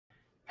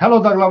Hello,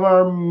 dog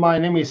lover. My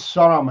name is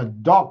Saro. I'm a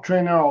dog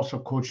trainer, also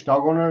coach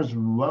dog owners.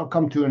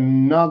 Welcome to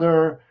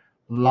another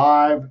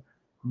live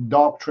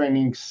dog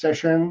training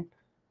session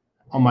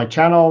on my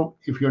channel.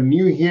 If you're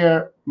new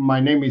here, my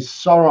name is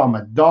Saro. I'm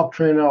a dog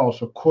trainer,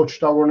 also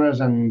coach dog owners.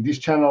 And in this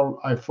channel,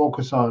 I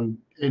focus on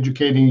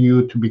educating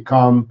you to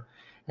become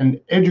an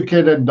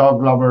educated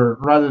dog lover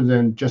rather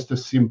than just a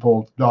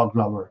simple dog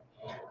lover.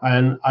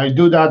 And I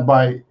do that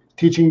by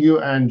teaching you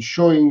and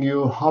showing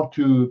you how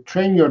to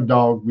train your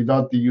dog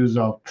without the use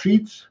of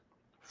treats,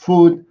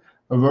 food,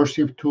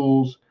 aversive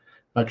tools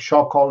like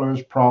shock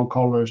collars, prong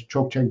collars,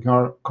 choke chain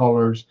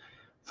collars,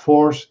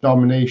 force,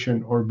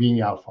 domination, or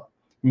being alpha.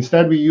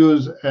 Instead, we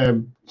use a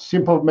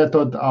simple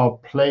method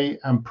of play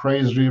and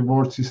praise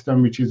reward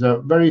system, which is a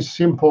very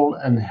simple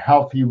and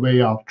healthy way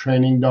of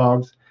training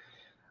dogs.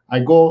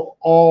 I go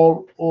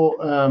all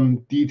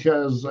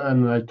details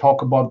and I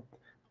talk about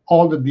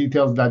all the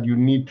details that you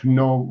need to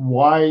know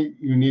why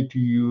you need to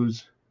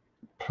use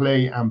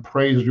play and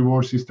praise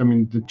reward system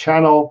in the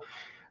channel.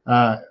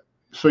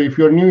 So if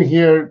you're new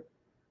here,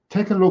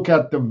 take a look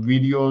at the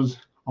videos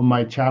on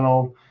my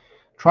channel.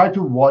 Try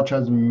to watch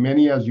as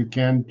many as you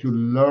can to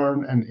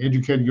learn and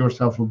educate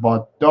yourself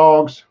about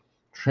dogs,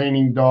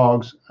 training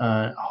dogs,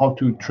 how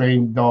to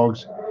train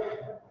dogs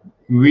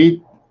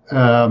with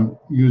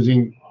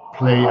using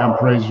play and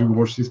praise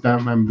reward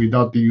system and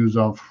without the use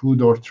of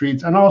food or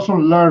treats, and also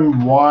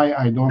learn why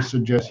I don't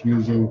suggest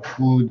using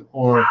food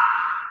or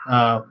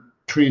uh,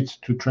 treats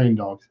to train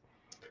dogs.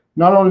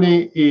 Not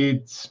only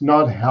it's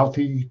not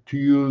healthy to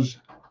use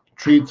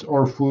treats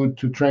or food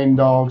to train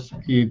dogs,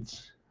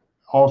 it's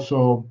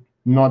also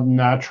not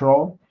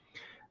natural.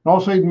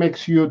 Also, it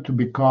makes you to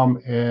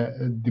become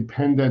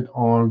dependent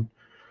on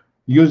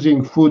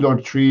using food or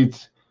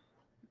treats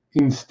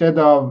instead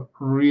of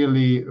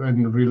really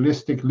and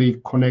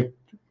realistically connect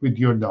with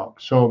your dog.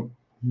 So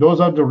those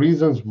are the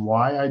reasons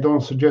why I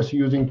don't suggest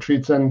using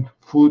treats and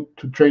food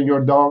to train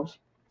your dogs.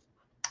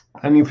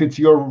 And if it's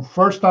your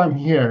first time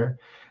here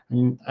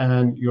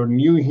and you're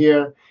new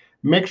here,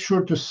 make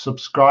sure to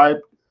subscribe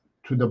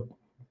to the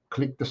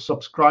click the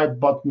subscribe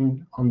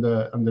button on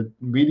the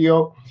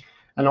video,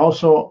 and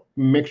also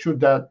make sure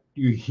that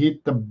you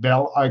hit the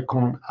bell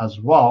icon as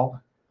well,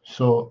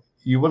 so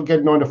you will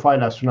get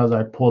notified as soon as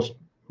I post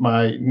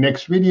my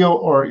next video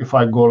or if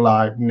I go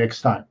live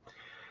next time.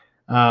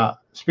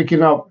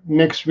 Speaking of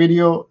next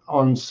video,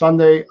 on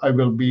Sunday I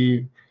will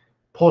be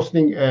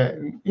posting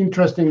an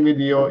interesting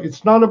video.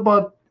 It's not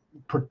about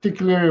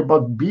particularly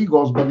about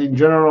beagles, but in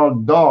general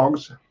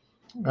dogs.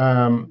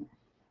 Um,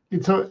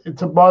 it's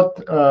about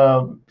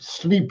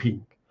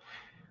sleeping.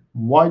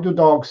 Why do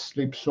dogs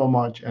sleep so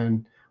much,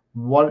 and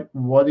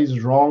what is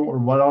wrong, or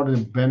what are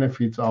the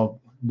benefits of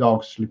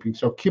dogs sleeping?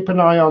 So keep an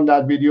eye on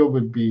that video.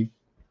 Will be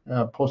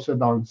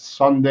posted on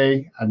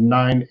Sunday at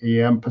 9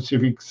 a.m.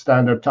 Pacific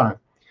Standard Time.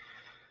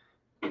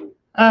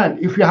 And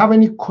if you have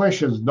any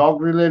questions,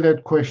 dog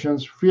related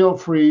questions, feel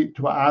free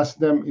to ask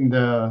them in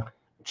the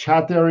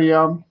chat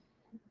area.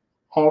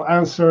 I'll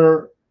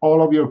answer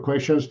all of your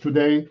questions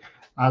today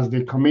as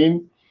they come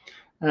in.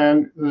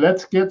 And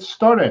let's get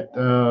started.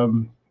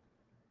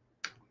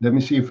 Let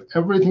me see if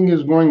everything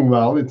is going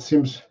well. It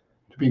seems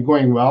to be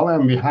going well.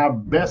 And we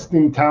have Best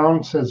in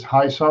Town says,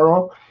 hi,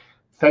 Saro.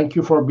 Thank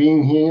you for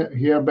being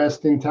here,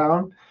 Best in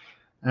Town.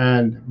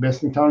 And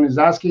Best in Town is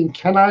asking,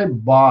 can I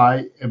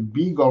buy a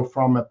beagle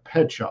from a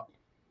pet shop?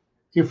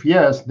 If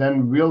yes,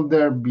 then will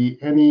there be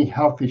any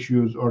health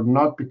issues or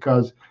not,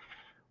 because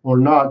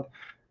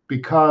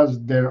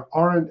there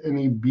aren't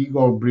any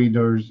beagle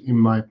breeders in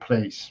my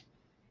place?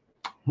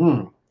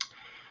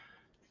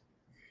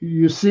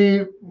 You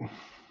see,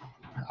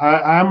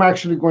 I'm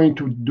actually going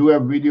to do a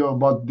video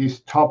about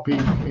this topic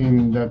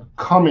in the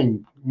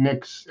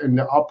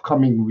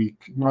upcoming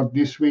week, not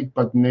this week,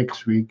 but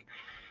next week.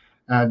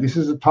 This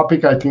is a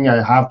topic I think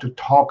I have to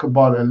talk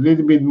about a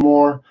little bit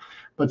more.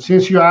 But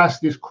since you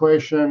asked this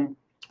question,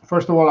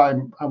 first of all,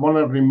 I want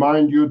to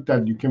remind you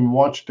that you can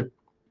watch the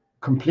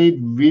complete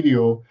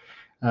video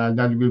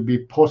that will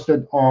be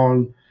posted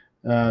on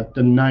the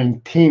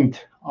 19th.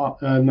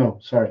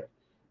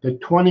 The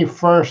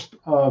 21st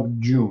of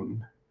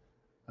June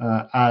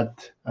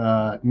at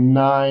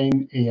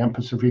 9 a.m.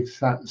 Pacific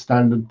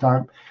Standard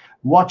Time.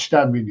 Watch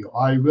that video.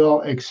 I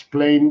will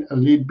explain a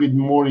little bit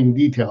more in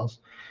details.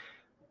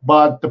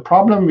 But the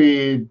problem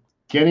with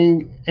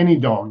getting any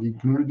dog,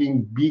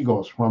 including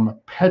beagles, from a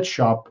pet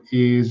shop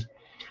is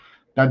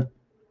that,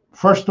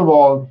 first of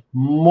all,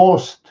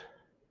 most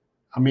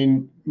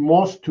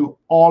to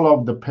all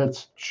of the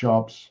pet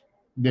shops,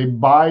 they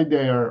buy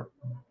their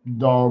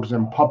dogs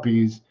and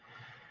puppies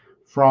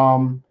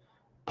from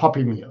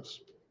puppy mills.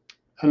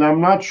 And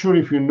I'm not sure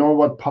if you know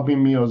what puppy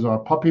mills are.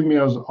 Puppy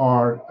mills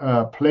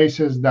are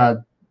places that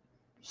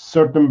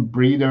certain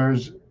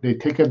breeders, they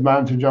take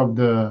advantage of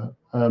the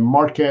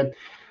market,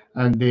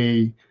 and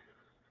they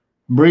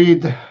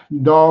breed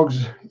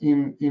dogs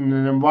in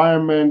an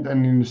environment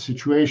and in a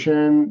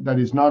situation that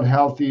is not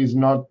healthy, is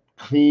not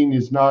clean,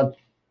 is not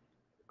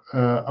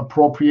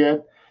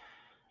appropriate.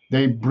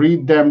 They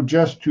breed them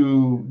just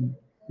to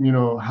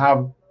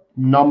have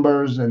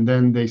numbers, and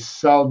then they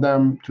sell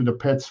them to the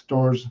pet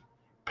stores.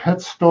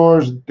 Pet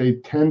stores, they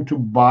tend to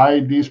buy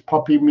these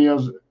puppy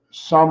meals,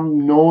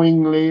 some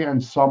knowingly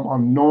and some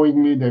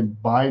unknowingly. They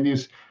buy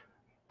these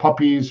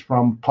puppies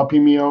from puppy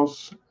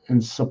meals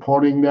and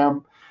supporting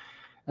them.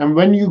 And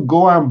when you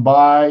go and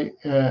buy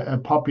a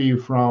puppy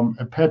from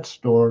a pet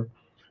store,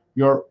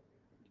 you're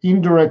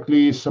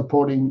indirectly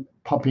supporting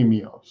puppy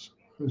meals.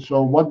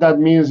 So what that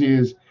means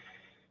is,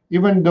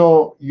 even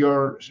though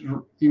you're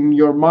in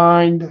your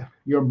mind,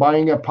 you're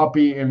buying a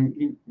puppy,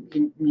 and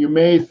you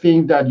may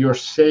think that you're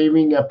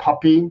saving a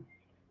puppy,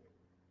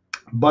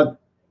 but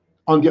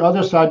on the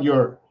other side,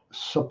 you're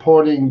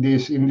supporting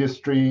this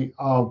industry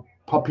of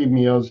puppy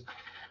meals,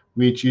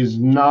 which is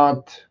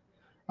not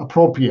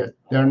appropriate.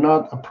 They're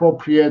not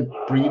appropriate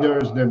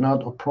breeders. They're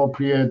not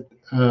appropriate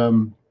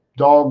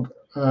dog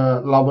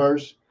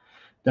lovers.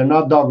 They're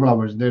not dog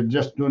lovers. They're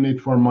just doing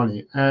it for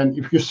money. And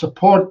if you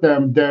support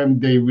them, then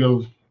they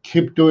will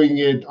keep doing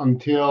it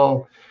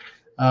until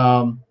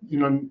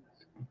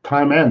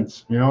time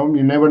ends.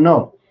 You never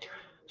know.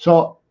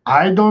 So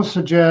I don't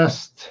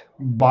suggest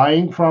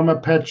buying from a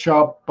pet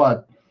shop,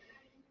 but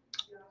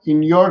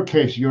in your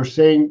case, you're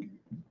saying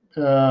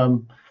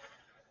um,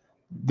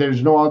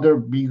 there's no other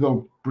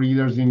beagle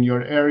breeders in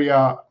your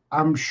area.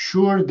 I'm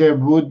sure there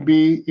would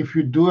be. If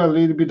you do a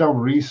little bit of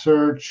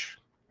research,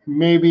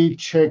 maybe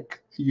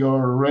check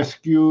your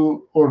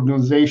rescue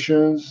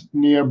organizations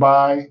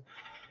nearby,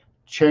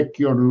 check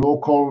your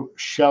local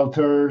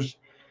shelters.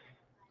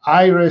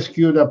 I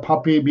rescued a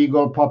puppy,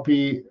 beagle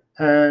puppy,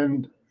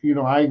 and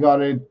I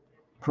got it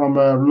from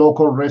a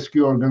local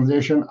rescue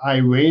organization.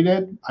 I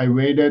waited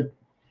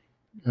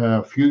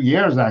a few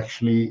years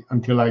actually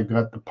until I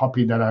got the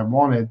puppy that I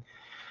wanted.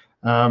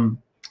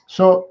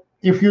 So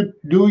if you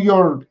do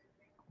your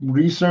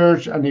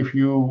research and if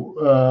you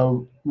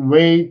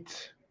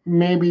wait,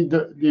 maybe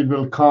it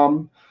will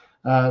come.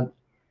 Uh,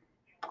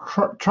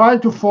 Try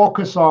to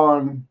focus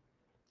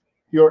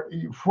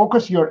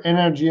your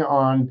energy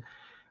on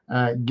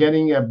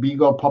getting a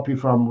beagle puppy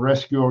from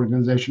rescue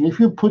organization. If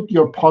you put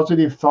your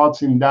positive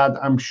thoughts in that,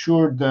 I'm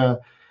sure the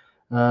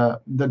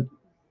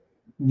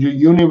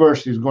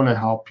universe is going to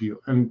help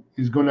you and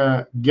is going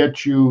to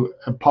get you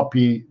a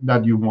puppy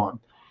that you want.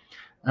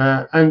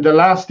 And the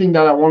last thing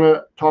that I want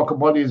to talk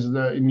about is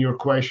in your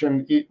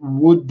question,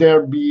 would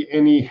there be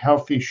any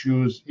health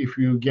issues if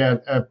you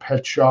get a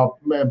pet shop,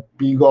 a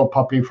beagle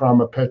puppy from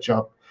a pet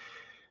shop?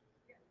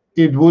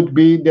 There would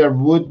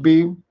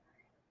be.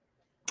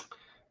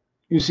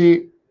 You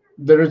see,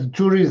 there is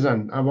two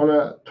reasons. I want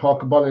to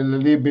talk about it a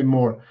little bit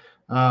more.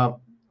 Uh,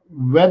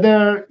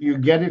 Whether you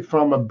get it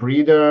from a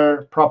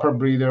breeder, proper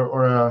breeder,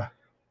 or a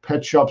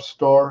pet shop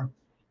store,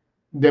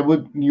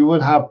 you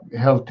would have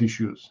health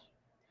issues.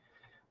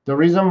 The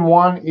reason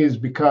one is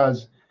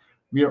because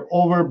we are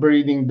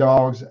overbreeding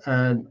dogs,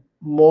 and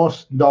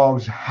most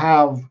dogs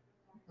have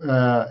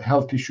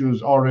health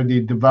issues already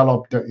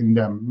developed in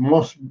them.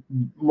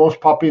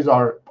 Most puppies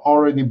are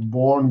already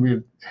born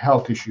with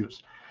health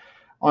issues.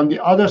 On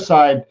the other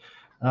side,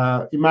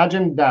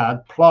 imagine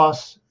that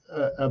plus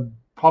a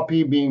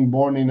puppy being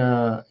born in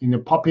a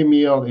puppy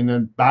mill in a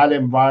bad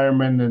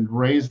environment and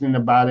raised in a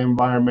bad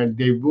environment,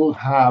 they will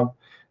have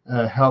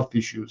health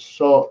issues.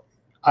 So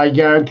I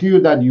guarantee you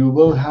that you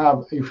will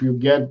have, if you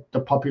get the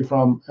puppy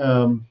from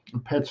a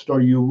pet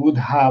store, you would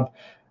have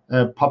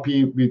a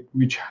puppy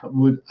which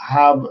would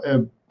have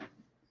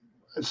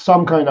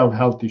some kind of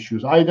health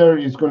issues. Either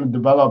it's going to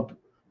develop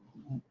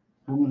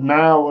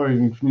now or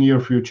in near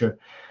future.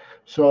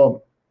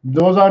 So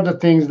those are the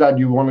things that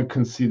you want to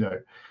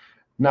consider.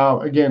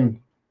 Now, again,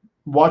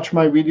 watch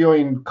my video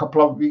in a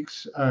couple of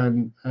weeks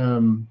and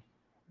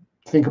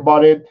think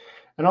about it.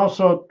 And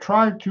also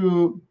try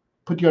to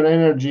put your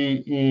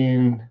energy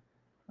in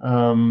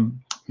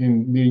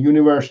the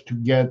universe to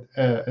get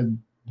a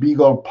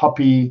beagle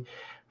puppy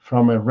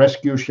from a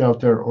rescue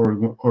shelter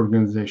or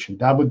organization.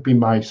 That would be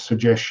my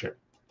suggestion.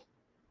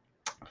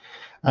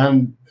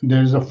 And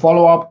there's a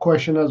follow-up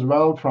question as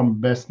well from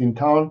Best in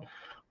Town.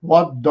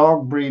 What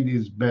dog breed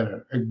is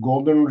better, a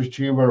golden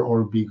retriever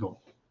or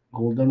beagle?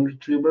 Golden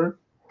retriever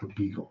or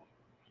beagle?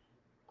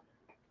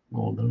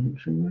 Golden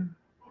retriever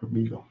or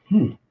beagle?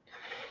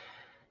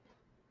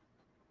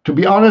 To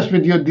be honest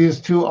with you,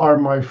 these two are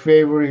my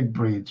favorite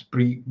breeds,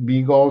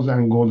 beagles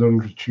and golden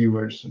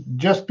retrievers,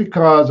 just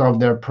because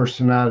of their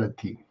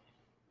personality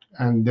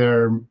and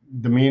their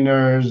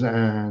demeanors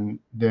and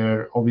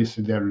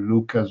obviously their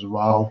look as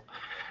well,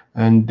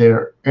 and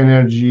their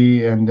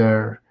energy and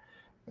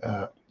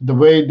the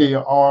way they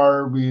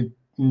are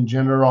in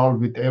general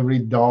with every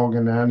dog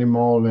and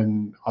animal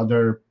and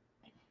other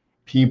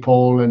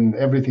people and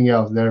everything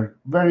else. They're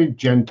very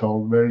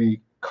gentle,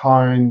 very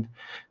kind,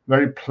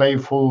 very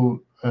playful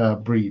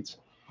breeds.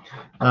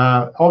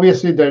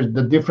 Obviously,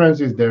 the difference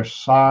is their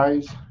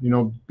size.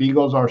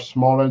 Beagles are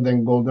smaller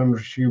than golden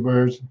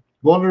retrievers.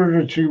 Golden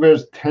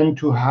retrievers tend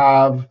to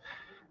have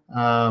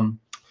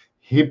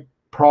hip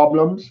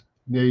problems.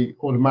 They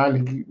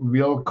automatically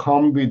will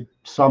come with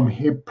some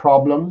hip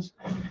problems.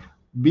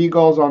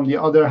 Beagles, on the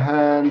other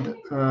hand,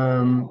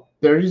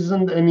 there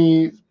isn't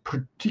any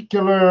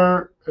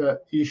particular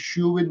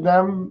issue with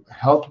them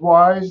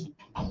health-wise,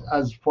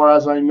 as far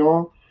as I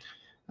know.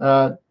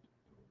 Uh,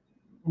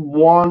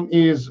 One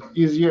is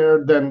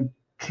easier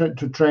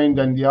to train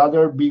than the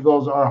other.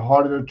 Beagles are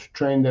harder to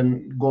train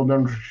than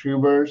golden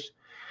retrievers.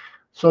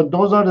 So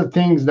those are the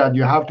things that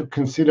you have to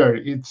consider.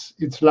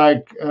 It's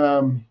like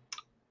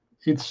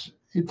it's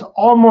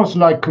almost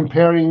like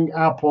comparing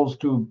apples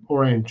to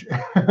orange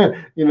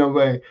in a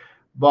way,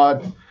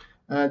 but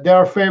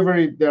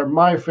they're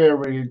my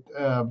favorite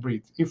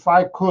breeds. If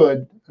I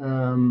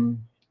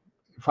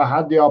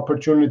had the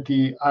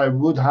opportunity, I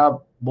would have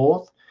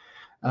both.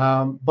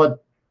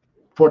 But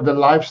for the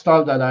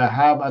lifestyle that I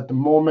have at the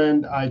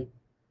moment, I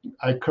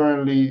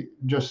currently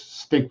just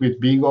stick with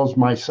beagles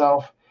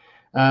myself.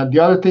 The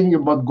other thing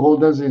about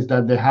Goldens is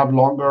that they have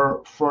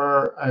longer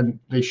fur and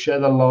they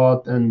shed a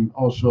lot, and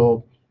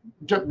also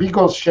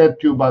beagles shed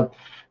too, but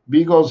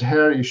beagles'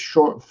 hair is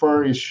short,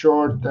 fur is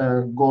short,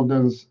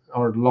 Goldens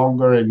are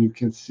longer, and you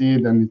can see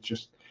it, and it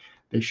just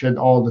they shed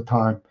all the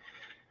time.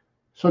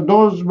 So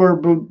those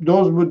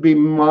would be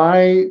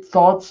my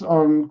thoughts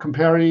on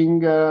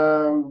comparing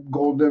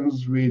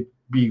Goldens with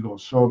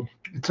beagles. So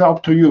it's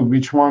up to you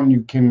which one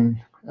you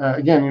can.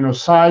 Again,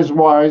 size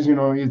wise,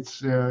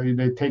 it's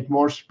they take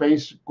more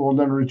space,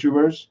 golden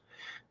retrievers,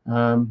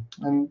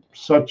 and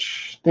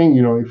such thing.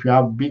 If you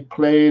have big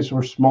place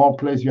or small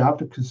place, you have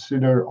to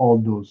consider all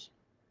those.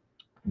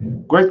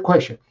 Great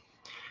question.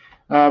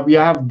 We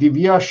have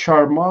Divya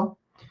Sharma.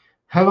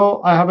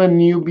 Hello, I have a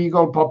new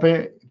beagle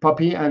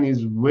puppy and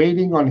is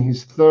waiting on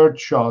his third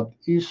shot.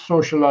 He's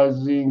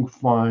socializing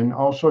fine.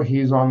 Also,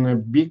 he's on a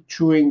big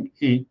chewing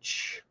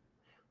itch.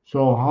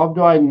 So how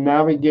do I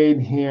navigate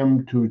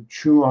him to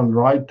chew on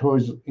right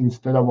toys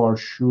instead of our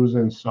shoes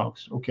and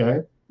socks?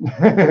 Okay.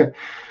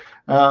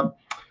 uh,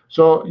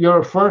 so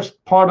your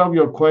first part of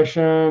your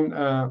question,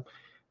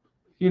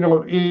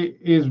 he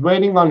is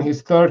waiting on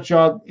his third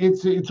shot.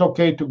 It's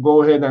okay to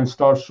go ahead and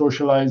start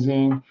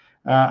socializing.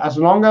 As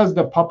long as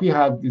the puppy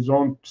had his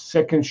own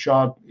second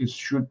shot, it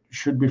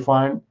should be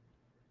fine.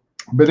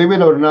 Believe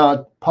it or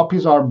not,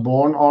 puppies are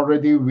born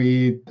already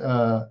with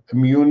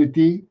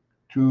immunity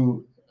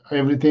to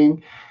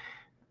everything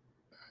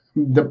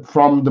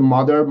from the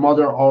mother.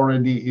 Mother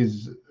already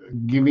is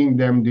giving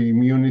them the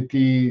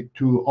immunity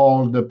to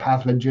all the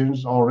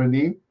pathogens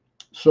already.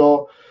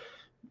 So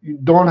you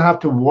don't have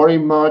to worry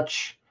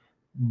much.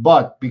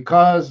 But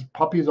because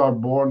puppies are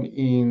born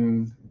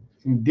in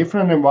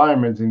different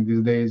environments in these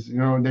days,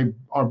 they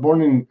are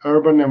born in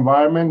urban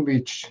environment,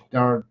 which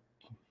there are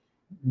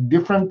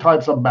different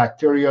types of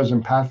bacteria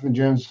and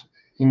pathogens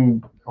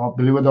in,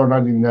 believe it or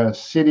not, in the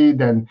city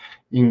than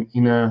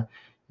in a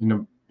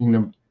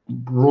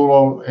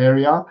rural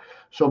area.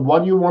 So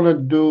what you want to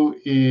do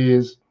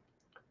is,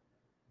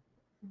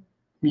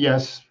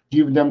 yes,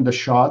 give them the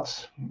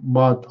shots,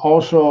 but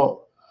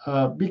also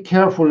be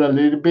careful a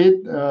little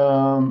bit.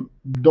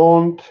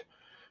 Don't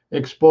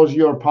expose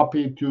your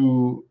puppy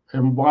to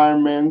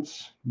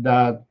environments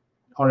that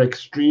are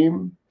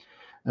extreme.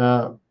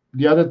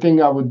 The other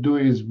thing I would do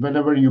is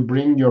whenever you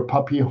bring your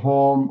puppy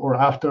home or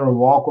after a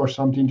walk or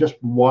something, just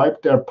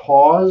wipe their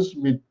paws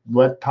with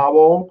wet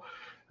towel,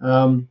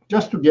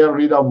 just to get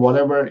rid of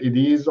whatever it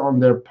is on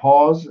their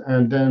paws,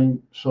 and then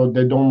so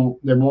they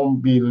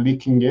won't be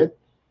licking it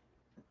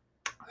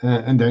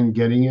and then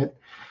getting it.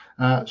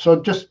 So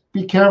just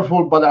be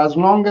careful, but as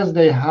long as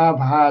they have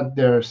had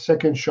their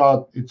second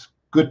shot, it's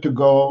good to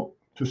go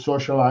to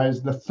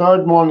socialize. The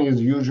third one is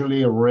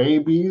usually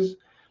rabies,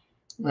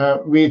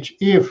 which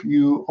if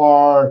you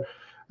are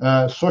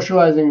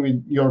socializing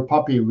with your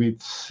puppy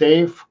with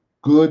safe,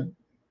 good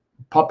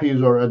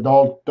puppies or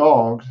adult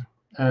dogs,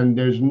 and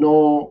there's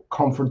no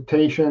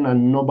confrontation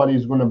and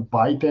nobody's going to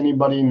bite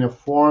anybody in a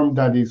form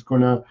that is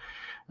going to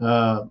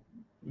uh,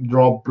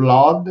 draw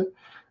blood,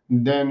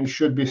 then it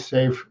should be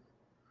safe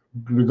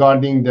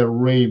regarding the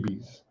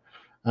rabies.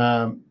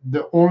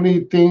 The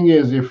only thing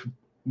is if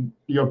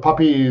your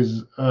puppy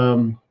is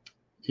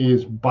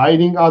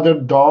biting other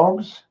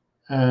dogs,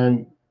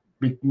 and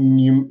it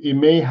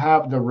may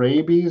have the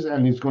rabies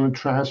and it's going to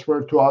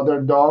transfer to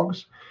other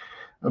dogs.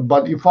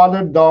 But if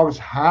other dogs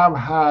have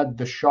had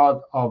the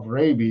shot of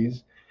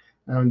rabies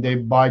and they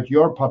bite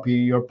your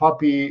puppy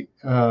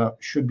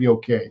should be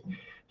okay.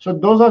 So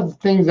those are the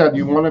things that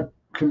you want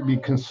to be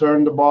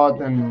concerned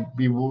about and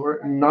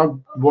not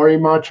worry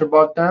much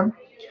about them.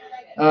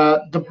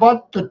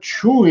 The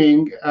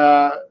chewing,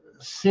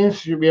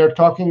 since we are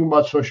talking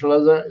about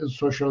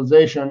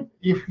socialization,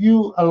 if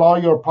you allow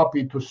your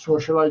puppy to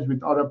socialize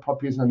with other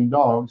puppies and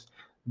dogs,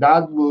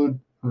 that would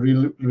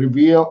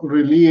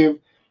relieve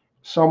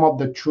some of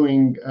the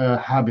chewing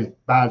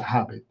bad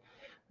habit.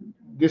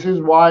 This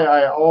is why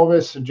I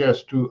always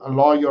suggest to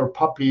allow your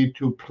puppy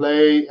to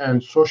play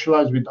and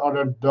socialize with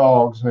other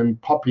dogs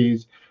and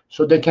puppies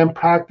so they can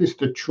practice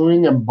the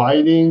chewing and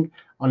biting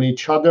on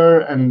each other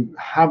and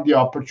have the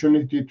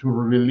opportunity to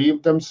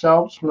relieve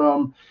themselves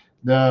from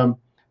the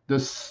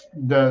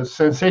the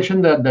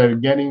sensation that they're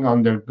getting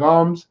on their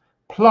gums.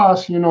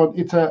 Plus,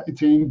 it's a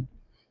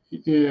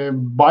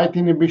bite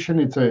inhibition.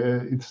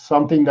 It's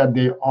something that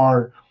they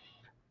are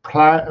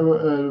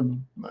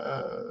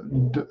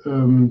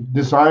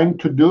designed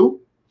to do.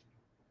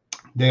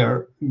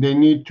 They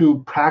need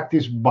to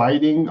practice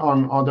biting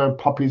on other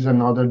puppies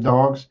and other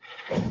dogs.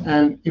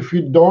 And if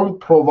you don't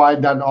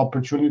provide that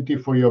opportunity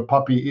for your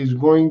puppy, is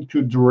going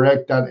to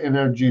direct that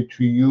energy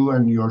to you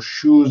and your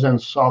shoes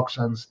and socks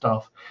and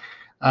stuff.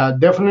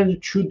 Definitely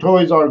chew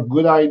toys are a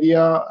good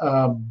idea.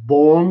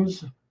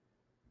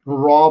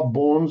 Raw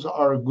bones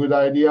are a good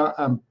idea,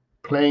 and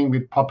playing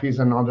with puppies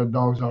and other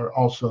dogs are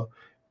also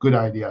good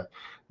idea.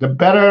 The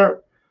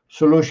better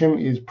solution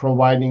is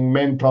providing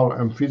mental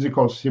and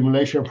physical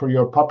stimulation for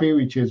your puppy,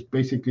 which is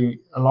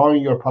basically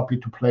allowing your puppy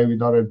to play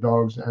with other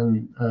dogs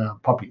and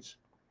puppies.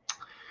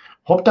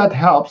 Hope that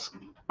helps.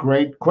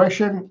 Great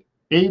question.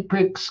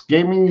 Apex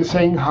Gaming is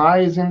saying hi,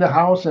 is in the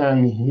house,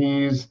 and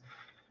he's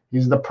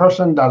the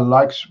person that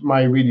likes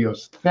my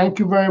videos. Thank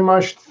you very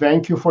much.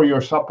 Thank you for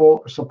your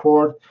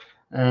support,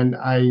 and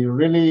I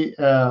really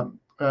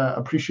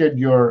appreciate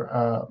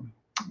your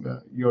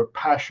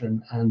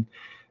passion and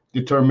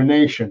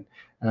determination.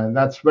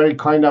 That's very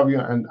kind of you,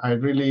 and I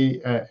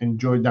really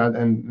enjoyed that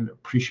and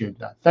appreciate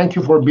that. Thank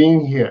you for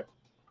being here.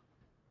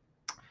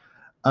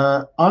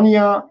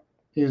 Anya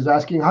is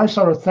asking, hi,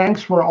 Saro,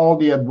 thanks for all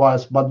the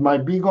advice, but my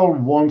beagle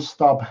won't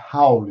stop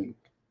howling.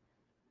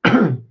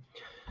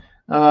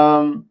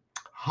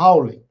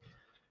 Howling.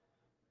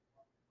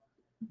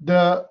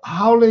 The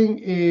howling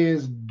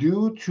is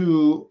due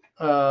to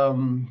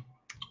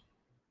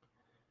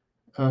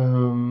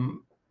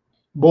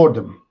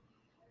boredom.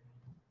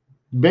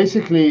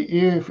 Basically,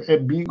 if a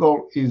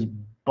beagle is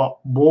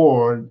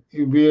bored,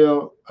 it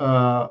will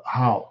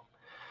howl.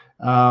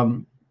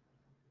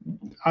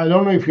 I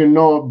don't know if you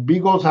know,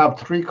 beagles have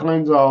three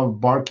kinds of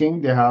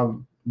barking. They have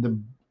the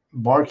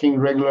barking,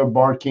 regular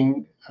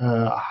barking,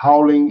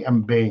 howling,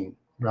 and baying,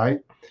 right?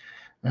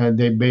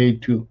 They bay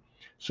too.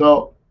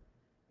 So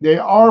they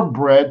are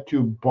bred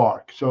to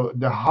bark. So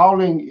the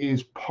howling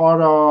is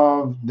part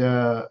of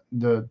the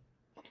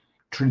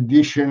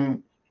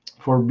tradition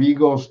for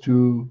beagles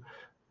to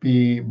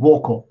be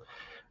vocal.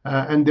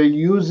 And they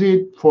use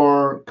it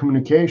for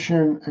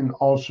communication and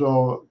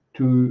also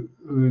to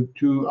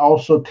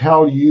also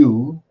tell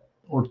you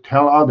or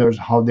tell others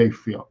how they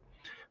feel.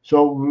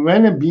 So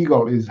when a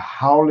beagle is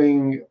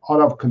howling out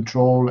of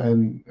control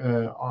and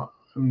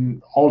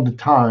all the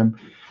time,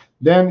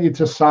 then it's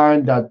a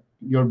sign that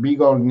your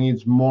beagle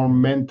needs more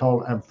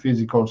mental and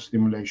physical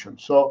stimulation.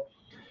 So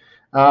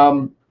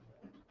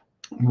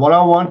what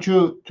I want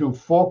you to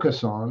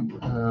focus on,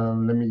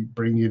 let me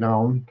bring it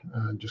down.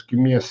 Just give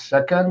me a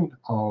second.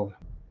 I'll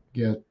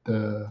get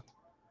the,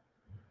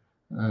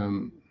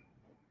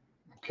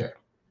 okay.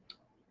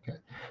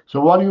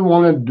 So what you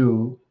want to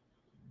do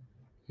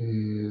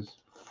is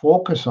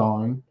focus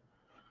on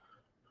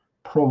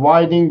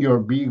providing your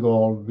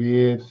beagle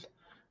with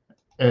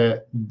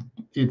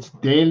its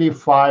daily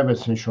 5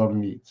 essential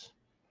needs.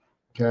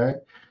 Okay.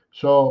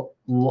 So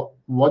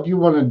what you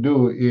want to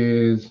do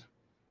is,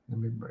 let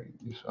me bring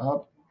this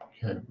up.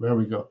 Okay, there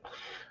we go.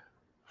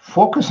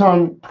 Focus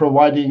on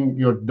providing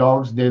your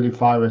dog's daily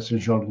 5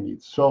 essential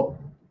needs. So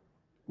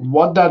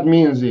what that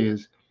means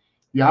is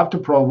you have to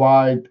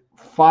provide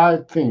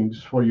 5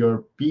 things for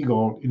your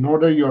beagle in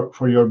order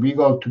for your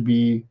beagle to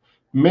be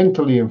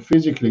mentally and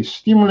physically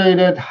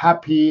stimulated,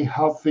 happy,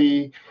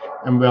 healthy,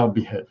 and well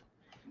behaved.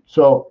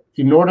 So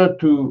in order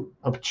to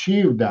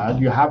achieve that,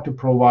 you have to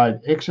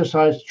provide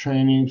exercise,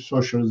 training,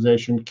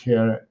 socialization,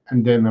 care,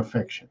 and then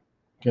affection.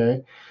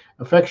 Okay,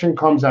 affection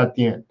comes at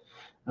the end.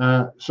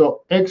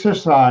 So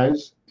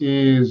exercise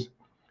is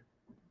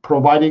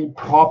providing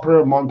proper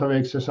amount of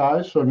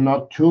exercise, so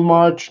not too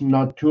much,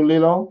 not too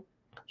little.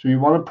 So you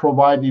want to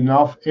provide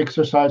enough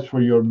exercise for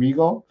your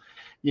beagle,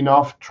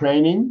 enough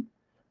training,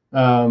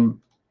 and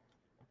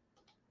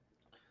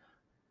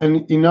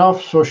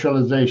enough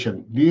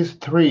socialization. These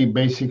 3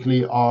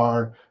 basically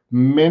are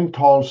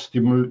mental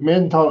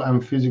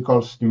and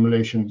physical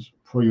stimulations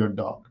for your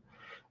dog.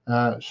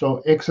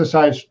 So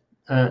exercise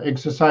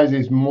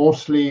is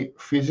mostly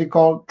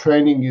physical,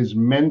 training is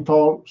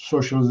mental,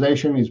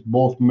 socialization is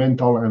both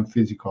mental and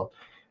physical.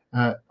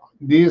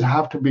 These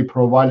have to be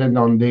provided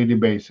on a daily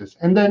basis.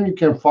 And then you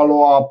can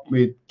follow up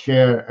with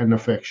care and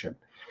affection.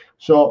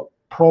 So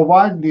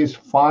provide these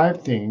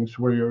 5 things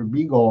for your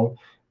beagle,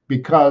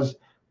 because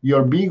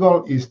your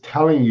beagle is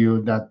telling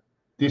you that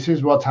this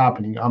is what's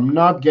happening. I'm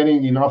not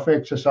getting enough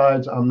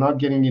exercise. I'm not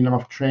getting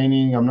enough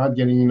training. I'm not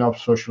getting enough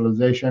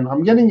socialization.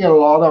 I'm getting a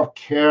lot of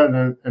care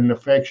and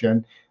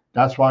affection.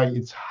 That's why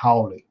it's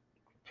howling.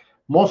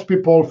 Most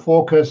dog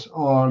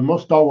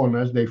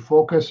owners, they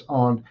focus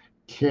on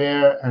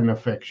care and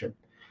affection.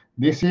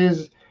 This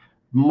is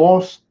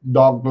most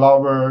dog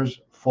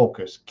lovers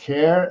focus: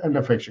 care and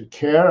affection.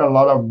 Care, a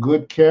lot of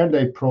good care.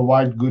 They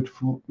provide good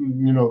food,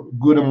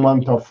 good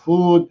amount of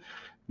food.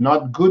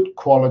 Not good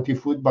quality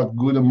food, but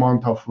good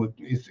amount of food.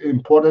 It's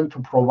important to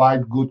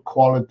provide good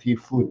quality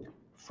food,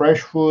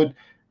 fresh food,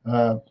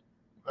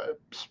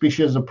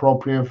 species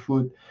appropriate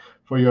food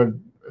for your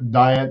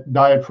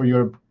diet for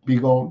your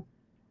beagle.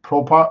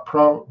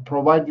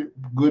 provide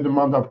good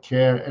amount of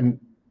care, and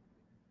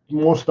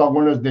most dog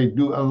owners, they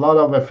do a lot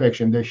of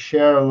affection, they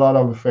share a lot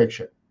of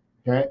affection.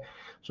 Okay,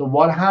 so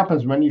what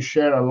happens when you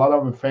share a lot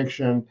of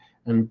affection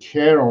and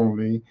care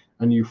only,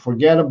 and you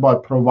forget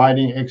about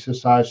providing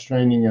exercise,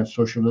 training, and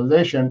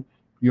socialization,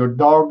 your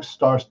dog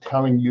starts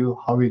telling you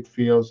how it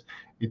feels.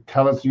 It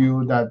tells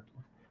you that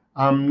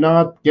I'm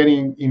not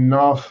getting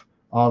enough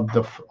of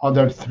the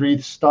other three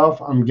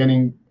stuff. I'm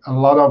getting a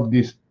lot of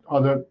these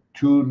other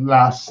two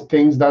last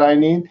things that I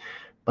need,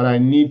 but I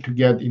need to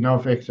get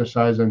enough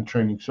exercise and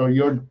training. So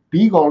your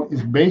beagle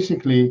is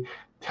basically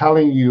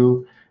telling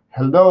you,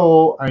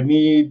 hello, I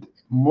need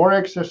more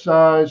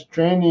exercise,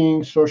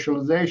 training,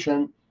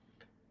 socialization.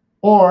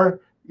 Or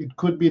it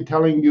could be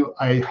telling you,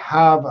 I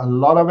have a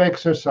lot of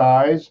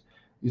exercise,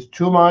 it's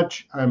too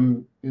much,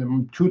 I'm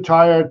too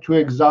tired, too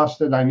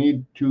exhausted, I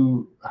need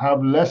to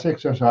have less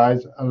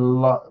exercise, a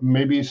lot,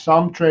 maybe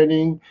some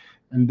training,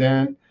 and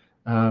then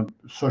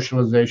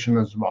socialization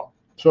as well.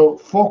 So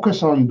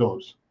focus on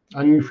those.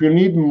 And if you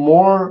need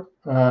more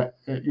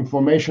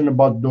information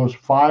about those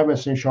 5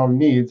 essential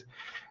needs,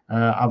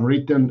 I've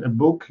written a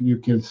book you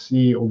can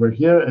see over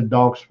here, A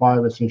Dog's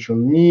 5 Essential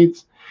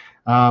Needs.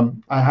 I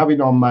have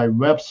it on my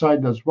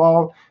website as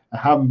well. I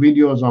have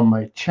videos on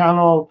my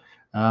channel.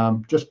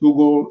 Just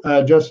go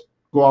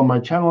on my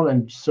channel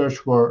and search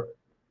for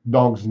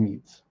dogs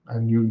needs,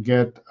 and you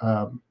get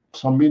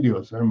some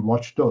videos and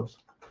watch those.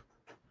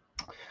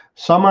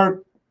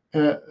 Summer,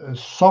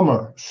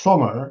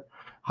 Summer.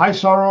 Hi,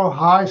 Saro.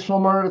 Hi,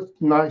 Summer.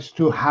 Nice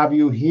to have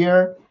you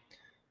here.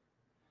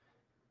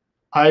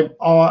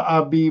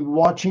 I'll be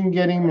watching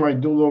getting my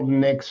doodle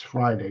next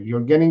Friday.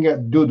 You're getting a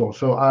doodle,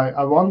 so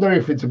I wonder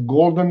if it's a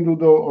golden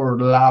doodle or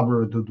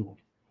Labrador doodle.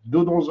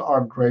 Doodles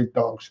are great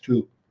dogs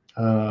too.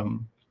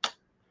 Um,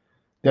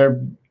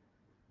 they're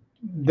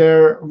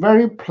they're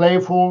very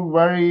playful,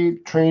 very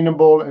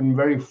trainable, and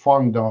very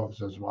fun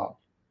dogs as well.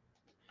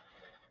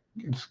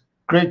 It's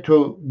great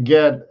to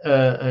get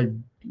a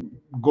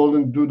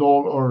golden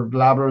doodle or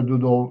Labrador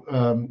doodle.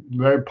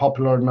 Very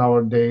popular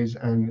nowadays,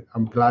 and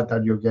I'm glad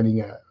that you're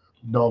getting a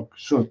dog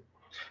soon.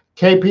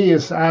 KP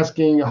is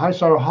asking, hi,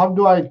 Sarah, how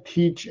do I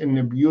teach an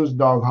abused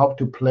dog how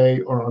to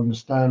play or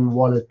understand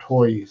what a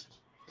toy is?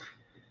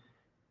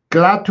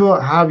 Glad to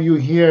have you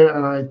here.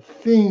 And I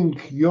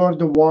think you're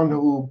the one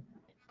who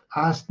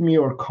asked me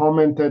or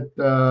commented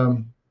a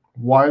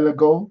while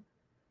ago,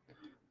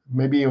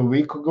 maybe a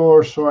week ago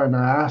or so, and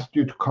I asked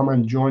you to come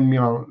and join me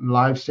on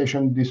live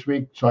session this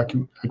week so I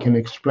can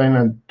explain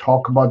and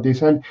talk about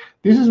this. And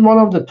this is one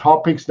of the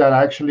topics that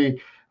actually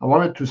I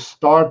wanted to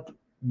start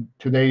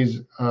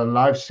today's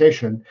live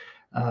session,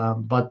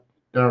 but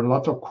there are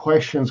lots of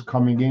questions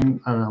coming in,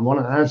 and I want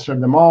to answer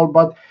them all.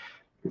 But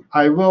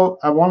I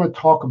want to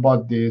talk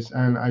about this,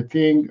 and I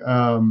think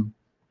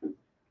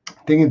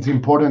it's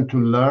important to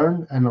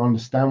learn and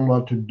understand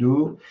what to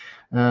do.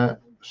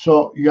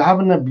 So you have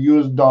an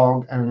abused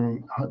dog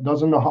and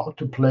doesn't know how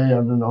to play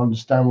and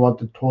understand what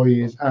the toy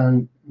is,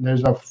 and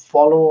there's a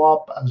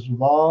follow-up as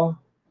well.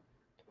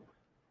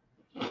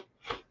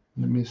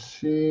 Let me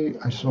see.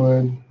 I saw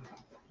it.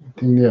 I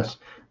think yes.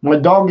 My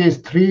dog is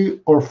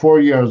 3 or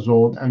 4 years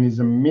old and is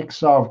a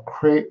mix of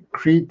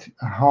Crete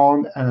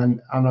Hound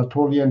and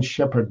Anatolian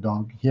Shepherd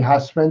dog. He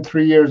has spent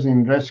 3 years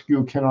in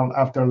rescue kennel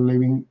after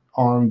living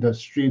on the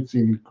streets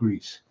in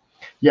Greece.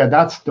 Yeah,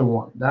 that's the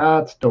one.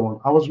 That's the one.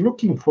 I was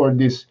looking for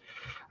this.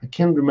 I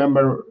can't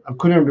remember. I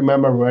couldn't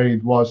remember where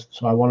it was,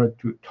 so I wanted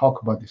to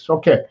talk about this.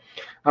 Okay,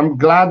 I'm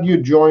glad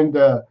you joined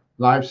the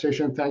live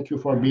session. Thank you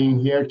for being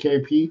here,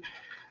 KP.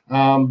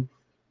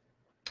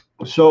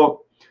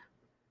 So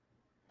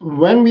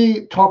when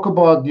we talk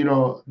about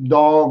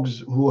dogs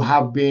who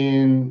have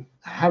been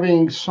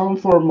having some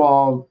form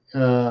of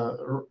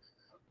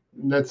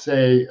let's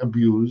say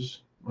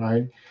abuse,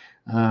 right?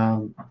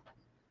 Um,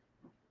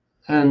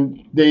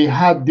 and they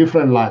had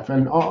different life,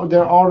 and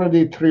they're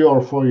already 3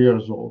 or 4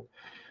 years old.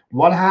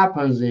 What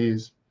happens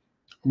is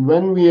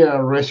when we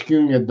are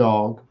rescuing a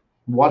dog,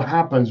 what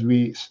happens?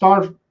 We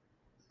start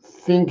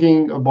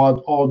thinking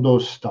about all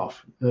those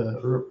stuff.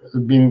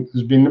 Has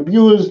been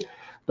abused,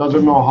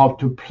 doesn't know how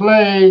to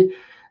play.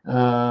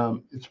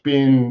 It's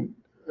been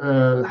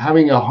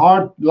having a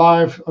hard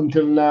life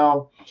until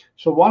now.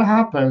 So what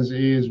happens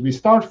is we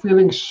start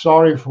feeling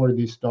sorry for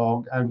this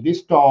dog, and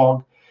this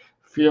dog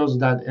feels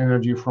that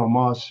energy from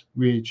us,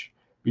 which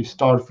we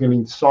start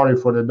feeling sorry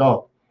for the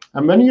dog.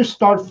 And when you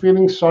start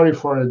feeling sorry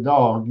for a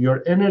dog,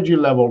 your energy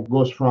level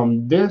goes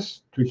from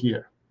this to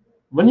here.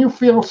 When you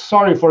feel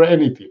sorry for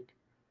anything,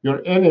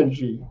 your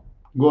energy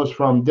goes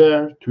from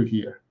there to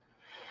here.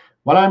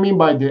 What I mean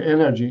by the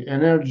energy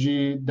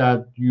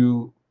that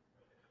you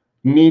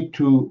need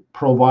to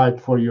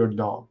provide for your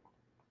dog,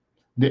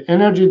 the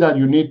energy that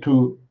you need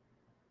to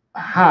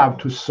have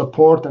to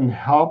support and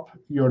help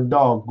your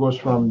dog goes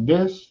from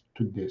this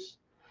to this.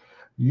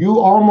 You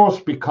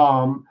almost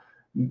become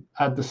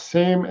at the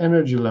same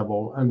energy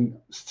level and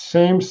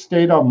same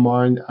state of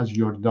mind as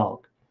your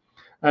dog.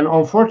 And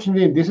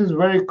unfortunately, this is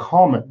very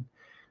common.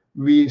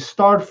 We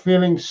start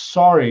feeling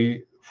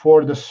sorry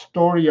for the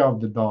story of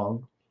the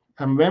dog.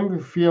 And when we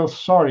feel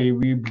sorry,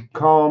 we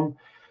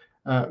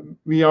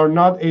are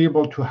not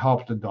able to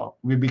help the dog.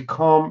 We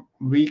become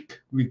weak.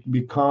 We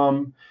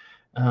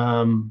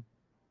um,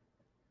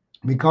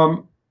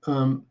 become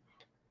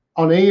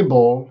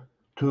unable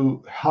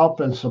to help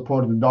and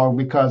support the dog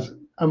because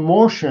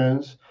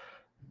emotions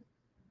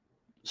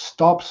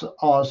stops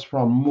us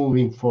from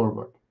moving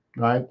forward,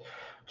 right?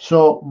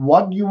 So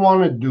what you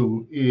want to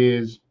do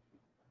is,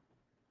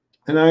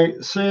 and I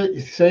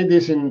say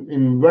this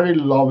in very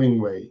loving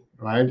way,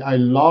 right? I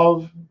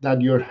love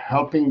that you're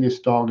helping this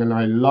dog, and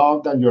I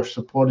love that you're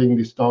supporting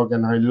this dog,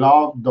 and I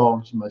love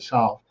dogs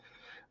myself.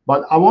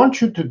 But I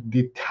want you to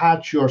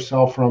detach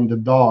yourself from the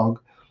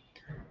dog,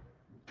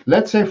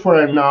 let's say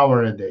for an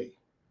hour a day.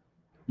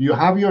 You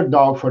have your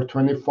dog for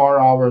 24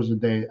 hours a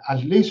day,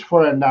 at least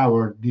for an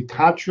hour.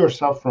 Detach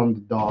yourself from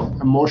the dog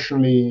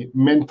emotionally,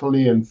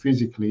 mentally, and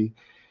physically,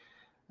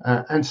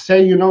 and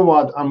say, you know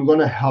what, I'm going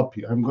to help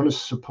you, I'm going to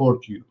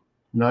support you,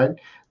 right?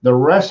 The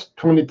rest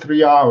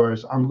 23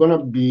 hours, I'm going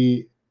to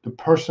be the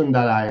person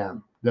that I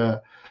am,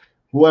 the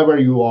whoever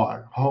you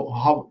are,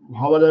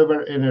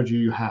 whatever energy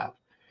you have,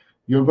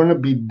 you're going to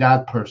be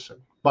that person.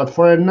 But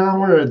for an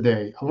hour a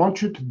day, I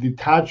want you to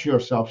detach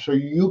yourself so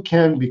you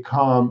can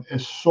become a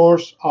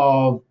source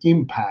of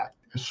impact,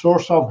 a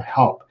source of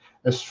help,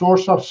 a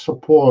source of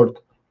support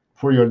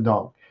for your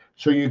dog.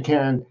 So you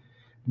can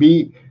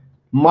be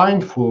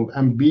mindful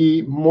and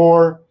be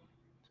more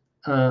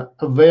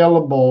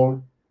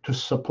available to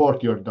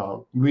support your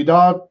dog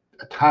without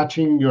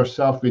attaching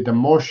yourself with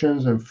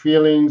emotions and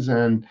feelings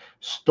and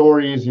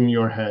stories in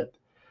your head.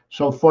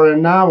 So for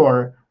an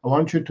hour, I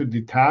want you to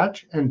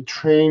detach and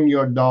train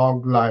your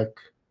dog like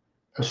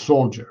a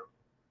soldier,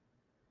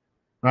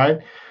 right?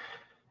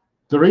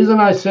 The reason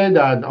I say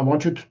that I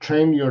want you to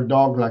train your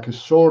dog like a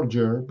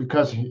soldier,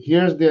 because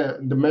here's the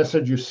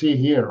message you see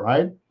here,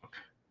 right?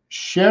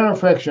 Share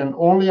affection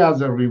only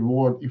as a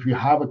reward if you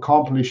have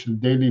accomplished the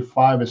daily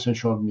 5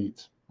 essential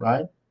needs,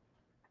 right?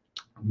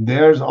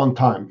 There's on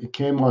time. It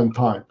came on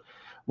time.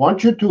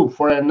 Want you to,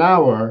 for an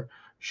hour,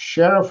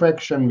 share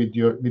affection with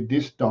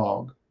this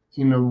dog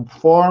in a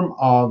form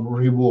of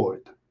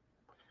reward,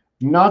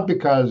 not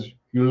because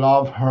you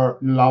love her,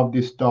 love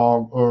this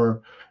dog,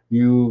 or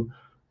you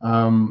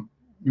um,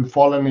 you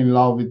fallen in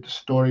love with the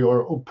story,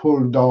 or oh,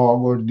 poor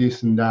dog, or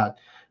this and that,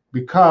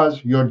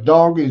 because your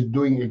dog is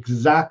doing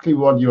exactly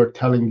what you're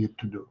telling it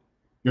to do.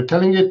 You're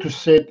telling it to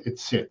sit, it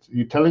sits.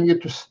 You're telling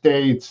it to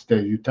stay, it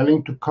stays. You're telling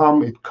it to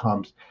come, it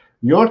comes.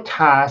 Your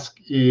task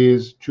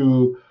is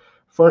to,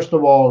 first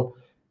of all,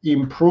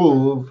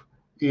 improve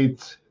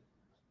its,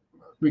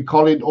 we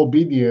call it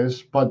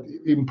obedience, but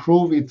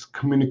improve its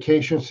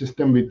communication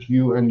system with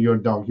you and your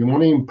dog. You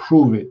want to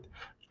improve it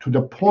to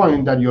the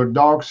point that your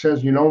dog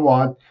says, you know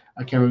what,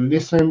 I can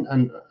listen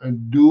and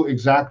do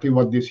exactly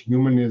what this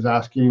human is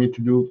asking me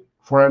to do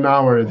for an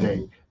hour a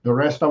day. The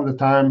rest of the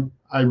time,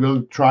 I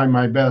will try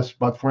my best,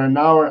 but for an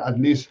hour, at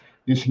least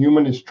this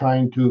human is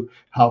trying to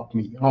help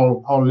me.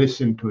 I'll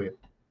listen to it,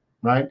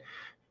 right?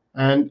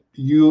 And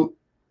you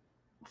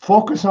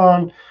focus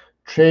on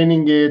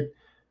training it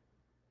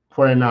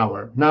for an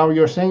hour. Now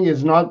you're saying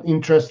it's not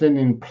interested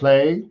in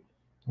play,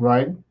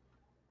 right?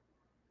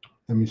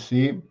 Let me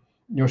see.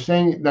 You're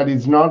saying that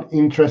it's not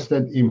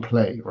interested in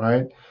play,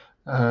 right?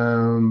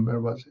 Where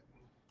was it?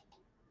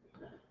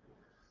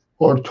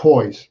 Or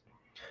toys.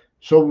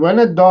 So when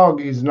a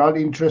dog is not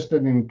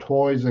interested in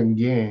toys and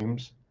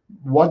games,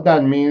 what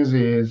that means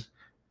is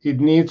you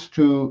need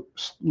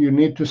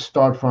to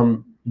start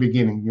from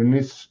beginning. You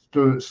need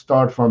to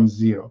start from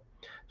zero.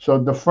 So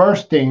the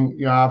first thing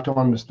you have to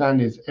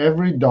understand is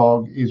every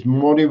dog is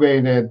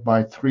motivated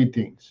by three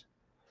things: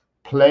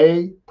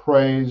 play,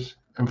 praise,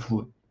 and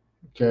food.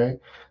 Okay.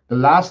 The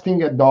last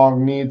thing a dog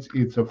needs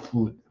is a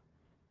food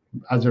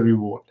as a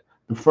reward.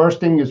 The first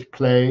thing is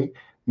play.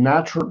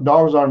 Natural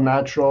dogs are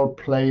natural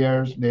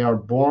players. They are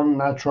born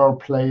natural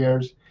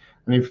players.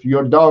 And if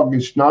your dog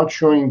is not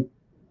showing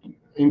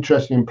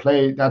interest in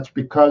play, that's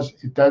because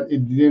it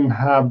didn't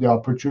have the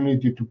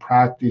opportunity to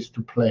practice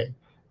to play.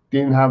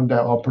 Didn't have the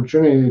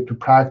opportunity to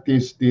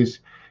practice this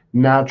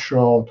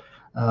natural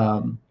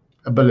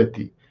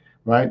ability,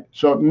 right?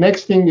 So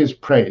next thing is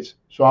praise.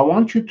 So I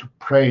want you to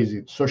praise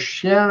it. So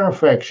share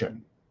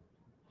affection.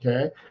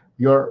 Okay,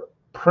 your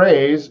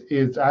praise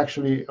is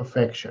actually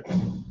affection.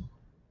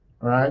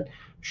 All right,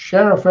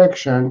 share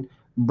affection.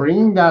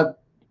 Bring that.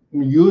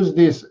 Use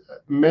this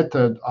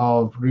method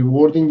of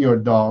rewarding your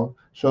dog.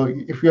 So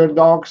if your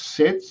dog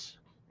sits,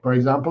 for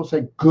example,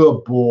 say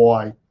good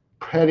boy,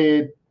 pet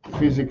it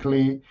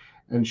physically,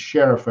 and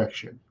share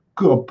affection.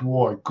 Good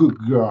boy, good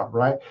girl,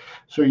 right?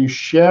 So you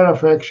share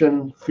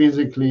affection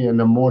physically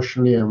and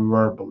emotionally and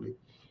verbally,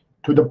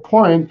 to the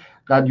point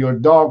that your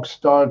dog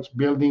starts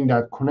building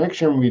that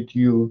connection with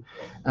you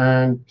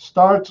and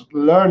starts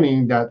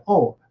learning that,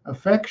 oh,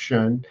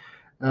 affection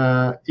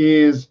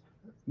is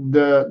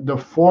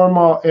the form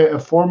of a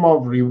form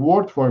of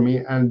reward for me,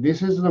 and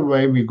this is the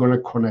way we're going to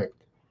connect.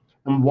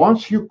 And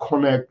once you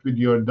connect with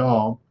your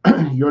dog,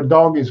 your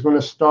dog is going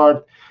to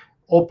start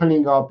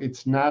opening up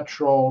its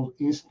natural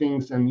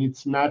instincts and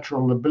its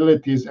natural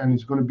abilities, and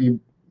it's going to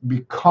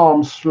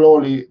become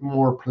slowly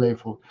more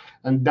playful.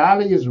 And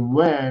that is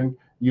when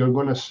you're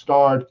going to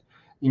start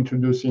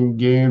introducing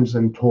games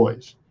and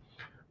toys.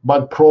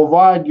 But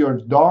provide your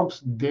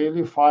dog's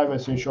daily 5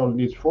 essential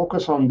needs.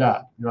 Focus on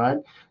that, right?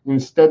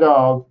 Instead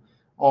of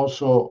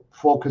also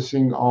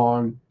focusing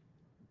on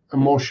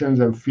emotions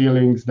and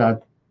feelings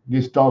that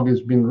this dog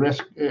has been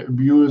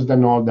abused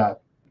and all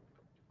that.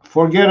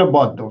 Forget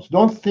about those.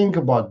 Don't think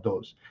about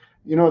those.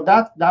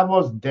 That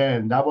was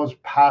then. That was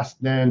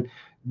past then.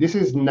 This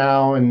is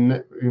now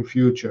and in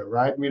future,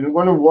 right? We're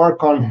going to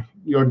work on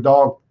your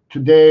dog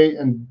today,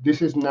 and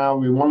this is now.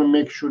 We want to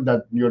make sure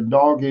that your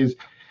dog is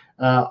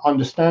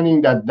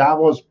understanding that that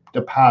was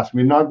the past.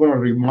 We're not going to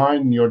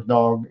remind your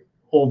dog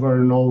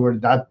over and over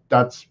that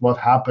that's what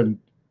happened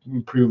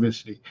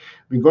previously.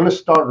 We're going to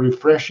start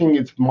refreshing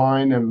its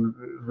mind and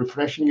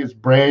refreshing its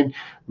brain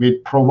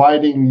with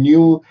providing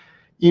new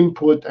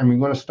input, and we're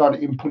going to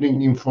start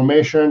inputting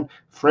information,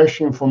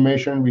 fresh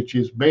information, which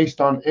is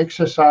based on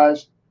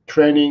exercise,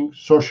 training,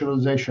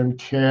 socialization,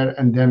 care,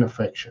 and then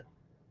affection.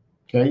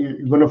 Okay,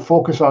 you're going to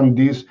focus on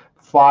these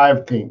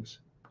 5 things.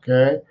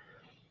 Okay,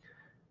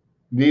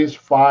 these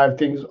 5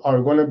 things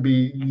are going to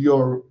be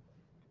your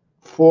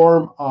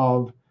form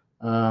of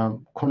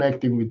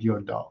connecting with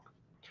your dog.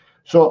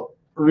 So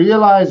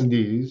realize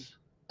these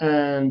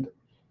and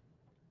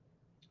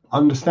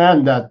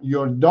understand that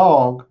your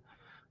dog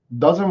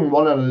doesn't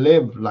want to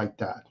live like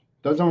that,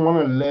 doesn't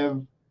want to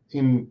live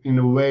in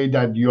a way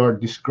that you're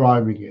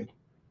describing it.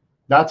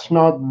 That's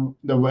not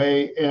the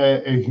way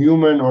a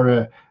human or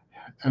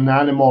an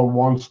animal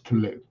wants to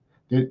live.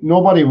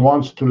 Nobody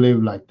wants to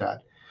live like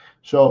that.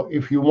 So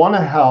if you want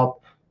to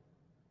help,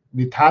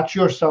 detach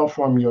yourself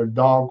from your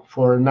dog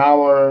for an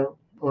hour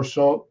or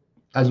so,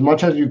 as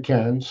much as you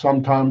can,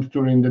 sometimes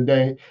during the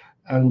day,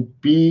 and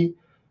be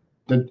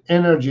the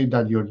energy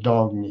that your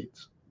dog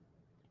needs.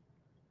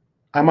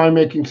 Am I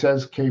making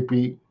sense,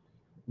 KP?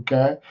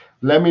 Okay,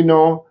 let me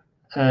know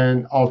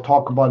and I'll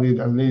talk about it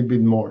a little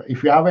bit more.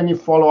 If you have any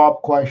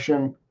follow-up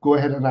question, go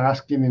ahead and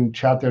ask it in the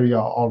chat area.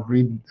 I'll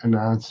read and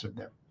answer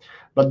them.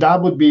 But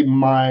that would be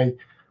my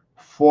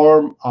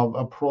form of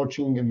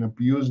approaching an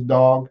abused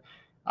dog.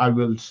 I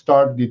will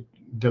start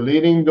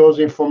deleting those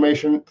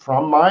information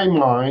from my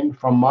mind,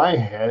 from my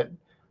head,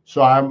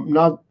 so I'm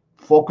not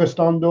focused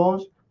on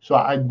those, so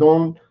I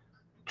don't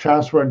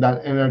transfer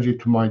that energy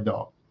to my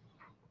dog.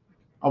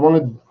 I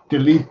want to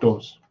delete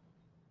those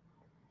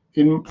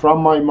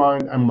from my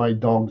mind and my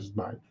dog's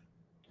mind,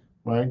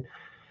 right?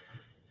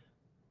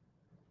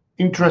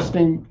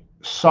 Interesting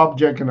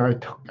subject, and I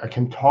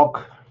can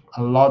talk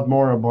a lot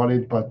more about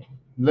it, but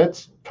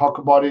let's talk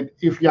about it.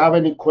 If you have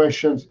any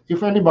questions,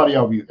 if any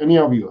of you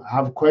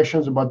have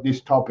questions about this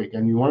topic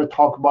and you want to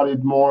talk about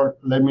it more,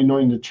 let me know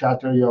in the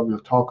chat area. We'll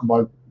talk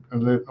about a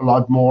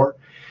lot more.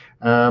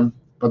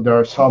 But there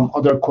are some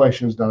other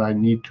questions that I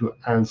need to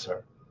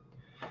answer.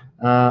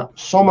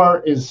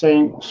 Summer is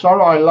saying,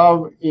 Saro, I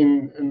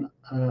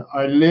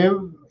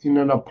live in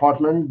an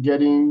apartment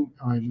getting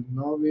my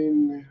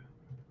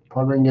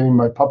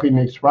puppy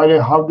next Friday.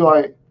 How do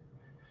I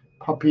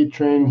puppy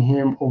train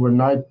him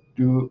overnight?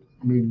 Do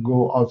we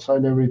go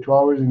outside every 2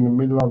 hours in the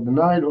middle of the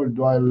night, or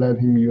do I let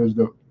him use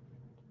the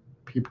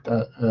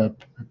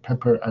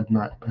pepper at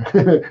night,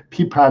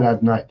 pee pad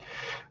at night?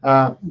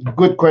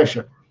 Good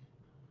question.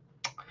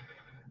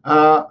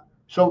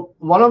 So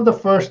one of the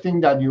first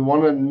things that you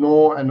want to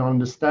know and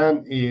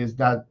understand is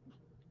that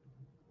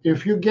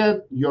if you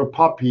get your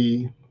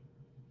puppy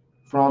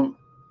from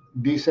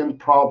decent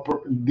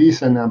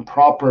and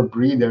proper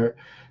breeder,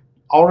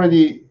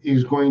 already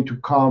is going to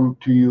come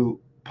to you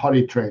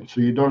potty trained,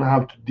 so you don't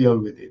have to deal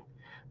with it.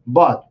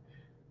 But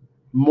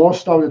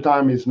most of the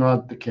time it's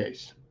not the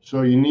case,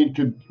 so you need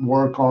to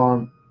work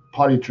on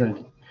potty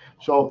training.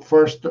 So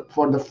first,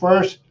 for the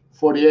first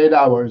 48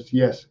 hours,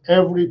 yes,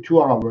 every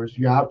 2 hours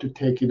you have to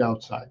take it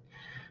outside.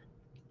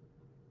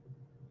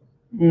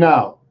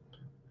 Now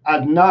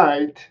at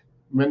night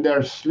when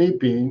they're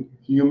sleeping,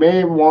 you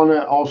may want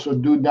to also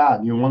do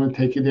that. You want to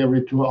take it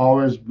every 2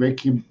 hours, wake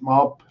him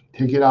up,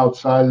 take it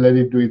outside, let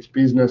it do its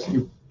business. If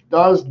it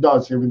does.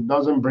 If it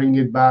doesn't, bring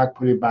it back,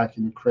 put it back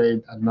in the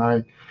crate at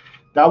night.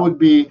 That would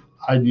be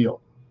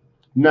ideal.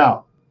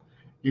 Now,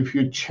 if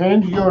you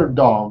change your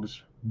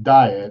dog's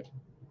diet,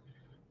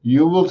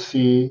 you will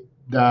see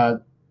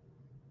that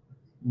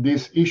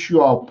this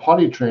issue of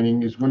potty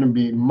training is going to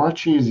be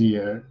much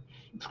easier.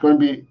 It's going to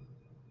be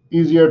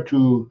easier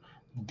to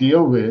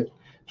deal with.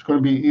 It's going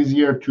to be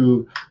easier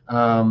to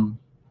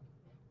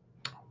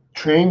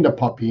train the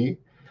puppy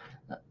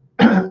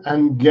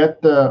and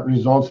get the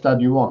results that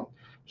you want.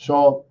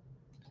 So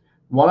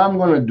what I'm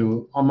going to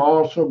do, I'm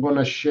also going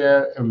to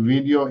share a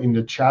video in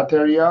the chat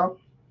area.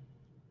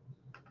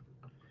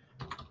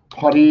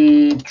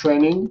 Potty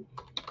training.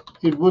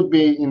 It would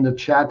be in the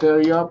chat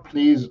area.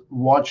 Please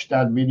watch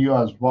that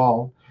video as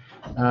well,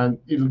 and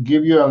it'll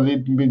give you a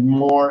little bit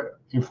more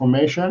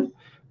information.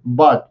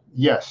 But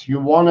yes, you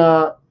want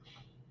to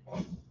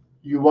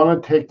you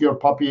want to take your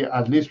puppy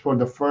at least for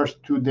the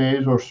first 2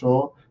 days or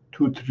so,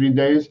 2 3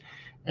 days,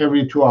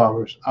 every 2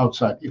 hours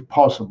outside if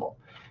possible.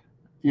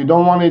 You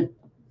don't want it,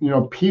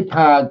 pee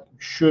pad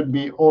should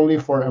be only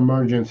for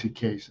emergency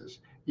cases.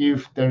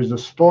 If there's a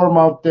storm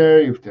out there,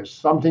 if there's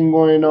something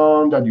going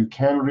on that you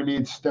can't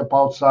really step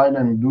outside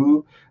and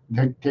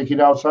take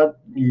it outside,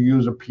 you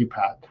use a pee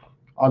pad.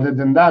 Other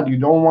than that, you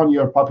don't want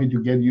your puppy to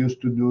get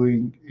used to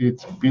doing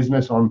its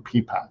business on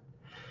pee pad.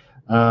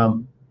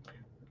 Um,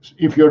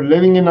 if you're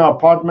living in an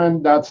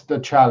apartment, that's the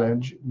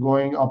challenge,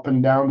 going up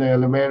and down the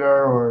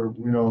elevator, or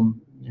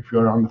if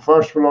you're on the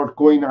first floor,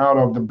 going out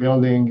of the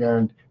building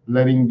and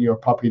letting your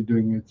puppy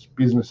doing its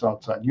business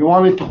outside. You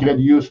want it to get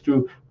used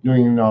to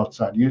doing it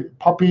outside.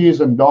 Puppies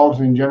and dogs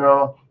in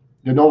general,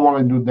 they don't want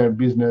to do their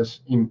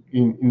business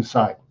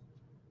inside.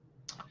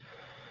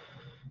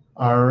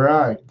 All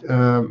right.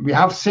 We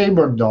have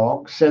Saber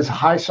Dog. Says,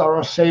 hi,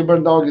 Saro. Saber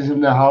Dog is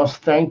in the house.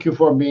 Thank you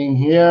for being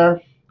here.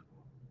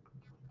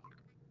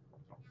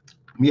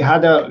 We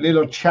had a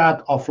little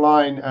chat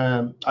offline.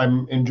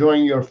 I'm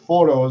enjoying your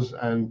photos,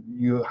 and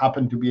you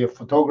happen to be a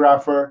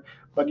photographer,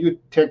 but you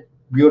take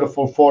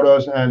beautiful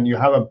photos, and you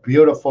have a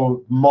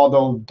beautiful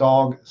model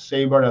dog,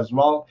 Saber, as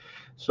well.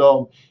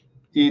 So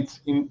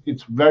it's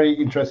very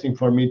interesting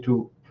for me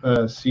to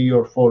see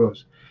your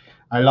photos.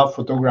 I love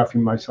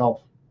photographing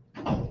myself.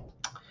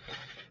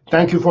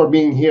 Thank you for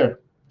being here.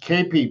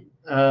 KP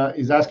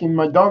is asking,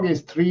 my dog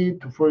is 3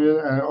 to 4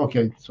 years.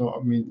 Okay,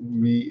 so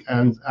we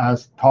and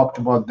as talked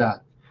about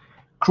that.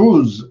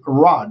 Cruz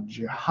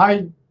Raj,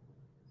 hi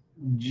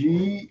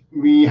G.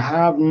 We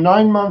have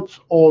 9 months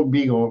old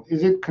beagle.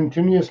 Is it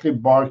continuously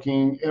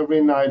barking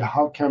every night?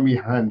 How can we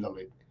handle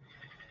it?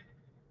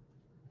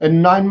 A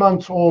 9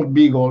 months old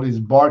beagle is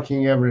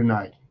barking every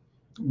night.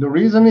 The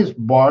reason it's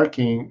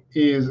barking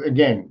is,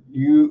 again,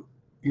 you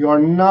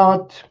are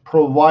not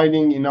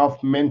providing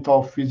enough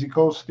mental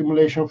physical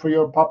stimulation for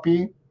your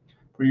puppy,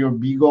 for your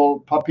beagle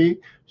puppy.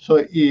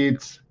 So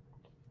it's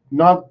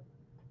not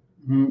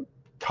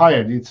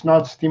tired, it's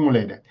not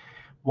stimulated.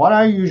 What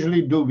I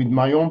usually do with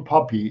my own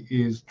puppy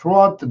is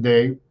throughout the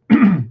day,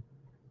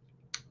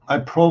 I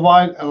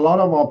provide a lot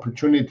of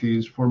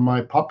opportunities for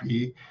my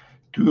puppy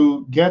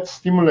to get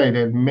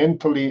stimulated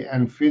mentally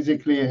and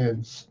physically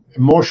and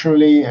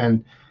emotionally,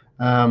 and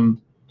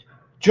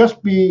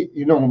just be,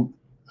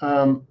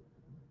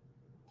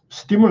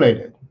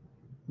 stimulated.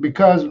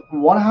 Because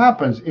what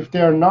happens if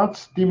they are not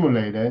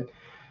stimulated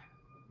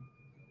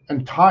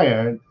and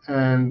tired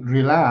and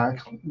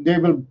relaxed, they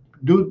will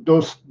do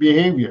those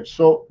behaviors.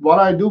 So what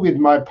I do with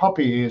my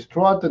puppy is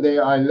throughout the day,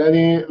 I let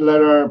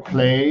her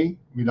play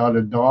with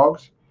other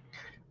dogs.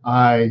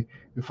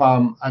 If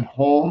I'm at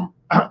home,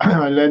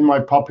 I let my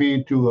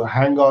puppy to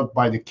hang out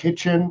by the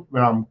kitchen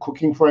where I'm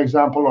cooking, for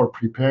example, or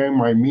preparing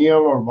my meal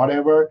or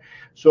whatever.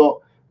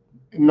 So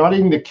not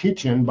in the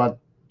kitchen, but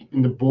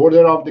in the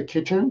border of the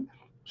kitchen.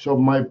 So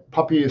my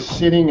puppy is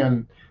sitting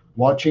and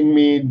watching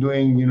me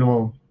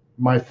doing,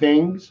 my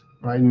things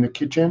right in the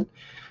kitchen.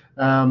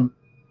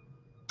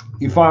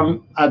 If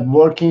I'm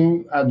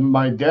working at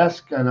my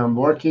desk and I'm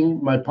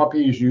working, my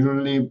puppy is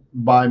usually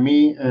by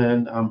me,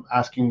 and I'm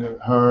asking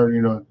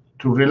her,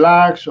 to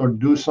relax or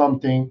do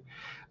something.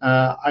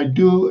 I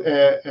do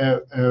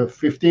a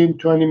 15,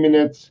 20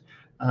 minutes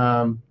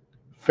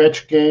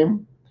fetch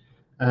game.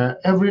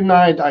 Every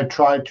night I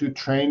try to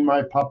train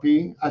my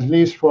puppy, at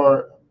least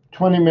for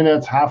 20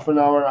 minutes, half an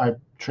hour, I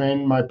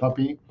train my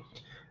puppy.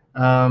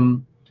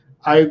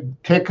 I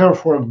take her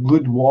for a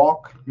good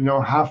walk,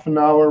 half an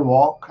hour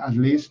walk at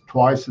least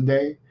twice a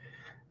day.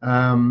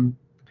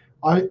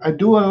 I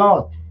do a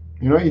lot.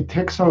 It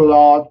takes a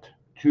lot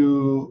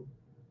to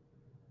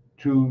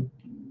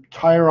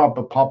tire up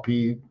a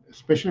puppy,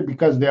 especially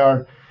because they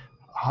are,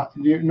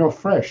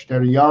 fresh.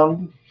 They're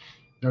young.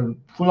 They're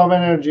full of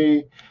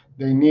energy.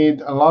 They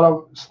need a lot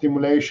of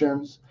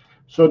stimulations.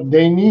 So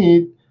they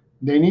need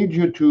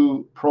you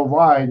to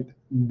provide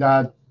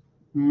that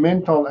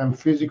mental and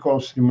physical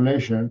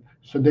stimulation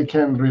so they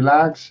can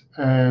relax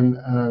and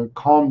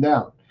calm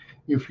down.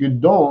 If you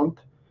don't,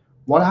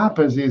 what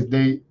happens is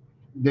they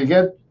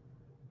get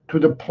to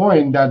the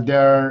point that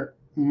they're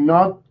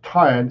not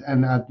tired,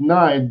 and at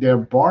night they're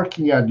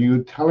barking at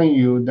you, telling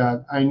you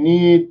that I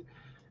need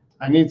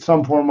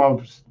some form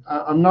of,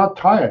 I'm not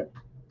tired.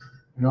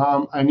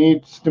 I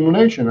need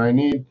stimulation. I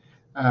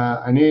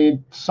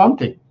need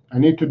something. I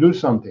need to do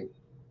something.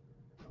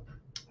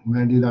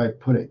 Where did I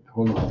put it?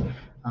 Hold on.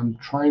 I'm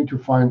trying to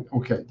find.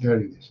 Okay, there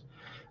it is.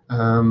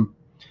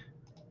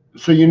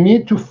 So you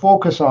need to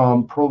focus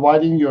on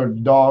providing your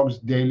dog's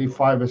daily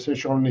 5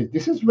 essential needs.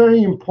 This is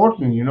very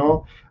important.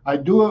 I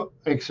do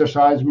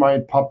exercise my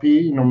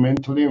puppy,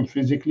 mentally and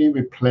physically.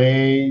 We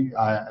play.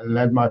 I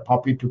let my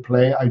puppy to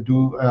play. I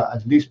do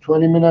at least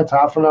 20 minutes,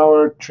 half an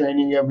hour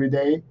training every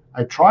day.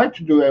 I try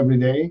to do every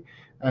day.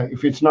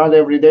 If it's not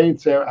every day,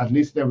 it's at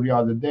least every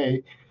other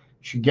day.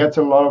 She gets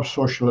a lot of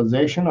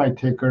socialization. I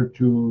take her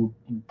to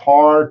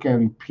park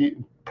and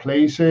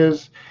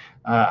places.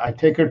 I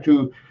take her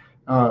to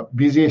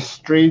busy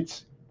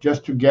streets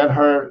just to get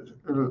her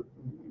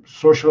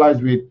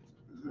socialized with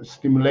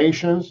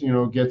stimulations,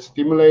 get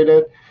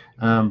stimulated,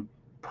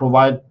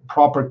 provide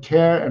proper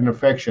care and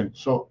affection.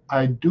 So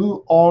I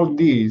do all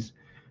these,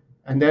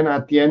 and then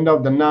at the end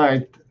of the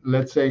night,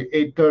 let's say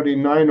 8:30,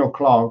 9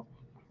 o'clock,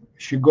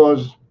 she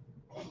goes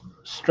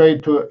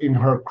straight to in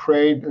her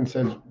crate and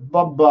says,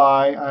 "Bye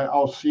bye.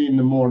 I'll see you in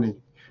the morning."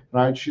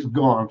 Right? She's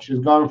gone. She's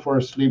gone for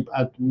a sleep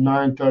at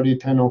 9:30,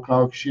 10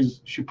 o'clock.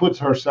 She puts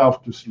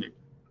herself to sleep,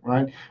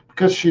 right?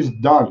 Because she's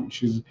done.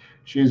 She's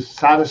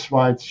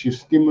satisfied. She's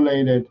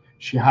stimulated.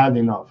 She had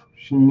enough.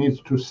 She needs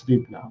to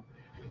sleep now.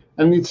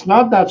 And it's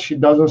not that she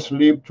doesn't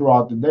sleep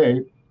throughout the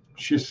day.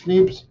 She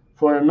sleeps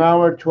for an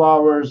hour, 2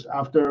 hours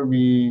after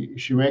we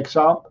she wakes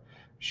up.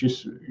 She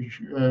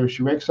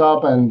wakes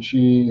up and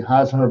she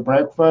has her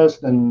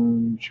breakfast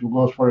and she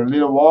goes for a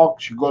little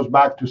walk. She goes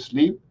back to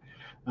sleep,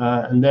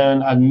 and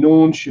then at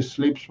noon she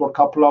sleeps for a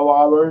couple of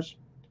hours.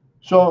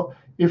 So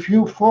if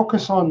you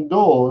focus on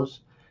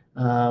those,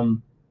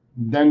 um,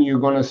 then you're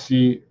going to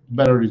see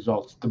better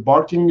results. The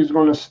barking is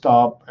going to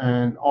stop,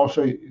 and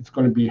also it's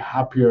going to be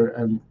happier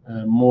and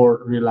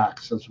more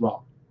relaxed as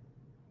well.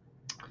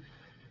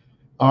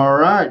 All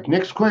right.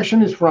 Next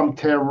question is from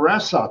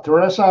Teresa.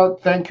 Teresa,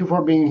 thank you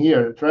for being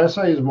here.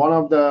 Teresa is one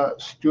of the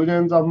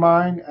students of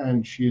mine,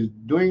 and she's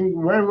doing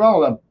very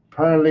well.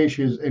 Apparently,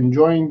 she's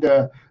enjoying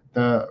the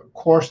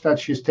course that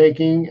she's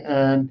taking,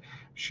 and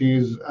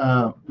she's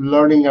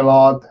learning a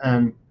lot.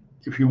 And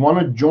if you want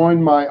to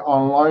join my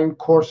online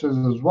courses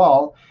as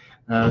well,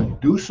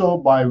 do so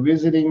by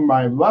visiting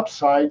my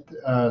website,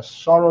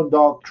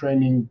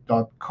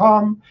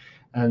 sarodogtraining.com,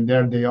 and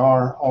there they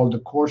are, all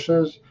the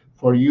courses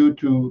for you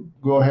to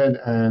go ahead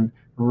and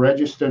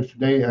register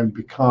today and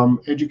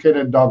become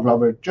educated dog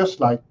lover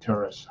just like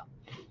Teresa.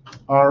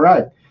 All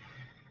right.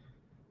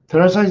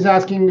 Teresa is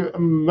asking,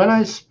 when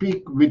I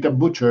speak with a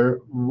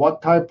butcher,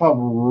 what type of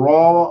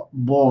raw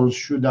bones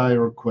should I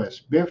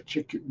request? Beef,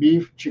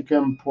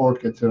 chicken,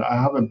 pork, etc. I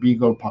have a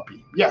beagle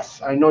puppy.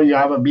 Yes, I know you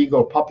have a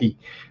beagle puppy.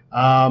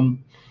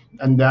 And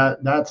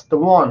that's the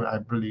one, I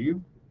believe.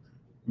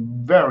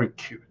 Very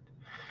cute.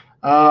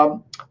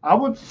 I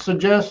would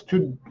suggest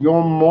to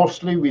go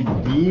mostly with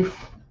beef,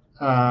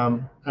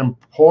 and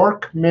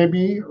pork,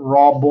 maybe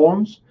raw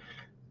bones.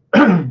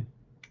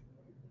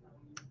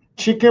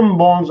 Chicken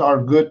bones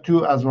are good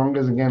too, as long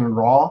as again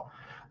raw.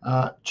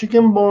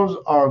 Chicken bones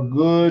are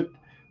good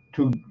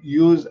to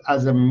use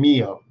as a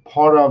meal,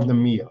 part of the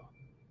meal.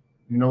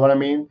 You know what I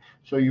mean?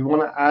 So you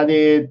want to add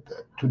it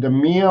to the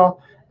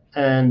meal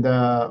and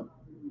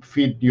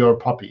feed your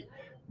puppy.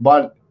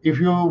 But if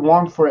you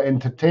want for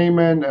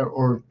entertainment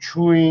or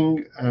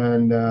chewing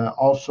and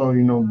also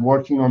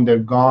working on their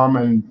gum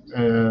and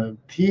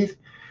teeth,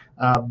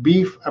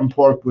 beef and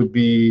pork would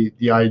be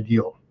the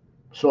ideal.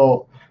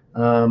 So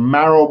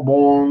marrow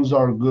bones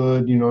are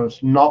good.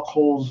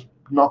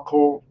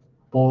 Knuckle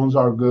bones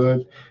are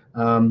good.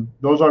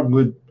 Those are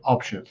good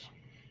options.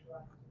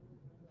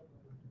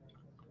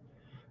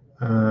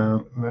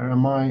 Where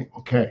am I?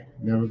 Okay,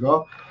 there we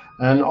go.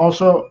 And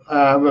also,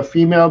 I have a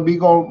female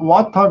beagle.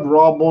 What type of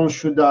raw bones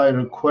should I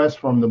request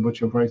from the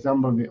butcher? For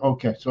example,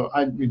 okay, so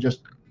we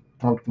just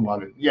talked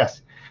about it.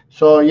 Yes.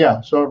 So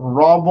yeah, so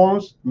raw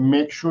bones,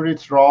 make sure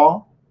it's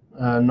raw,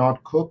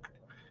 not cooked,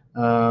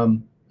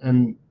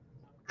 and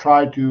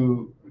try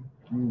to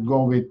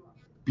go with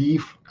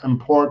beef and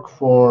pork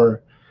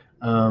for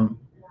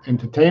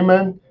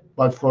entertainment.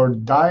 But for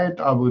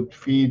diet, I would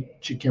feed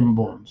chicken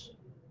bones.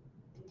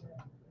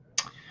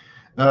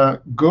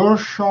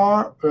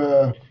 Gershar,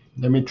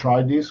 let me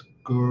try this.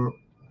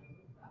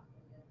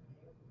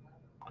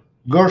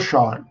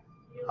 Gershon.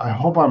 I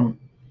hope I'm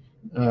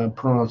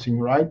pronouncing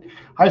right.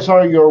 Hi,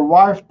 sorry, your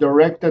wife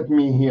directed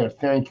me here.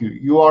 Thank you.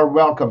 You are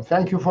welcome.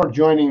 Thank you for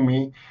joining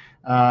me.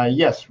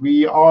 Yes,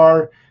 we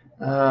are.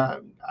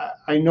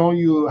 I know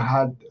you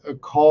had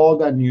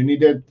called and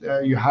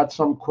you had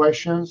some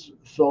questions.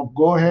 So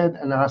go ahead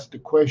and ask the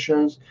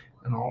questions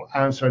and I'll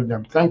answer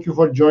them. Thank you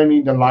for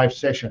joining the live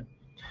session.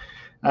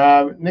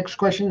 Next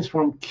question is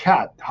from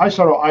Kat. Hi,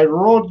 Saro. I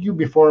wrote you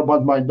before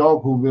about my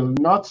dog who will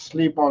not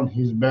sleep on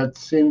his bed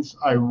since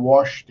I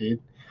washed it.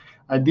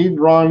 I did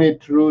run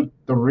it through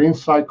the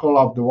rinse cycle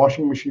of the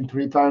washing machine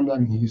 3 times,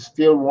 and he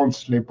still won't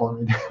sleep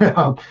on it.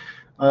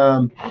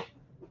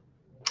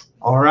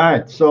 All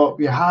right. So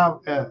we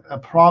have a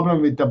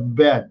problem with the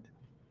bed.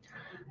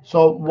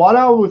 So what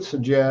I would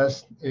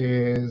suggest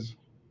is,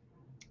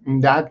 in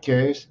that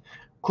case,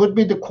 could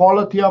be the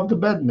quality of the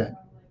bed then.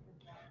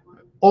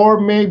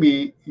 Or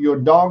maybe your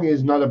dog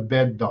is not a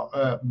bed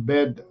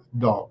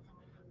dog.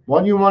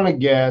 What you want to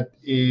get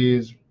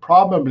is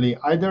probably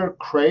either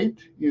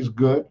crate is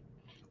good,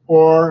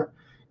 or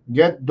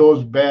get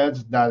those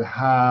beds that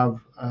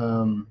have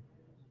on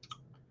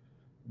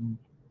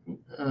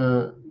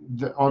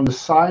the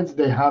sides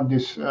they have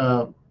this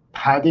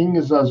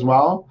paddings as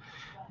well,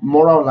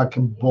 more of like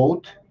a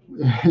boat.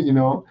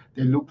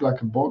 They look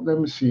like a boat. Let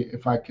me see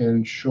if I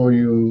can show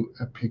you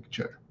a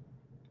picture.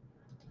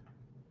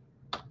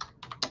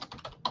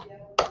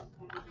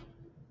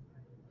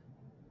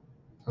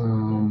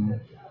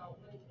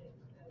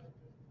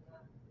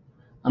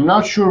 I'm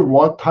not sure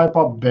what type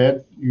of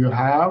bed you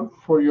have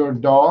for your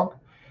dog,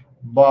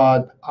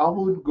 but I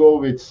would go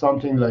with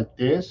something like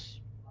this,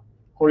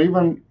 or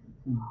even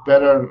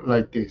better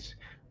like this.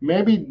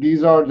 Maybe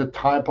these are the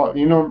type of,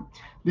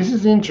 this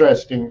is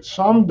interesting.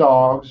 Some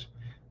dogs,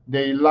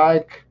 they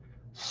like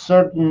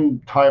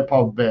certain type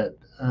of bed.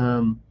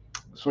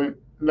 So,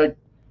 like,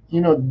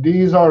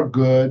 these are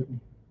good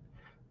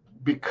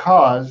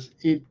because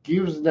it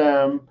gives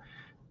them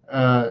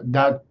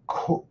that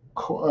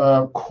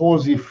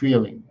cozy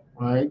feeling,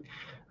 right?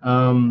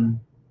 Um,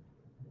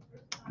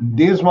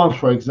 these ones,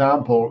 for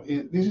example,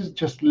 this is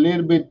just a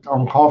little bit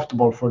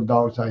uncomfortable for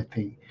dogs, I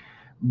think.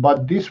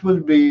 But this will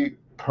be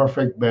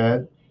perfect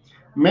bed.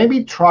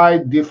 Maybe try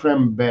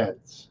different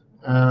beds.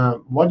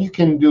 What you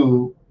can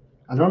do,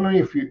 I don't know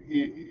if you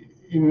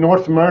in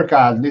North America,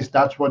 at least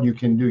that's what you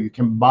can do. You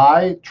can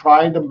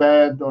try the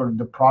bed or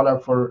the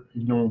product for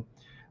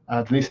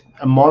at least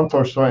a month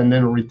or so, and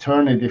then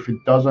return it if it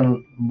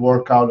doesn't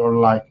work out, or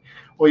like,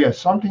 oh yeah,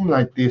 something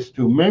like this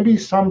too. Maybe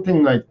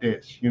something like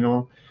this.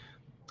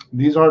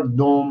 These are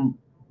dome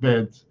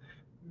beds.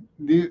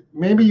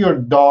 Maybe your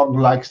dog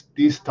likes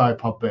this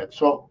type of bed.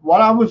 So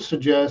what I would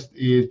suggest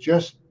is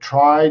just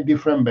try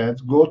different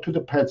beds. Go to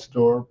the pet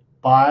store,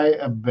 buy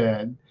a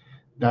bed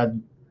that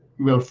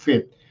will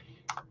fit.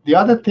 The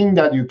other thing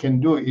that you can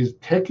do is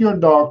take your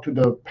dog to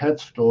the pet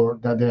store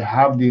that they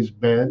have these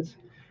beds.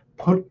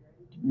 Put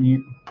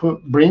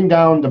bring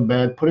down the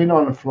bed, put it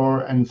on the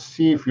floor, and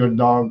see if your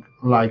dog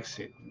likes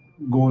it,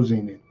 goes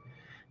in it.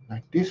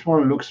 Like this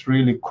one looks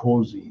really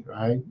cozy,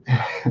 right?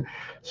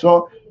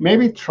 So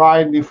maybe try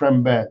a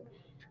different bed.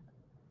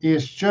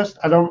 It's just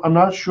I'm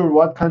not sure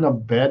what kind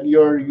of bed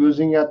you're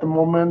using at the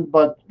moment,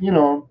 but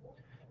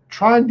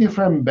try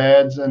different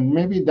beds, and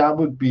maybe that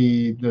would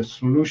be the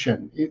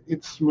solution.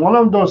 It's one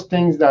of those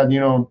things that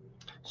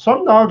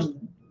some dogs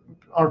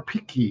are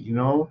picky.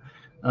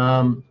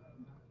 Um,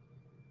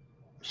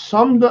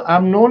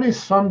 I've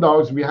noticed some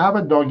dogs. We have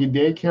a doggy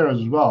daycare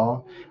as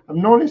well. I've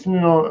noticed,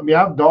 we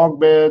have dog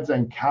beds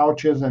and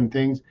couches and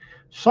things.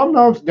 Some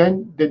dogs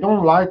then they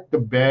don't like the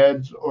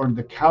beds or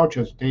the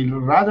couches. They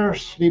rather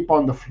sleep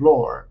on the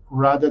floor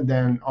rather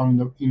than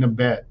in a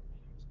bed.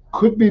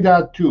 Could be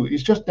that too.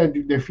 It's just that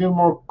they feel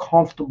more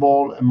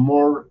comfortable and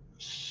more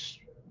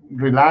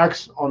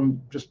relaxed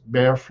on just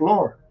bare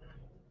floor.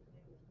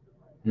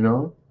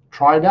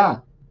 Try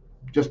that.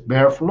 Just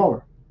bare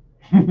floor.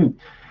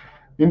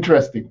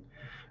 Interesting.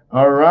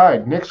 All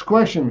right, next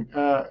question.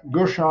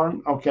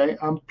 Gurshan, okay,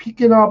 I'm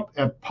picking up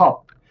a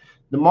pup.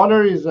 The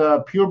mother is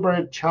a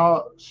purebred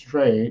child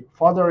stray,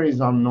 father is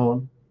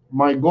unknown.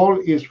 My goal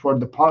is for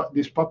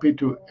this puppy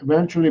to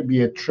eventually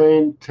be a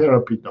trained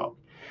therapy dog.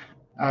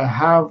 I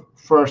have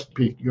first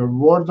pick. Your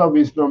words of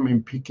wisdom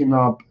in picking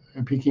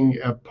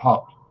a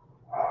pup.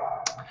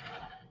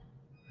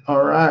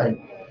 All right.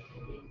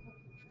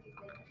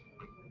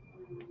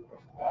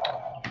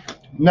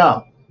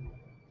 Now,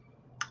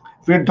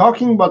 if we're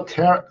talking about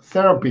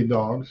therapy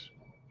dogs,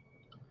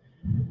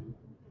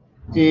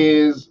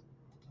 is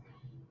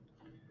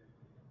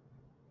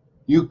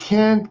you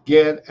can't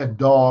get a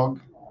dog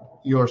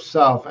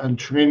yourself and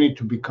train it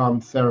to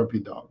become therapy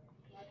dog.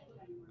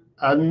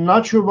 I'm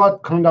not sure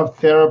what kind of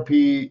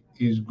therapy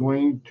is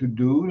going to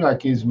do.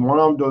 Like, is one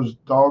of those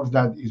dogs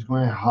that is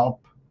going to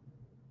help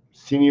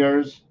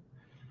seniors,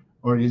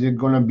 or is it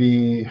going to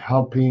be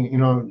helping,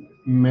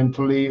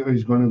 mentally, or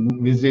is going to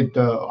visit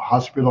the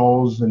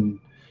hospitals and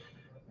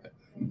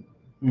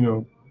you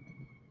know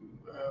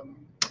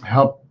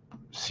help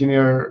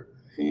senior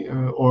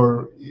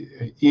or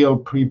ill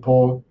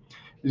people?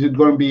 Is it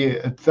going to be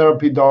a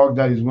therapy dog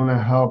that is going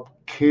to help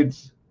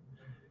kids?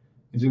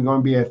 Is it going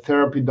to be a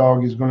therapy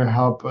dog is going to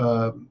help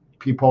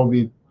people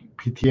with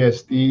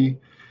PTSD?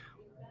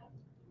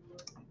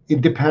 It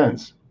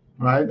depends,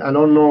 right? I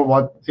don't know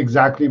what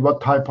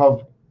type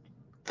of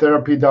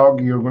therapy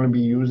dog you're going to be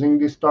using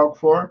this dog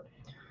for.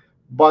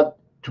 But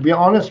to be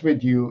honest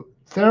with you,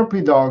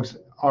 therapy dogs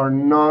are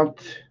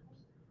not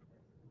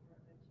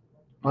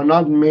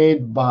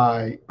made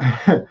by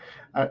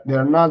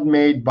they're not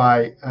made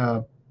by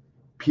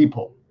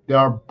people. They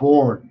are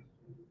born.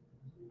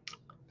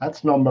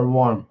 That's number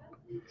one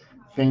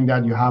thing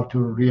that you have to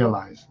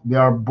realize. They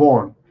are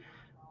born.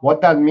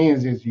 What that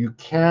means is you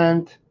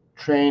can't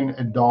train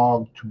a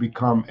dog to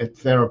become a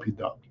therapy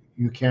dog.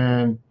 You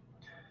can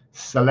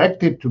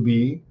select it to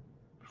be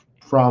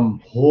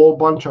from whole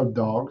bunch of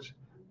dogs,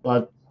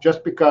 but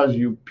just because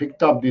you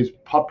picked up this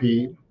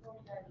puppy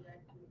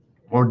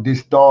or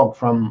this dog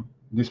from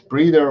this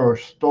breeder or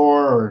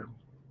store or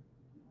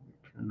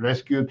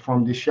rescued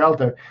from the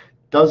shelter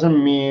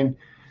doesn't mean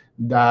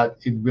that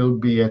it will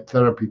be a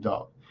therapy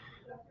dog.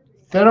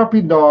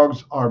 Therapy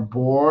dogs are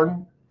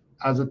born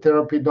as a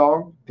therapy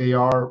dog. They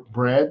are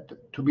bred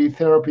to be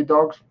therapy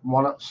dogs,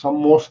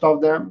 most of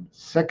them.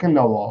 Second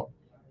of all,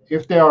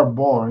 if they are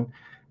born,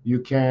 you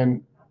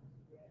can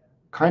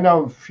kind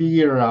of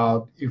figure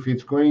out if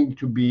it's going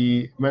to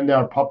be when they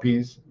are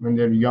puppies, when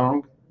they're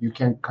young, you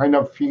can kind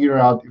of figure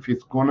out if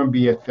it's going to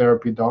be a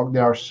therapy dog.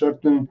 There are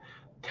certain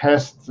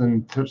tests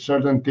and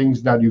certain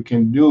things that you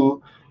can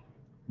do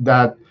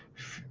that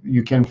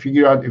you can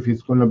figure out if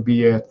it's going to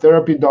be a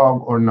therapy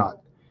dog or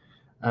not.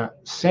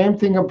 Same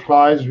thing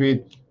applies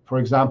with, for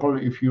example,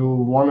 if you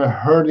want a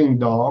herding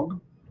dog,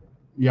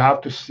 you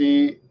have to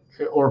see,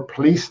 or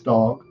police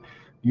dog,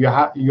 you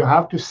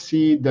have to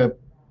see the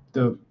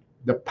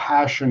the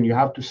passion, you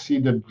have to see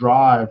the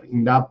drive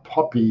in that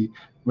puppy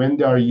when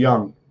they are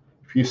young.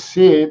 If you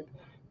see it,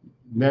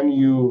 then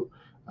you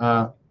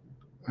uh,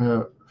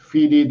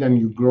 feed it and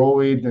you grow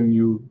it and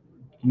you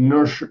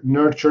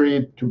nurture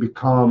it to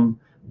become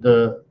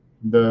the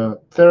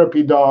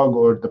therapy dog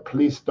or the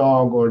police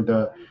dog or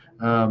the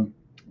um,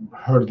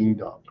 herding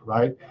dog,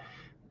 right?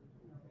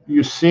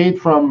 You see it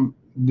from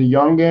the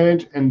young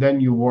age and then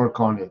you work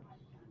on it.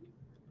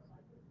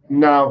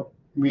 Now,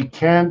 we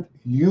can't,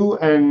 you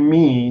and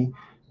me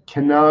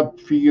cannot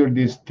figure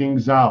these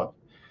things out.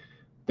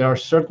 There are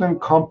certain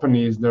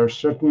companies, there are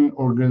certain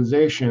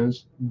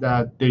organizations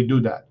that they do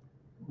that.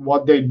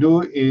 What they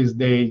do is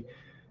they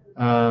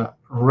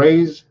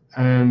raise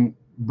and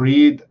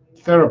breed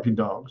therapy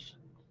dogs,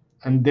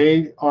 and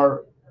they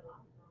are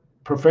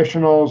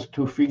professionals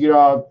to figure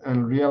out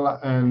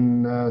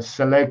and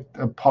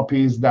select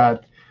puppies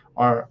that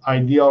are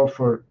ideal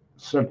for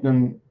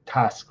certain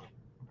tasks,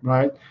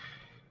 right?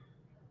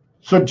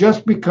 So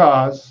just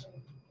because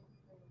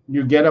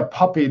you get a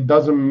puppy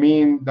doesn't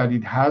mean that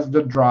it has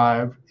the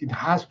drive. It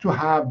has to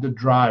have the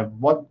drive.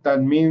 What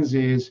that means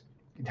is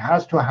it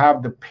has to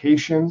have the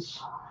patience,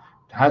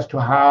 it has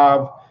to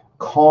have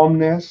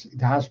calmness,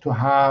 it has to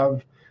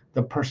have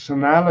the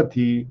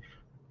personality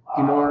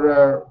in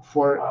order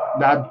for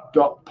that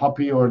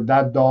puppy or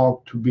that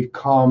dog to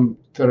become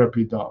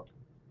therapy dog.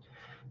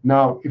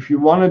 Now, if you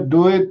want to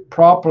do it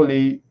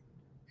properly,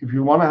 if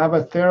you want to have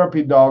a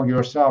therapy dog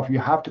yourself, you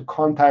have to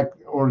contact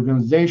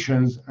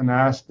organizations and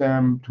ask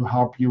them to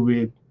help you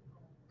with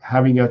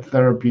having a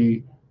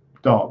therapy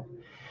dog.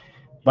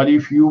 But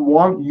if you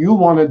want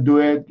to do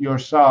it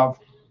yourself,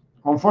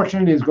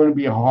 unfortunately, it's going to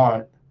be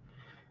hard.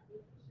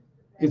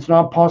 It's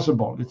not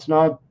possible. It's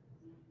not.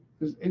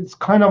 It's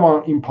kind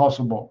of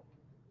impossible,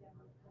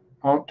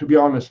 to be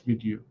honest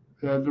with you.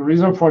 The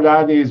reason for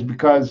that is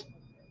because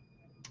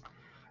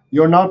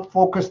you're not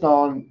focused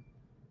on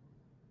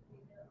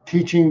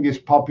teaching this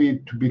puppy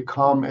to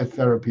become a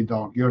therapy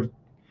dog.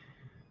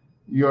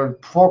 You're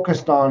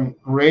focused on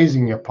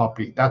raising a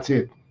puppy. That's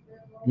it.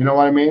 You know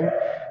what I mean?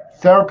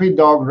 Therapy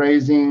dog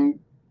raising,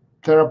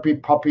 therapy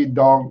puppy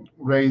dog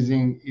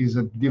raising is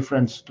a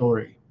different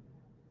story.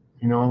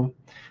 You know,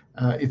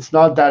 it's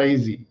not that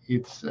easy.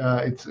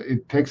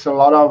 It takes a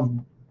lot of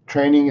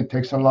training. It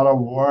takes a lot of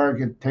work.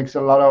 It takes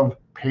a lot of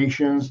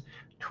patience.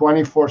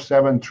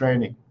 24/7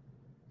 training.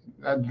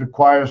 That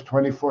requires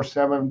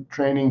 24/7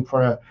 training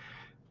for a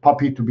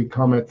puppy to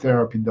become a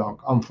therapy dog.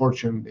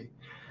 Unfortunately,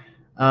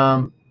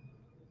 um,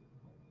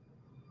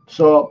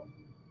 so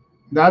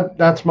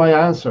that's my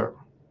answer.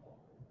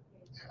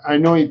 I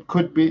know it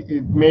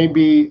may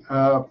be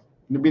a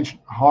bit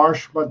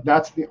harsh, but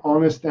that's the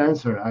honest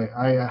answer.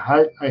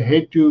 I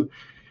hate to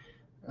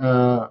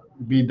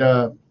be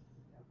the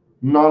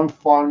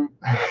non-fun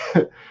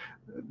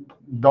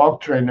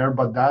dog trainer,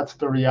 but that's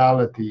the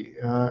reality.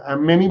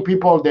 And many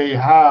people they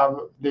have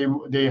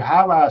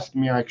asked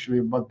me actually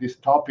about this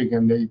topic,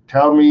 and they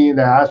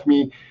ask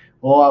me,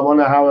 "Oh, I want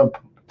to have a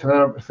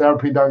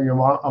therapy dog.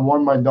 I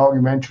want my dog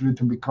eventually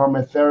to become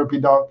a therapy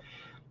dog."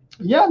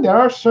 Yeah, there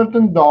are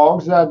certain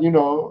dogs that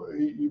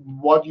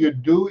what you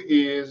do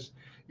is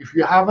if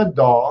you have a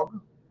dog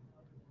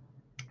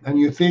and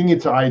you think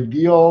it's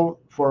ideal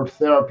for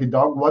therapy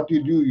dog, what do?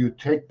 You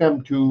take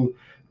them to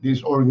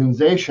these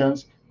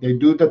organizations, they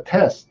do the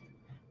test.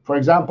 For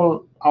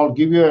example, I'll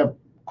give you a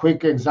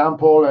quick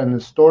example and a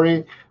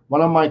story.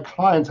 One of my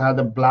clients had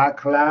a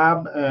black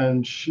lab,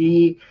 and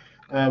she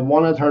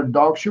wanted her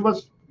dog.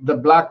 The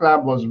black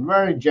lab was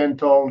very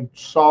gentle,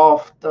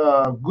 soft,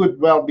 good,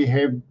 well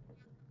behaved,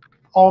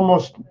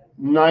 almost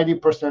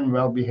 90%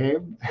 well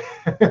behaved.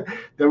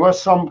 There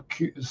was some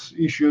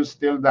issues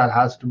still that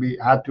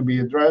had to be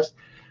addressed.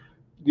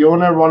 The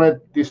owner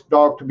wanted this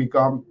dog to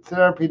become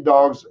therapy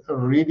dogs,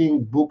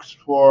 reading books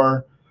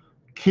for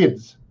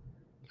kids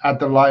at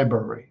the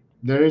library.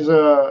 There's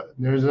a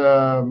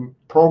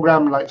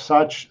program like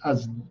such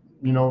as,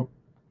 you know,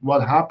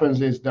 what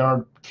happens is there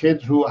are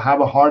kids who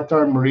have a hard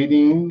time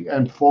reading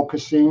and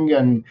focusing,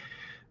 and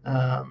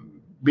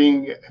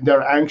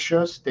they're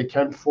anxious, they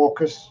can't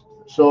focus.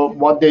 So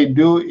what they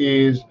do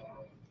is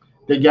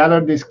they gather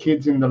these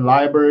kids in the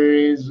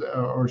libraries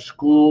or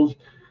schools,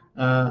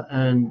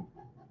 and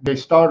they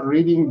start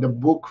reading the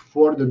book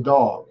for the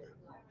dog.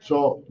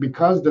 So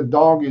because the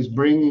dog is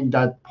bringing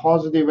that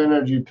positive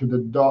energy to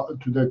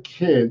the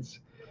kids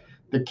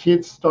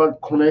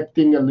start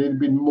connecting a little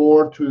bit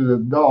more to the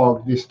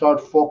dog. They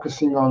start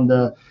focusing on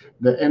the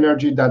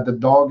energy that the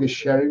dog is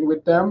sharing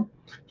with them.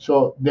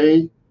 So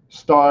they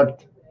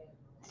start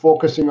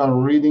focusing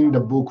on reading the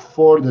book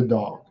for the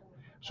dog.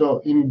 So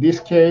in this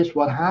case,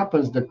 what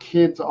happens, the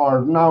kids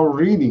are now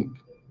reading.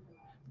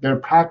 They're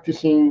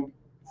practicing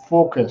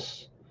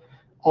focus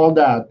all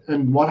that.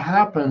 And what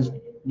happens,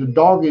 the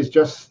dog is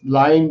just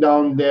lying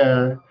down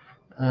there,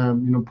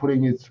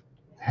 putting its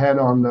head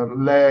on the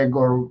leg,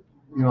 or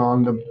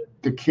on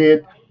the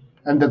kid,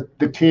 and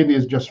the kid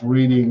is just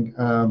reading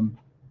uh,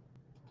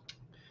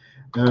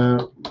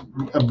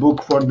 a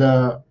book for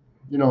the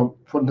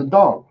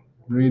dog,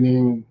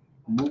 reading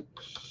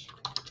books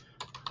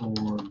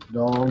for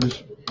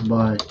dogs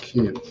by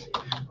kids.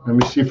 Let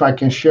me see if I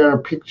can share a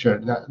picture.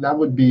 That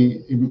would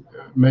be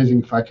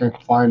amazing if I can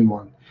find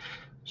one.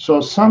 So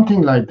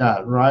something like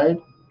that, right?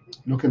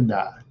 Look at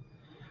that.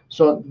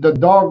 So this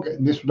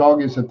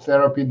dog is a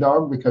therapy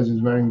dog because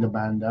he's wearing the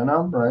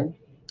bandana, right?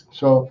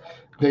 So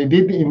they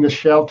did in the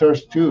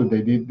shelters too.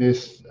 They did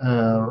this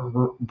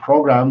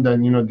program that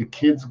the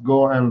kids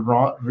go and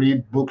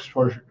read books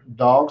for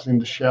dogs in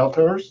the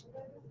shelters.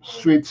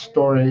 Sweet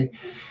story.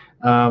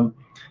 Um,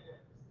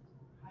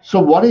 so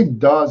what it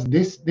does,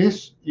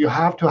 this you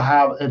have to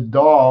have a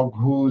dog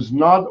who's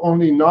not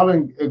only not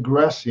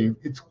aggressive,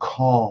 it's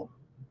calm.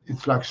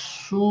 It's like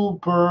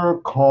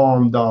super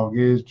calm dog.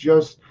 It's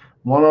just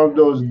one of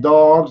those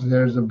dogs.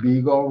 There's a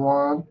beagle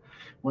one.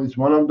 Well, it's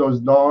one of those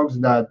dogs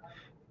that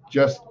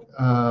just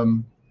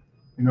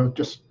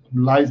just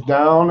lies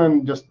down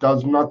and just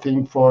does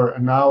nothing for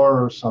an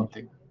hour or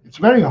something. It's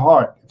very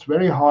hard. It's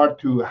very hard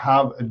to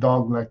have a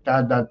dog like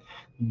that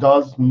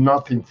does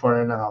nothing for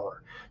an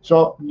hour.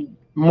 So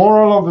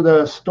moral of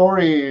the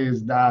story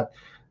is that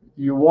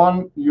you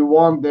want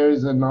there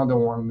is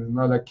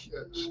another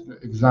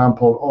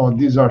example. Oh,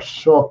 these are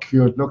so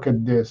cute. Look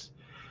at this.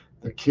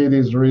 The kid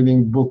is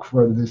reading book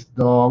for this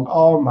dog.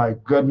 Oh my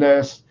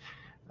goodness.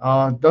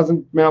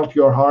 Doesn't melt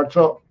your heart.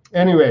 So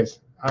anyways,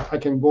 I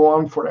can go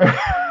on forever.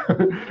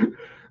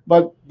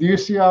 But do you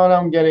see how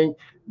I'm getting?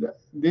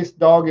 This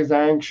dog is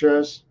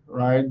anxious,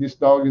 right? This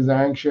dog is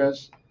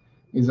anxious.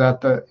 Is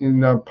at the in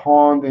the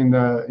pond in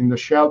the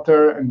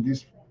shelter, and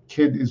this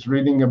kid is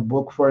reading a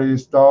book for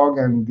his dog,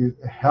 and it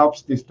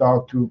helps this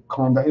dog to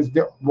calm down. It's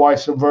the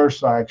vice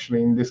versa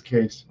actually in this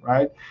case,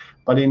 right?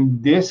 But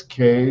in this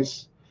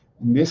case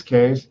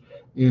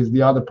is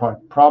the other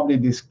part. Probably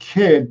this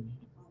kid,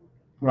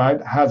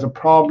 right, has a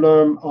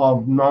problem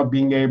of not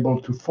being able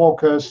to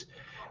focus,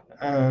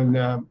 and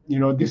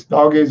this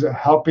dog is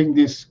helping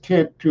this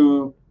kid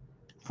to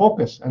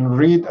focus and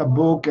read a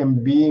book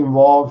and be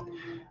involved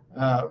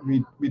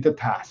with the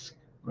task,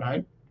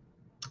 right?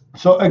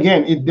 So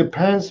again, it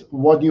depends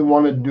what you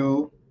want to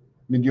do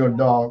with your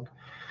dog.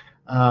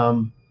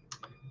 um,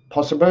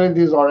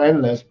 Possibilities are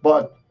endless,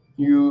 but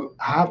you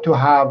have to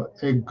have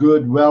a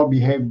good,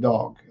 well-behaved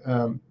dog.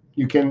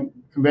 You can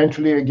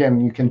eventually,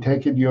 again, you can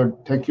take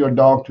your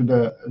dog to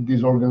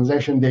this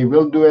organization. They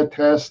will do a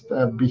test,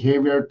 a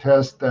behavior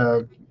test,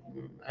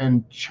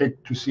 and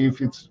check to see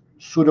if it's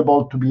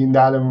suitable to be in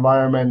that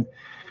environment,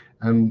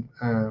 and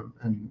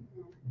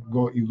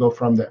you go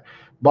from there.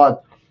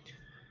 But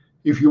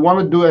if you want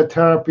to do a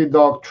therapy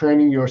dog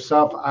training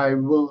yourself, I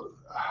will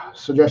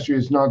suggest you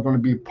it's not going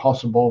to be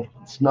possible.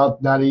 It's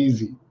not that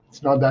easy.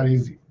 It's not that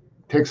easy.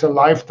 It takes a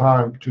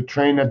lifetime to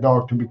train a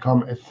dog to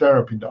become a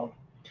therapy dog.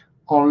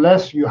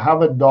 Unless you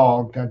have a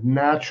dog that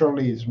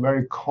naturally is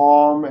very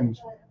calm and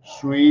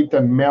sweet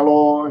and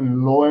mellow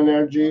and low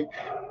energy,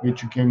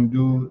 which you can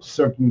do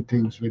certain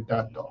things with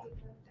that dog.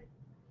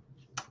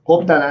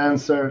 Hope that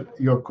answered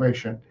your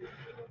question.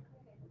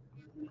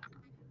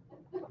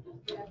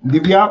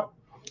 Divya,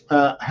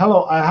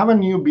 hello. I have a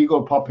new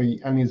beagle puppy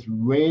and is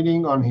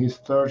waiting on his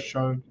third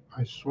shot.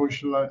 I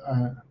social.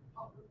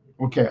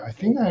 Okay, I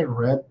think I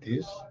read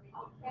this.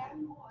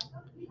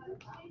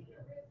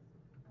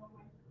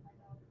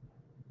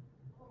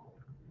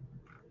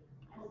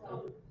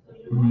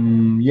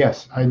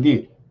 Yes, I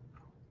did.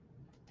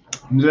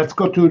 Let's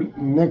go to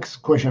next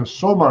question.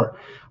 Somar,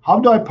 how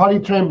do I potty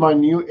train my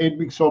new 8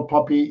 weeks old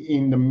puppy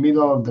in the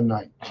middle of the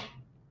night?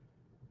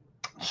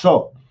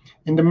 So,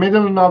 in the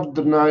middle of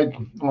the night,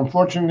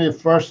 unfortunately,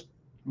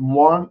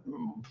 one,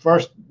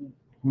 first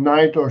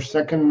night or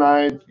second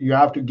night, you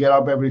have to get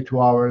up every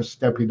 2 hours,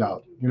 step it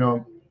out.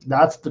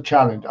 That's the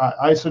challenge.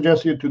 I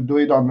suggest you to do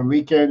it on the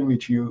weekend,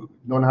 which you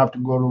don't have to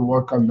go to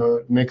work on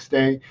the next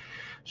day.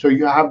 So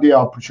you have the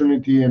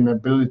opportunity and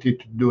ability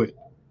to do it.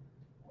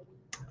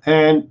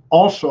 And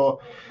also,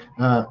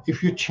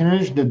 if you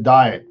change the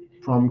diet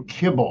from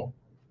kibble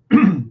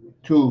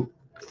to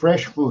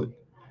fresh food,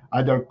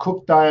 either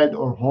cooked diet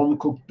or home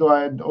cooked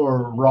diet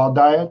or raw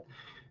diet,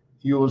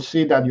 you will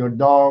see that your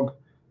dog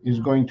is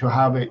going to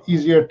have an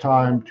easier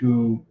time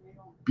to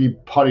be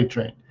potty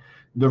trained.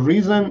 The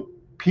reason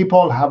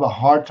people have a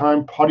hard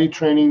time potty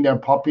training their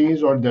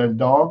puppies or their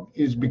dog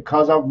is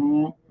because of,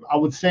 I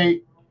would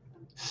say,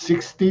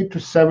 60 to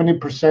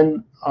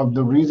 70% of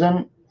the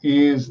reason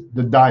is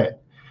the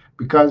diet,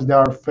 because they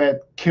are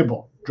fed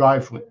kibble, dry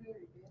food.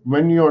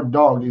 When your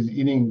dog is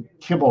eating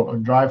kibble or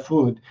dry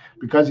food,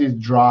 because it's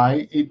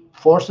dry, it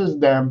forces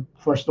them,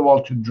 first of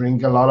all, to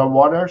drink a lot of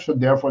water. So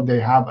therefore, they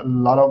have a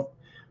lot of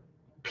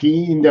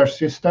pee in their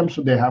system.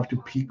 So they have to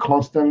pee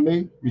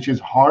constantly, which is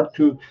hard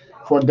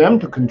for them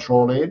to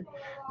control it.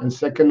 And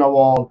second of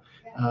all,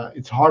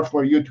 it's hard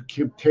for you to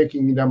keep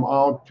taking them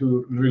out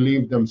to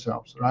relieve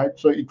themselves, right?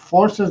 So it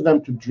forces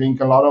them to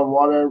drink a lot of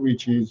water,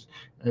 which is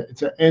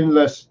it's an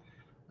endless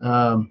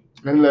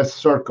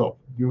circle.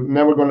 You're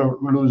never going to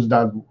lose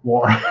that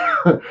war,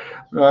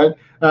 right?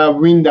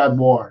 Win that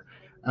war.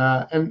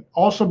 And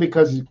also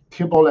because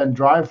kibble and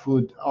dry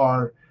food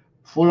are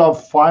full of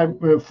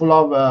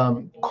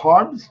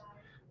carbs.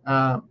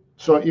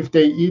 So if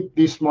they eat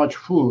this much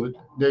food,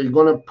 they're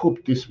gonna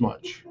poop this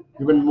much,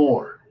 even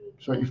more.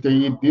 So if they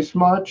eat this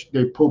much,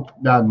 they poop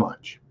that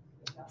much.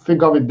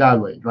 Think of it that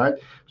way, right?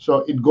 So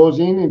it goes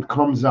in, it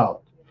comes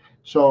out.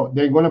 So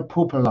they're gonna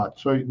poop a lot.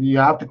 So you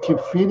have to keep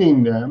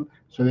feeding them.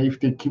 So that if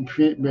they keep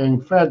being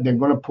fed, they're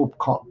gonna poop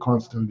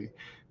constantly.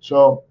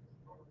 So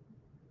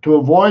to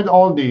avoid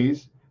all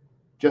these,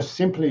 just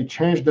simply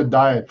change the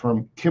diet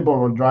from kibble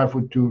or dry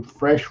food to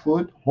fresh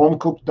food, home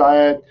cooked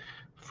diet,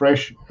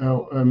 fresh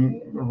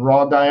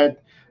raw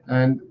diet.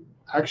 And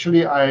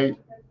actually, I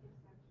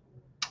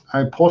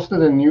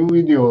posted a new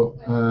video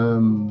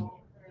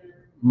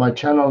my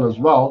channel as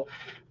well.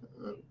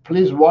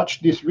 Please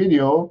watch this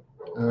video.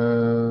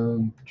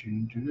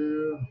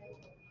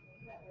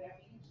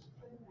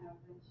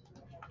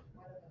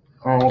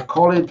 I'll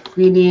call it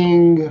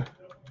feeding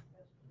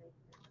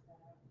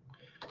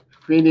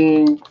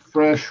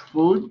fresh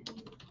food.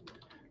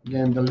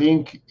 Again, the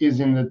link is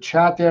in the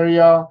chat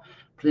area.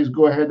 Please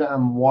go ahead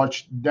and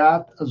watch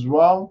that as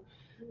well.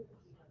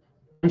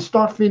 And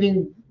start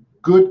feeding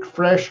good,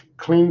 fresh,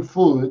 clean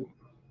food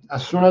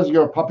as soon as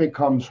your puppy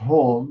comes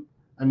home,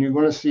 and you're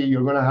going to see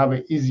you're going to have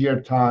an easier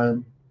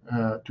time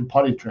to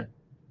potty train.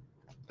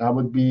 That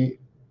would be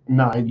an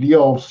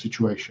ideal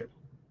situation.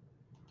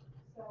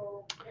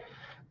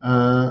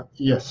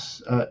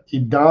 Yes,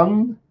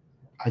 Idan,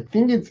 I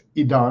think it's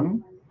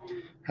Idan.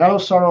 Hello,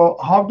 Saro.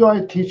 How do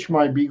I teach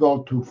my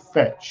beagle to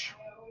fetch?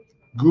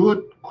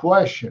 Good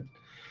question.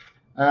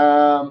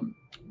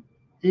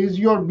 Is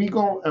your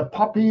beagle a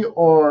puppy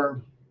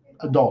or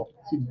adult?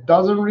 It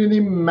doesn't really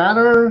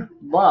matter,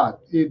 but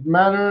it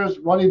matters.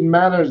 What it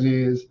matters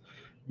is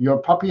your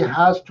puppy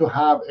has to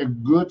have a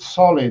good,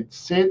 solid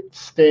sit,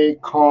 stay,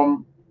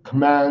 calm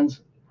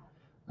commands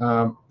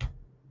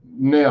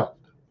nailed,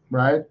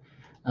 right?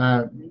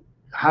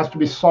 Has to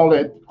be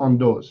solid on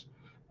those.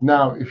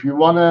 Now, if you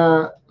want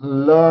to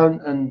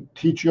learn and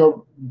teach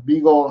your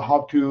beagle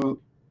how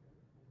to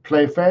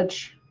play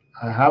fetch,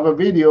 I have a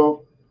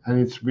video and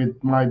it's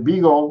with my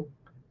beagle,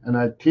 and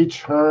I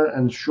teach her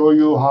and show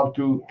you how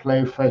to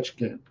play fetch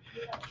game.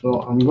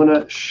 So I'm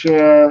gonna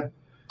share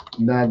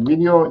that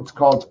video. It's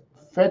called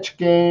Fetch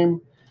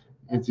Game.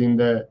 It's in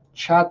the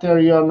chat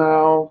area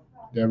now.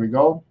 There we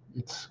go.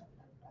 It's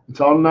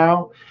on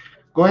now.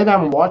 Go ahead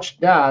and watch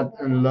that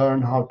and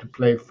learn how to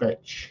play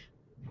fetch.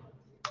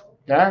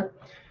 Okay.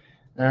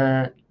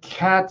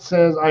 Kat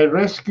says, I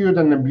rescued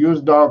an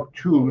abused dog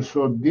too,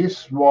 so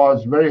this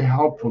was very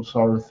helpful,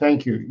 Sarah.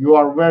 Thank you. You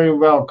are very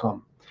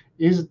welcome.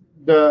 Is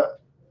this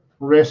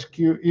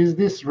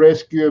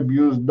rescue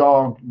abused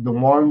dog the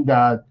one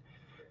that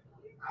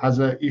has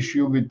an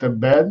issue with the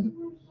bed?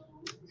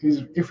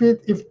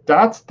 If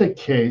that's the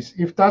case,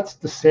 if that's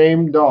the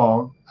same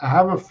dog, I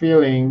have a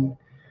feeling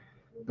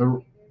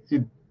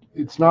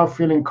it's not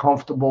feeling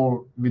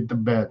comfortable with the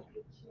bed.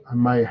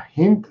 And my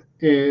hint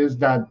is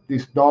that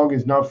this dog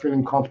is not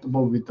feeling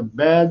comfortable with the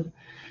bed,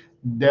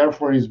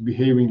 therefore is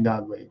behaving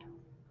that way.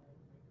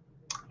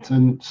 It's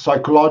a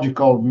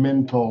psychological,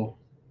 mental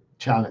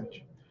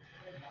challenge.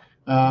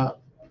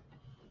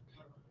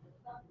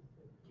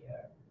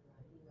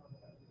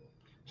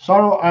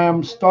 Saro, I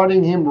am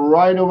starting him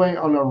right away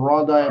on a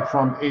raw diet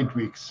from 8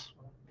 weeks.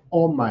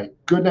 Oh my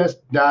goodness,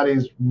 that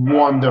is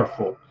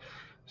wonderful.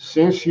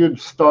 Since you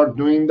start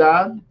doing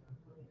that,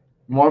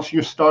 once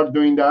you start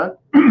doing that,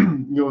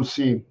 you'll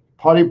see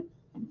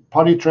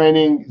potty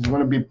training is going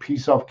to be a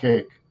piece of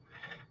cake.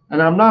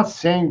 And I'm not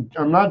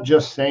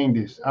just saying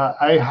this.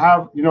 I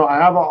have an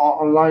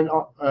online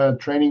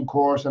training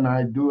course, and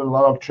I do a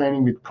lot of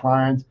training with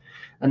clients.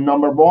 And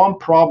number one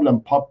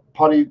problem,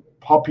 puppy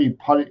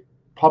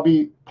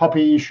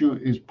issue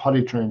is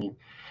potty training.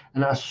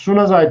 And as soon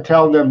as I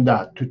tell them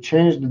that to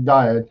change the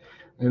diet,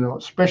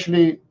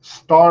 especially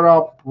start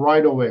up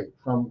right away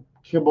from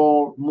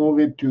kibble, move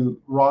it to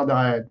raw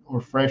diet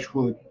or fresh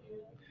food.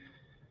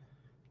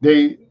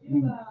 They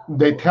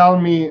tell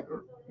me,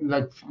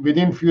 like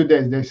within few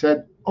days, they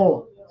said,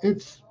 "Oh,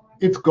 it's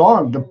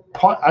gone.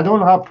 I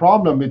don't have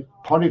problem with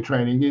potty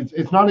training.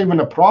 It's not even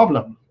a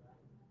problem.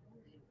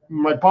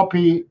 My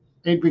puppy,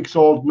 8 weeks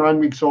old, 9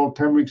 weeks old,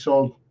 10 weeks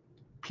old,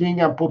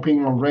 peeing and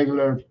pooping on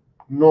regular,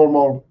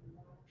 normal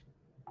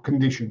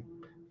condition.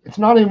 It's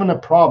not even a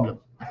problem."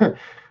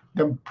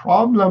 The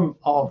problem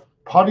of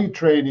potty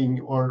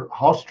training or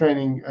house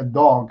training a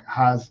dog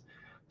has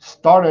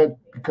started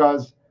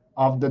because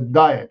of the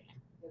diet.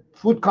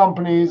 Food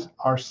companies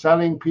are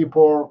selling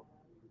people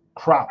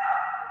crap.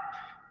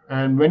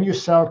 And when you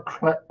sell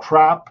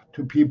crap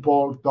to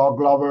people,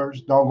 dog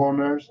lovers, dog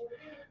owners,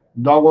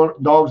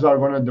 dogs are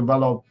going to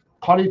develop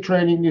potty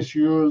training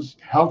issues,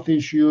 health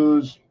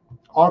issues,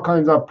 all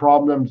kinds of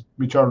problems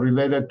which are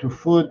related to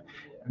food.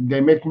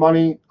 They make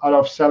money out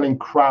of selling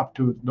crap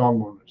to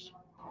dog owners.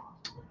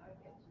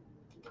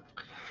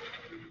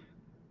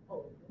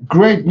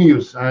 Great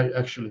news,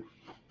 actually.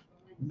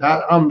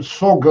 That I'm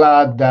so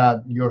glad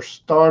that you're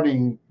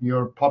starting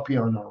your puppy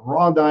on a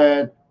raw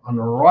diet, on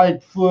the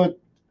right foot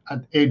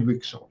at 8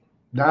 weeks old.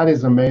 That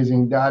is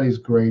amazing. That is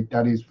great.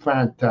 That is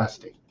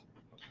fantastic.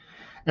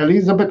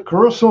 Elizabeth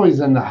Caruso is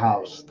in the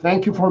house.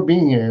 Thank you for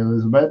being here,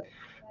 Elizabeth.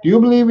 Do you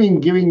believe in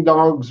giving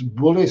dogs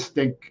bully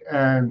stick?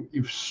 And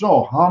if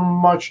so, how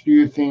much do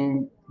you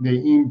think they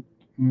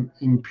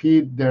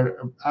impede their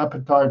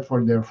appetite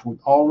for their food?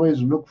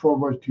 Always look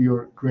forward to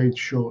your great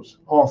shows.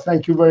 Oh,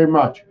 thank you very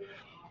much.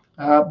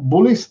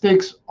 Bully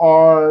sticks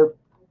are,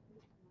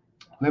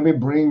 let me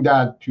bring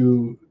that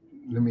to,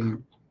 let me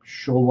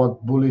show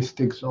what bully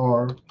sticks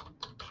are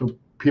so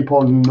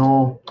people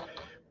know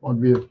what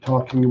we're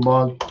talking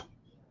about.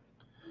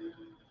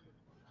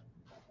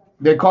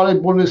 They call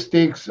it bully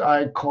sticks.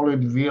 I call it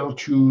veal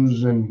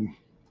chews and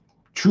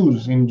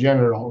chews in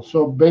general.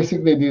 So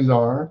basically, these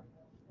are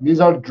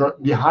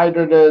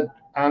dehydrated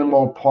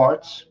animal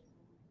parts,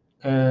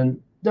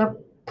 and they're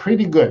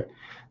pretty good.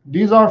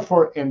 These are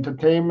for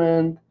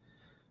entertainment,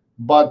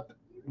 but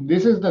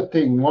this is the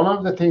thing. One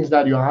of the things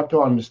that you have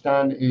to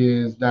understand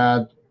is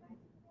that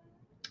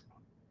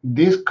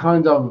these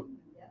kinds of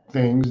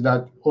things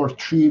that or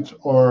treats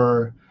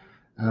or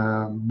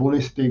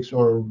ballistics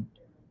or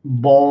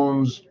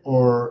bones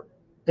or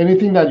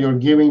anything that you're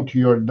giving to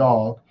your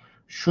dog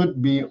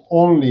should be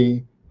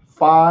only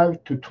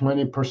 5 to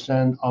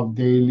 20% of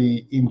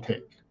daily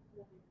intake.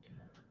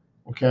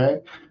 Okay,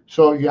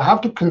 so you have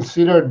to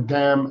consider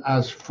them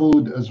as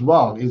food as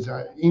well. Is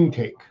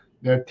intake.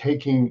 They're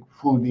taking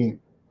food in,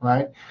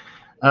 right?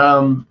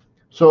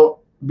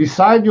 So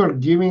beside you're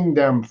giving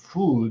them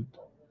food,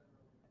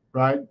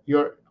 right?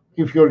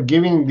 If you're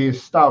giving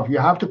this stuff, you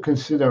have to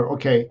consider,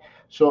 okay,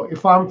 so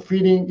if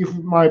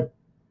my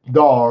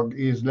dog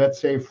is, let's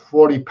say,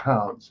 40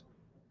 pounds,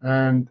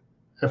 and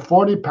a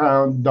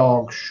 40-pound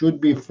dog should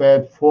be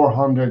fed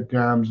 400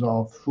 grams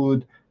of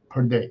food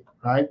per day,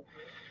 right?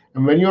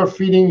 And when you're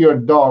feeding your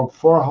dog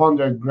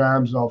 400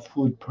 grams of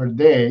food per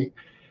day,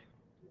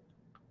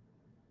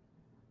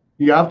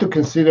 you have to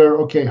consider,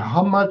 okay,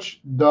 how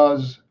much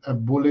does a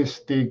bully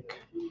stick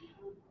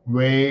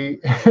weigh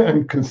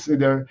and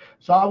consider.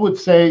 So I would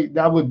say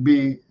that would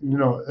be,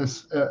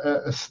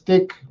 a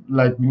stick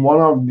like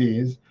one of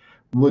these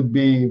would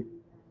be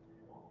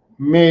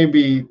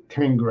maybe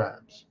 10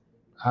 grams.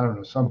 I don't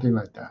know, something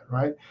like that,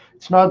 right?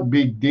 It's not a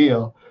big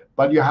deal,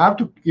 but you have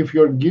to, if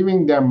you're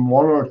giving them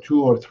one or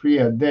two or three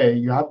a day,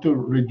 you have to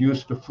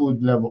reduce the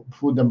food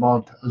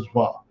amount as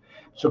well.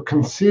 So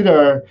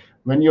consider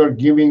when you're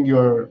giving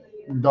your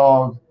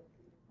dog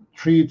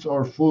treats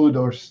or food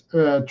or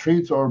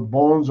treats or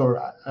bones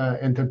or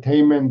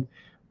entertainment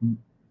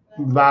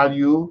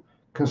value,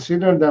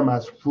 consider them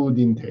as food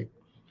intake.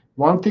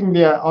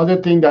 The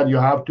other thing that you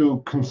have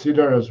to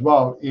consider as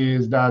well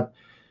is that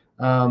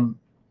um,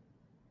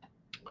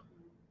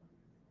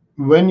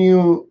 when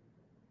you,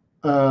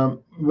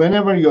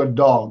 whenever your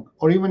dog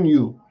or even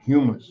you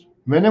humans,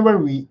 whenever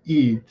we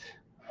eat,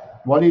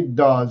 what it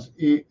does,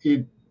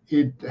 it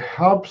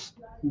helps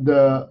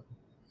the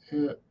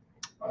uh,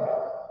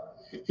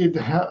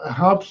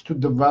 helps to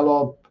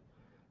develop,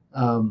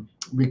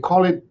 we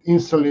call it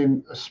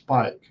insulin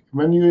spike.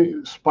 When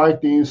you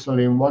spike the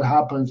insulin, what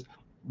happens?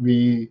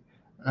 We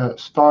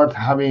start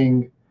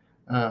having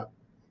uh,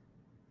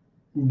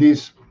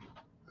 this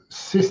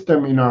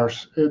system in our,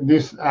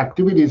 this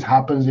activities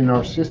happens in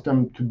our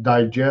system to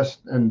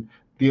digest and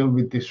deal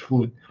with this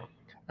food.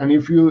 And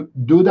if you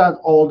do that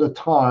all the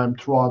time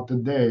throughout the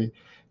day,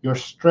 you're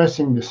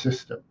stressing the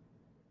system,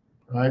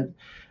 right?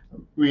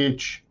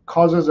 Which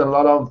causes a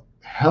lot of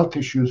health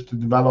issues to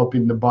develop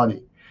in the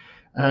body.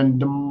 And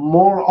the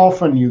more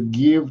often you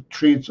give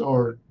treats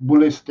or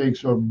bully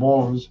sticks or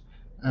bones,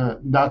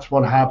 that's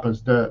what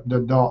happens.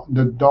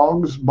 The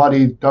dog's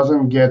body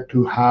doesn't get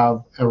to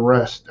have a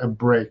rest, a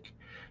break.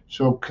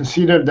 So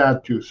consider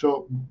that too.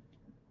 So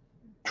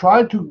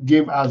try to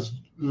give as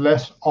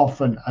less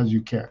often as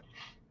you can.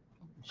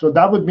 So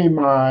that would be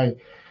my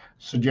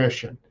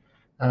suggestion.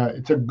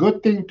 It's a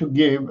good thing to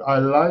give. I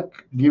like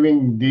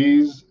giving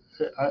these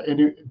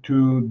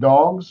to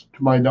dogs,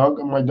 to my dog,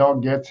 and my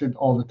dog gets it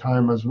all the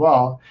time as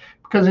well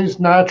because it's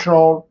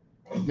natural.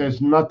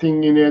 There's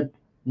nothing in it,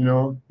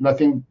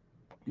 nothing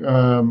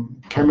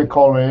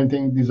chemical or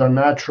anything. These are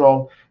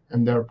natural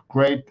and they're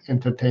great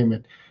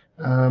entertainment.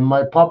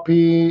 My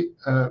puppy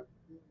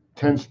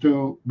tends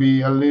to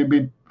be a little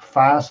bit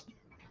fast.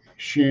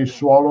 She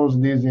swallows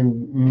these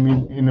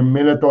in a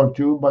minute or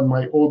two, but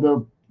my older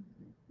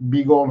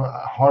big old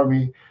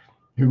Harvey,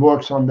 he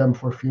works on them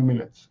for a few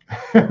minutes.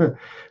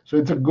 So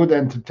it's a good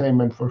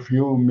entertainment for a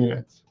few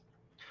minutes.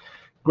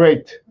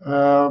 Great.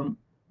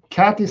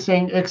 Kat is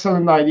saying,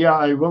 excellent idea.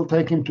 I will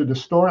take him to the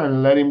store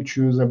and let him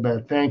choose a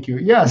bed. Thank you.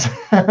 Yes.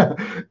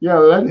 Yeah,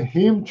 let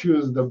him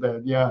choose the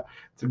bed. Yeah,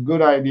 it's a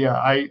good idea.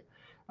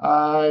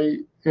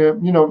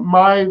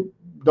 My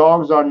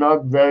dogs are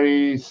not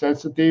very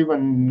sensitive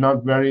and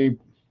not very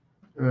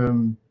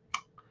um,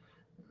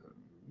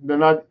 they're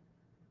not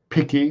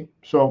picky.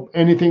 So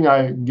anything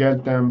I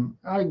get them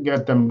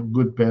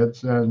good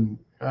pets, and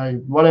I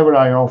whatever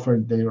I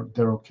offer,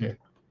 they're okay.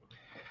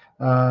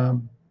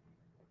 Um,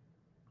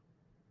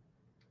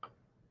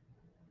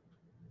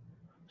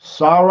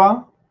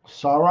 Sarah,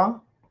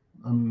 Sarah,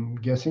 I'm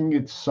guessing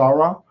it's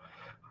Sarah.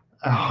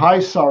 Hi,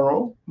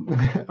 Saro.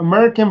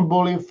 American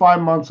Bully,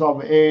 5 months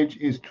of age,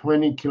 is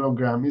 20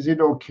 kilogram. Is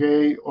it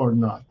okay or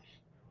not?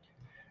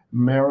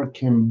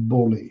 American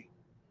Bully.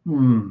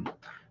 Hmm.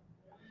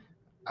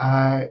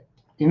 I,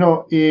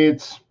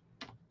 it's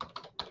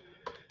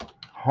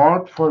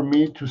hard for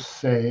me to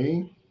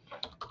say.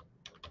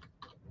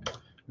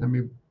 Let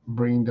me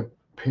bring the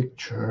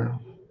picture.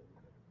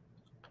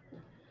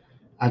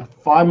 At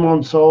 5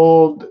 months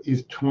old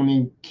is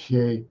 20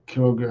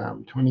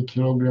 kilogram. 20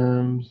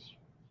 kilograms.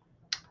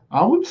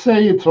 I would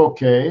say it's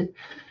okay.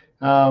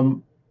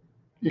 Um,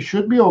 it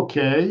should be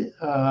okay.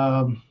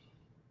 5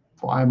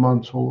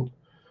 months old.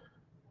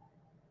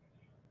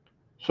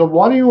 So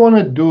what you want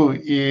to do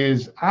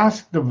is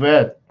ask the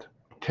vet,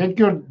 take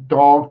your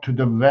dog to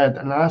the vet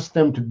and ask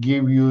them to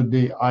give you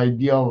the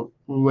ideal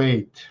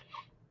weight.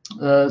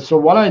 So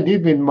what I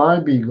did with my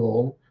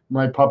beagle,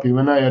 my puppy,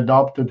 when I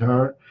adopted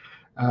her,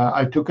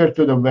 I took her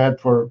to the vet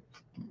for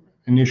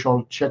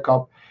initial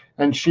checkup,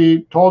 and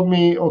she told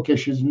me, okay,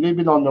 she's a little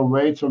bit on the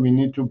weight, so we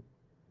need to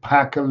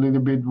pack a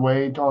little bit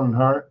weight on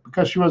her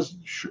because she was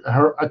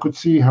her. I could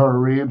see her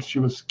ribs. She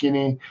was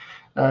skinny.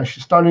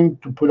 She's starting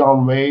to put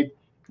on weight.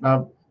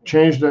 Uh,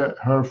 changed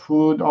her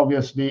food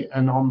obviously,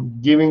 and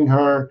I'm giving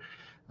her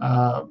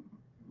uh,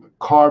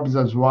 carbs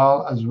as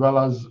well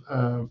as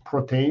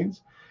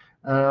proteins,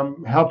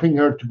 helping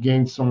her to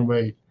gain some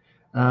weight.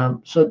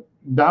 So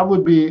that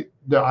would be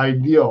the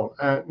ideal.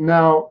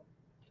 Now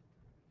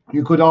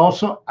you could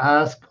also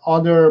ask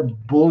other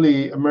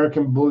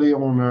American bully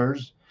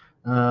owners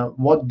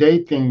what they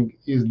think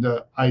is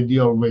the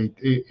ideal weight.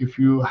 If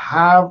you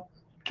have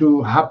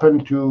to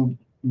happen to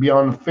be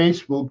on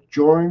Facebook,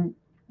 join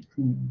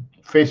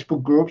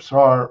Facebook groups who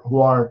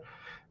are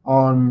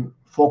on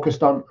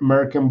focused on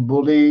American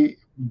bully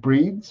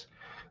breeds.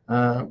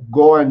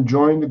 Go and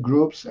join the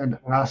groups and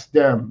ask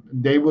them.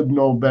 They would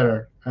know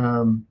better.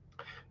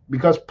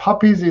 Because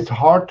puppies is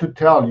hard to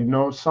tell.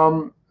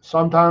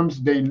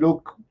 Sometimes they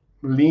look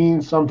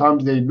lean,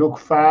 sometimes they look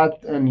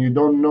fat, and you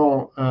don't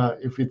know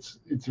if it's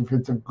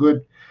a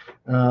good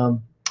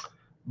um,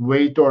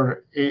 weight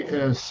or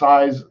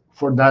size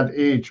for that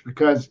age,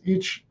 because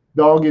each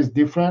dog is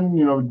different.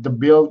 The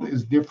build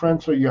is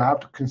different, so you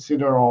have to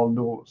consider all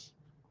those.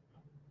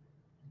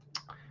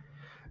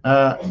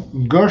 uh,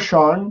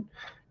 Gershon,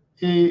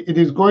 it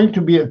is going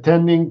to be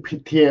attending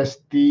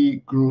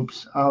PTSD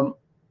groups. I'm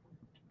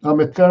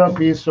a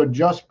therapist, so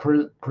just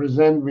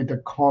present with a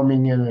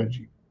calming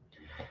energy.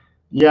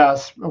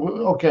 Yes.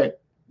 Okay.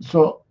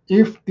 So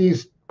if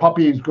this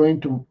puppy is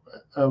going to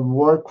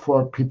work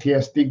for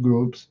PTSD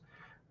groups,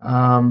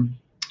 um,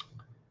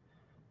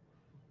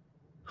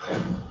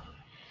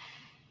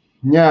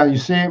 yeah, you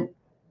see,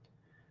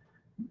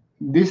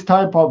 this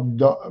type of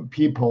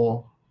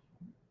people,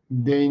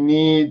 they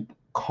need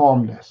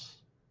calmness.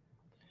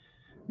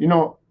 You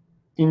know,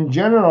 in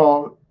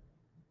general,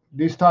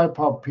 this type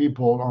of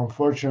people,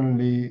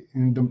 unfortunately,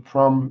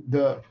 from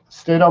the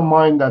state of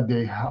mind that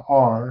they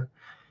are,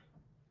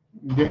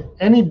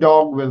 any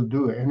dog will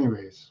do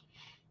anyways.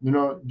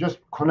 Just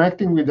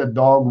connecting with a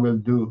dog will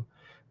do.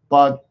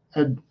 But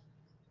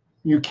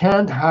you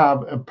can't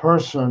have a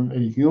person, a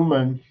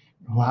human,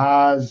 who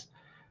has,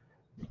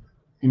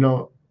 you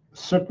know,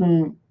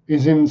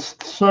 is in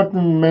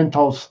certain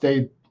mental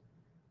state,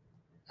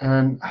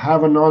 and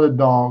have another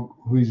dog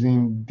who is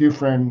in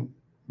different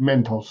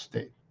mental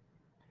state,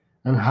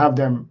 and have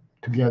them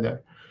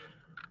together.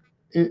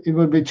 It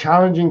will be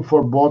challenging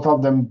for both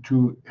of them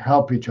to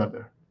help each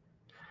other.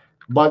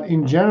 But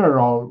in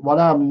general, what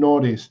I've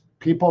noticed,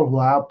 people who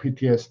have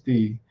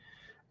PTSD,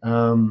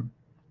 um,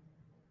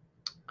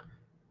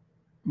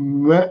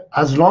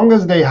 as long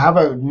as they have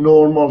a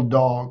normal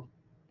dog,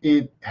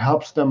 it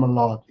helps them a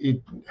lot.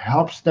 It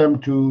helps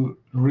them to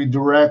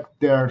redirect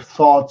their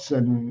thoughts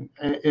and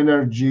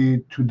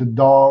energy to the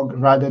dog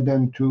rather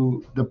than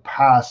to the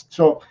past.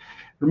 So,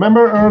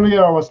 remember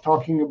earlier I was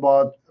talking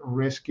about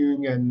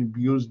rescuing an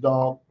abused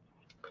dog?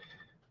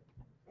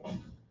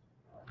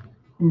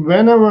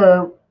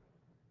 Whenever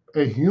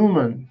a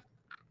human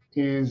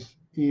is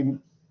in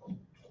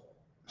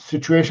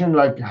situation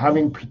like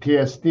having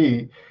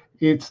PTSD,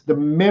 it's the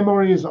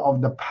memories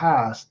of the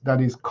past that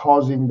is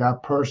causing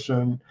that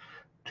person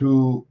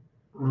to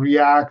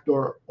react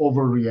or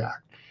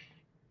overreact.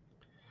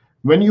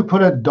 When you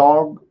put a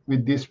dog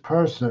with this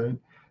person,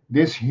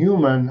 this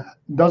human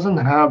doesn't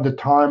have the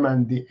time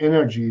and the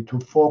energy to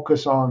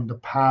focus on the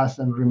past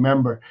and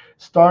remember.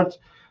 Starts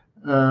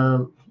uh,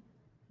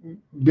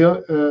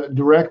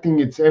 directing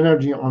its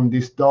energy on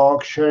this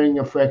dog, sharing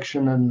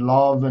affection and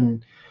love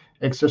and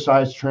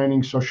exercise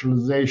training,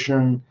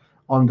 socialization,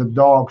 on the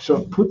dog. So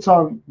it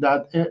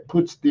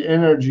puts the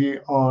energy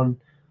on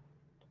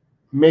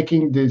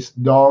making this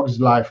dog's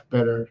life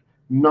better,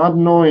 not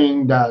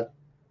knowing that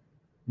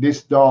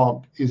this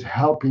dog is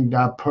helping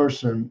that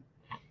person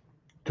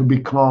to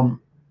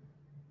become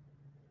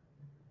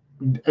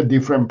a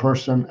different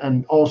person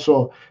and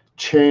also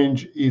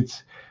change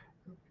its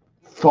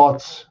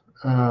thoughts,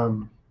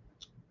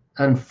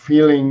 and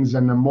feelings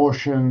and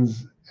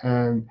emotions,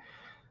 and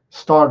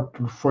start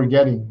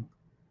forgetting.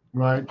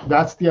 Right,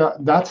 that's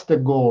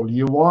the goal.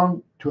 You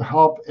want to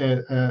help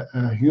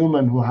a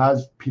human who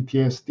has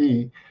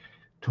PTSD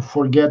to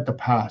forget the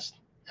past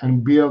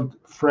and build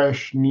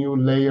fresh new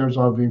layers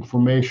of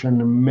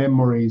information and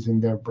memories in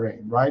their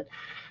brain, right?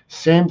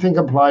 Same thing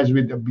applies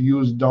with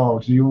abused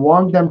dogs. You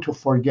want them to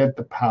forget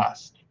the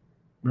past,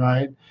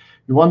 right?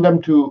 You want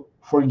them to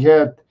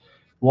forget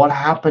what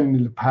happened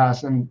in the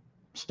past and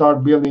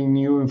start building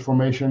new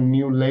information,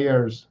 new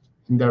layers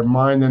in their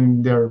mind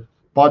and their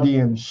body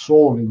and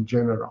soul in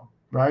general,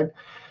 right?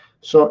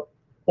 So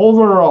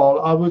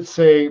overall, I would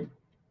say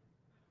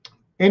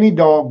any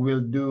dog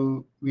will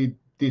do with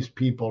these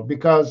people,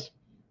 because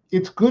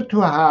it's good to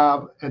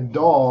have a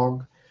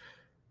dog.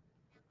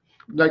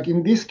 Like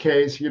in this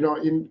case,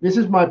 this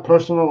is my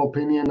personal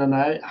opinion, and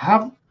I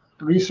have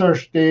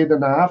researched it,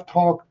 and I have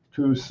talked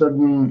to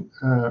certain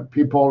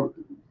people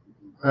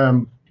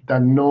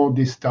that know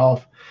this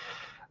stuff.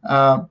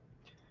 Uh,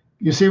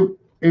 you see,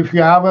 if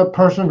you have a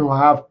person who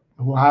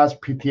has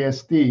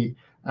PTSD,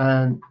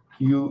 and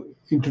you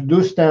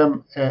introduce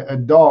them a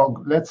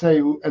dog, let's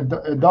say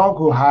a dog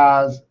who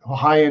has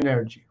high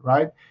energy,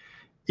 right?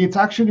 It's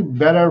actually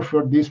better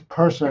for this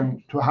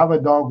person to have a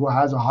dog who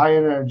has a high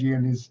energy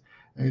and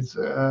it's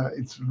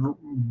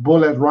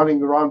bullet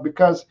running around,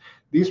 because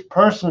this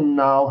person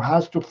now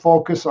has to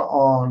focus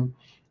on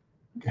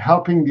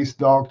helping this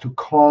dog to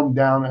calm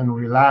down and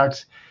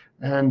relax,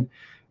 and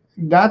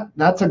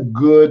that's a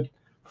good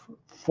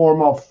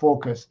form of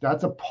focus.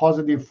 That's a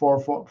positive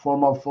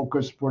form of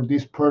focus for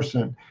this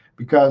person,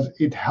 because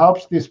it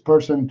helps this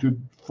person to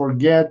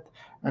forget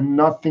and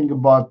not think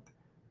about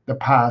the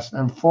past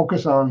and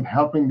focus on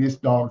helping this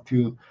dog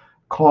to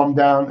calm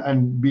down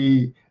and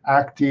be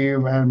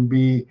active and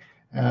be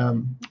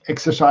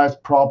exercise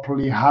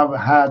properly. So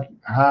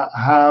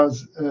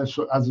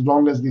as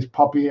long as this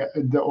puppy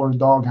or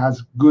dog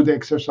has good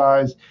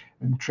exercise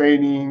and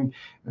training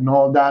and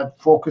all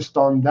that, focused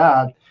on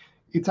that,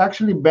 it's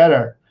actually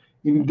better.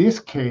 In this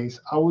case,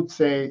 I would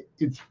say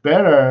it's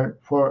better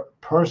for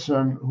a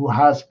person who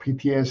has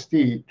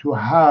PTSD to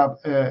have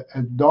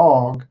a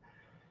dog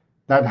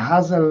that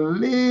has a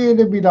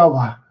little bit of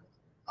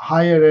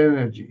higher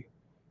energy,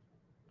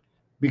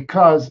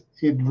 because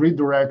it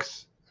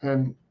redirects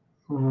and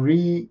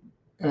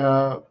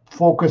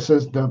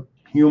focuses the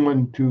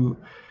human to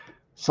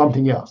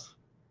something else.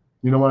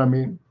 You know what I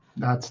mean?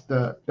 That's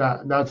the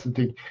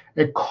thing.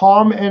 A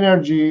calm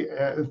energy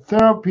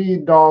therapy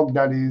dog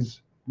that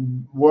is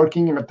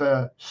working at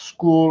the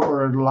school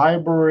or a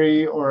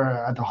library or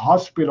at a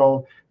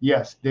hospital,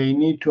 yes, they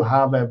need to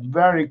have a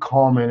very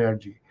calm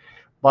energy.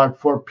 But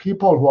for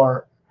people who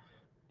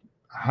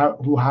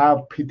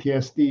have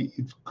PTSD,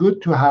 it's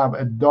good to have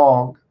a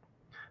dog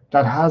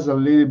that has a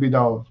little bit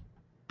of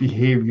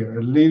behavior,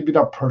 a little bit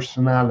of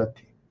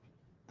personality.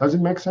 Does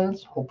it make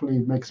sense? Hopefully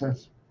it makes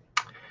sense.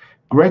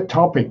 Great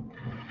topic.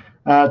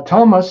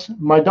 Thomas,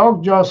 my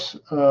dog just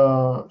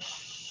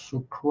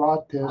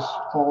Socrates,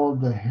 all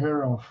the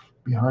hair off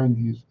behind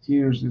his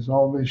ears is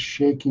always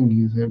shaking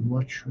his head.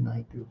 What should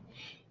I do?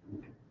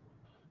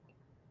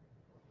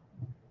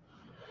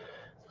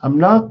 I'm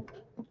not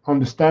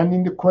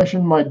understanding the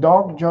question. My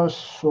dog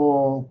just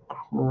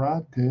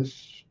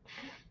Socrates,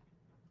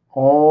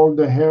 all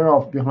the hair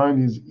off behind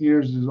his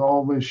ears is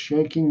always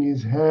shaking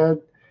his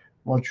head.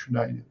 What should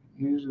I do?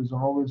 Ears is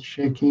always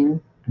shaking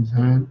his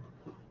head.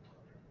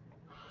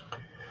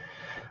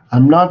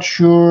 I'm not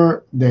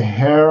sure the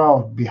hair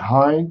of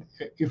behind,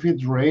 if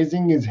it's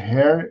raising his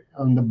hair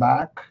on the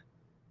back,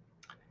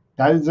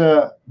 that is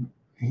a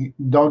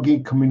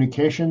doggy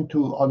communication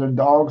to other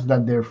dogs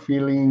that they're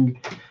feeling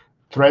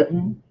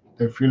threatened,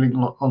 they're feeling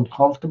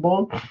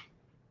uncomfortable.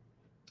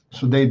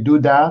 So they do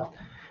that.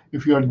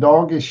 If your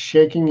dog is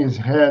shaking his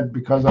head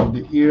because of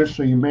the ears,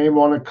 so you may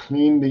want to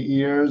clean the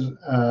ears.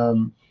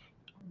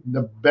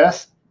 The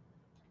best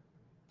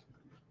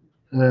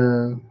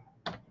uh,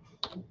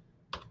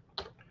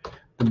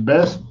 the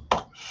best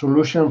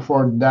solution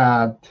for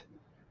that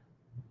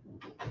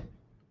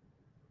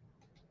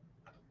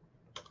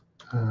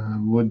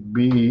would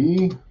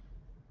be,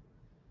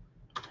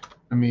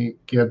 let me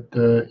get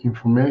the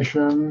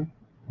information.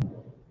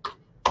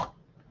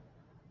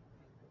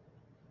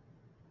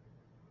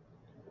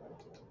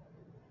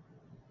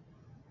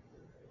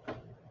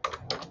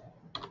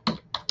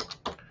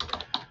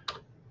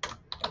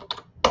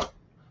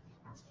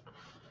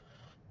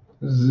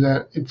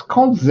 It's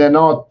called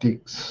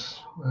Xenotics.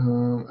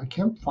 I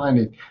can't find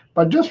it,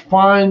 but just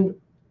find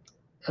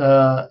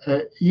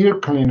an ear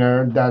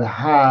cleaner that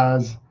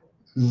has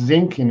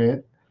zinc in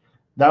it.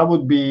 That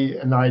would be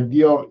an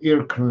ideal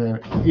ear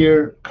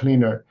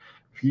cleaner.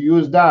 if you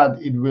use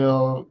that, it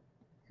will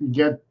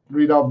get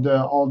rid of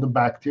all the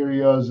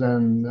bacteria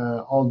and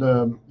all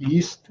the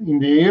yeast in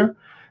the ear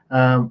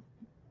um,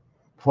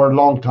 for a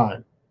long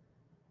time.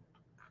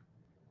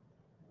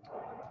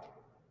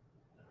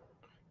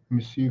 Let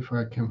me see if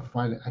I can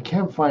find it. I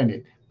can't find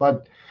it,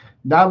 but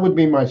that would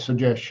be my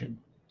suggestion.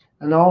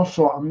 And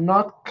also, I'm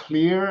not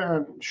clear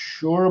and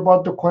sure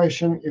about the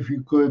question. If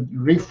you could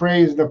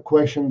rephrase the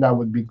question, that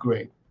would be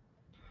great.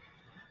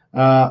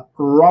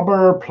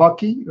 Rubber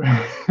Plucky,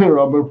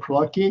 Rubber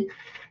Plucky,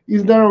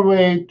 is there a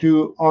way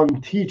to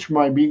unteach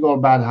my beagle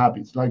bad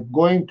habits, like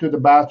going to the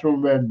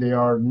bathroom where they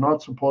are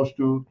not supposed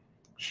to?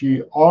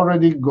 She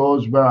already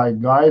goes where I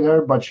guide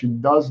her, but she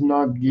does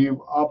not give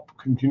up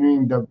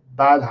continuing the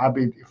bad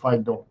habit if I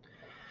don't.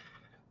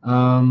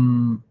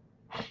 Um,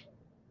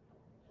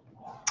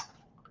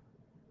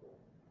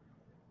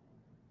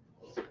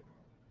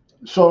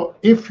 so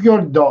if your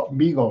dog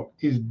beagle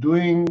is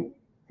doing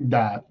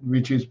that,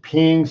 which is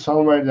peeing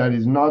somewhere that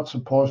is not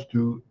supposed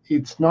to,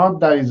 it's not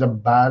that it's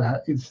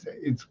a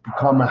it's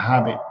become a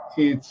habit.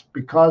 It's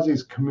because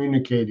it's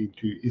communicating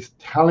to you. It's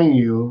telling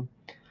you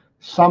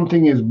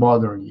something is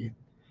bothering you.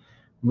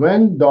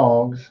 When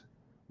dogs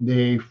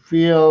they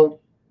feel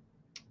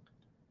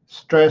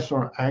stressed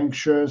or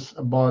anxious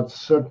about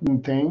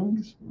certain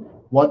things,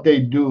 what they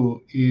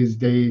do is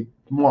they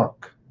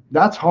mark.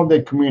 That's how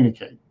they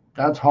communicate.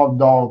 That's how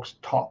dogs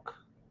talk.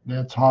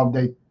 That's how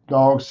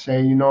dogs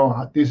say,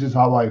 this is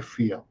how I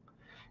feel.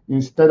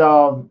 Instead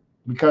of,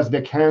 because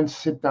they can't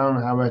sit down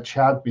and have a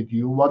chat with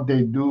you, what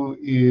they do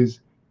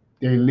is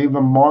they leave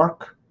a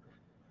mark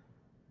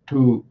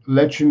to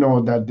let you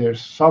know that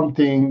there's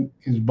something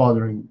is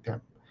bothering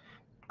them.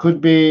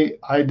 Could be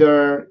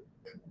either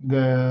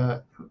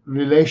the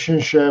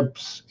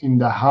relationships in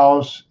the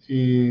house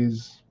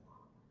is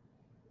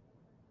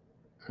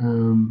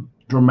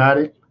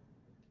dramatic,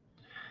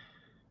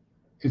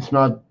 it's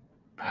not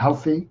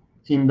healthy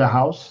in the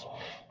house.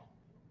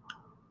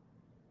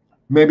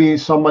 Maybe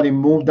somebody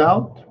moved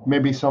out,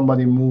 maybe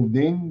somebody moved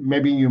in,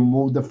 maybe you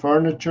moved the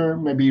furniture,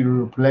 maybe you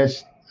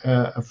replaced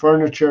a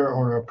furniture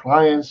or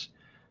appliance.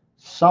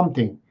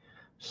 Something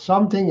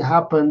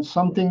happened,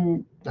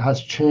 something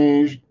has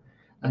changed,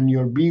 and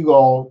your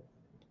beagle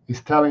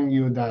is telling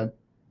you that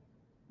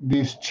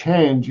this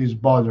change is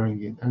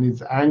bothering it and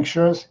it's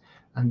anxious,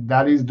 and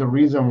that is the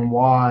reason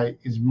why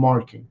it's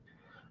marking.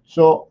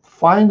 So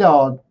find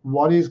out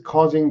what is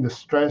causing the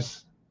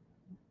stress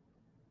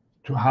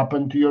to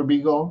happen to your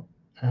beagle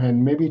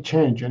and maybe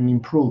change and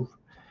improve.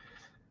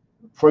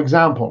 For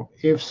example,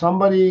 if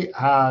somebody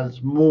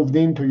has moved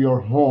into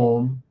your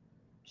home,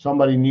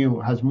 somebody new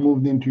has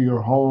moved into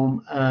your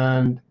home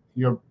and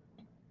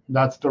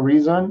that's the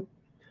reason,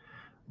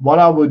 what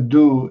I would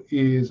do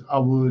is I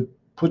would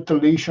put the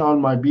leash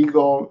on my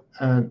beagle,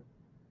 and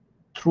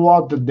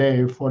throughout the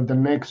day for the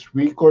next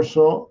week or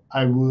so,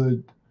 I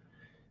would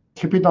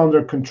keep it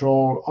under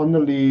control, on the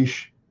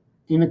leash,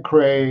 in a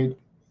crate,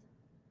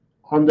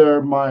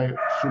 under my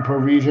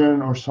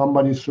supervision or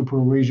somebody's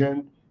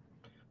supervision.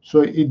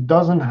 So it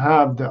doesn't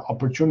have the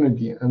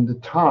opportunity and the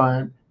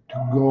time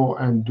to go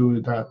and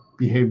do that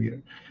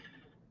behavior.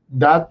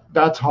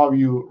 That's how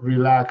you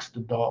relax the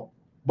dog.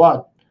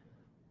 But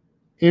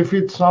if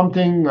it's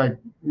something like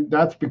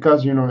that's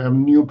because a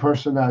new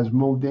person has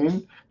moved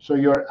in, so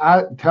you're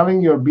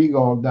telling your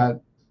beagle that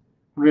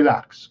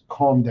relax,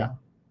 calm down,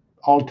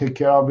 I'll take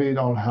care of it,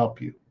 I'll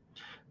help you.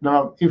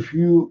 Now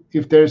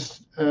if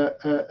there's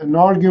an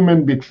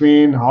argument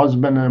between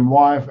husband and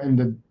wife and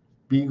the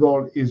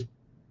beagle is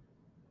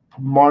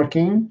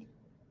marking,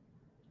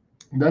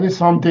 that is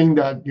something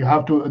that you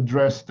have to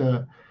address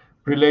the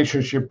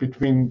relationship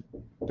between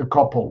the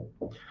couple.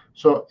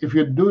 So if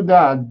you do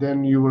that,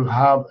 then you will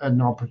have an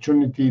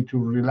opportunity to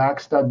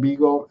relax that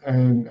beagle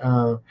and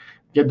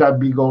get that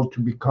beagle to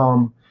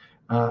become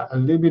a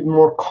little bit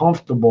more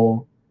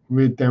comfortable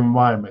with the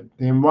environment.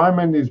 The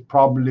environment is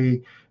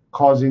probably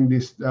causing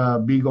this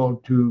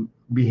beagle to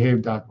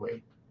behave that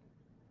way.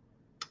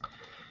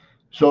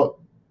 So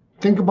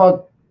think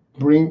about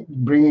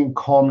bringing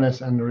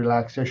calmness and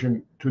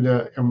relaxation to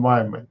the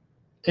environment.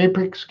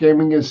 Apex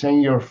Gaming is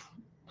saying your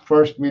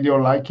first video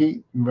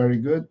likey, very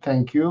good,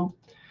 thank you.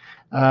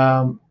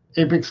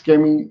 Apex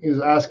Gaming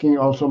is asking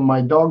also,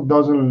 my dog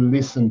doesn't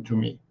listen to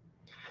me.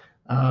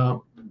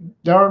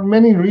 There are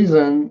many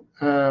reasons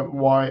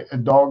why a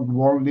dog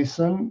won't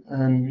listen,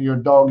 and your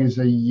dog is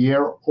a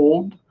year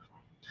old.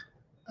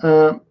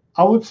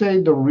 I would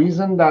say the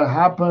reason that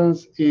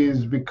happens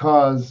is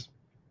because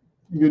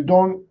you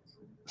don't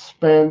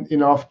spend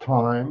enough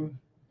time,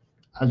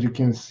 as you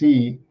can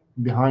see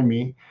behind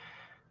me,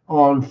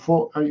 on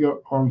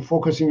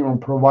focusing on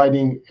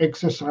providing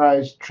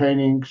exercise,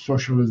 training,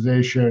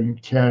 socialization,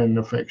 care, and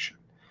affection.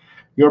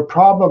 You're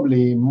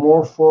probably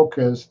more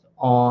focused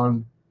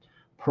on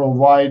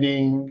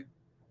providing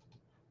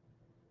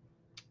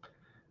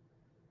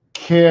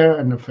care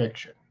and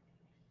affection.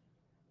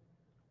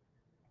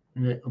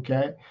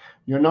 Okay?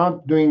 You're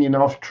not doing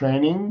enough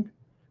training.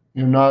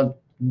 You're not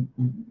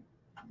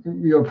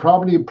you're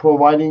probably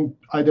providing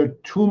either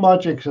too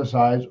much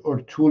exercise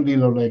or too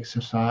little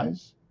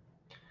exercise,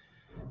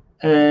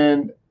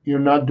 and you're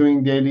not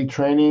doing daily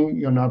training,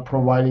 you're not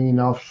providing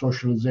enough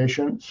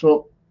socialization.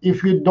 So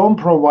if you don't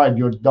provide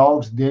your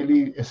dog's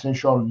daily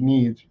essential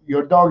needs,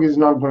 your dog is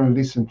not going to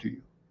listen to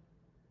you.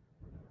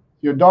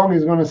 Your dog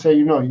is going to say,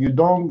 you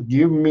don't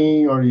give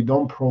me or you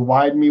don't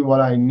provide me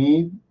what I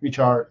need, which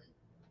are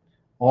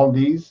all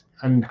these,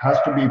 and has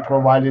to be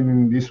provided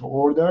in this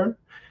order.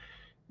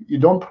 You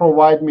don't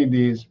provide me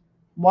these.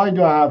 Why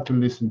do I have to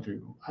listen to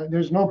you?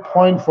 There's no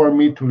point for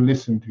me to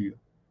listen to you,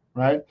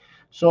 right?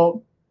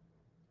 So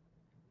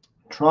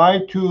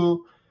try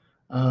to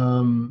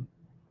um,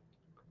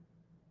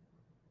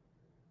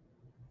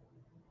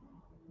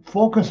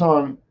 focus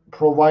on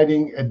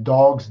providing a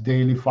dog's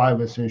daily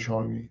 5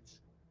 essential needs.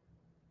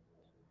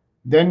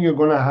 Then you're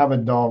going to have a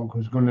dog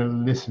who's going to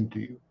listen to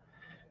you.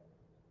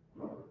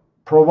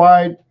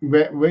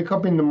 Wake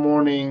up in the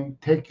morning,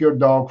 take your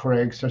dog for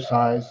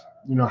exercise,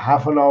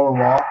 half an hour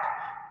walk,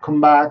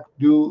 come back,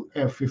 do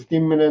a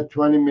 15-minute,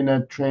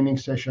 20-minute training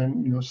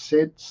session,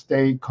 sit,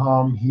 stay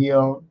calm,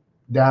 heel,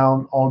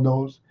 down, all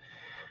those.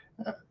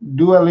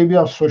 Do a little bit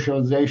of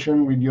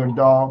socialization with your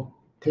dog.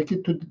 Take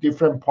it to the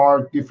different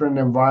park, different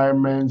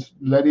environments.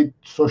 Let it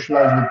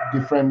socialize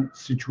with different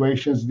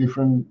situations,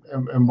 different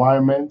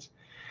environments.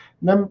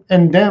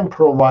 And then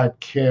provide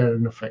care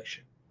and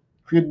affection.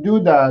 If you do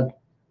that,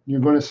 you're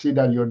going to see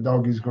that your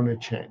dog is going to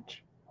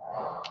change.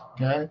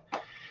 Okay.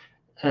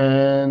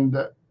 And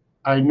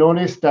I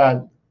noticed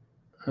that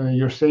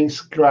you're saying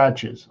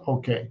scratches.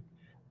 Okay.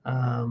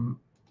 Um,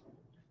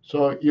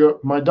 so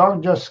my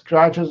dog just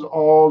scratches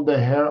all the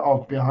hair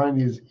off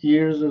behind his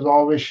ears, is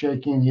always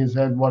shaking his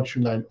head. What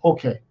should I do?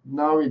 Okay,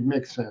 now it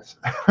makes sense.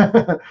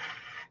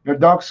 Your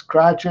dog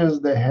scratches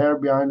the hair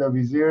behind of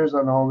his ears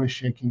and always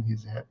shaking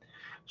his head.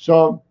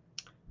 So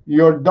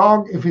your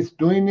dog, if it's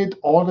doing it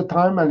all the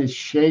time and it's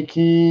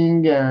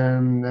shaking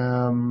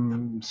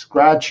and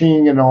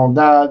scratching and all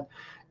that,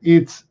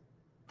 it's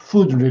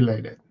food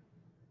related.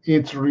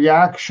 It's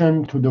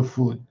reaction to the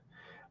food.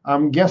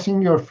 I'm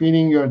guessing you're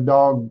feeding your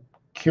dog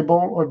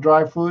kibble or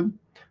dry food.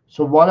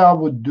 So what I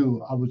would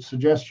do, I would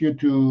suggest you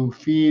to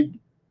feed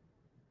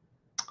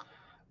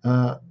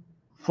uh,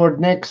 for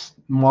next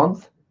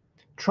month.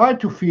 Try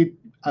to feed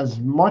as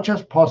much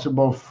as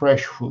possible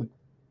fresh food.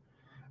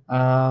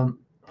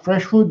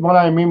 Fresh food, what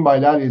I mean by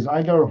that is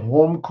either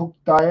home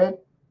cooked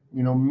diet,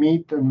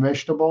 meat and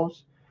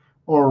vegetables,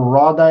 or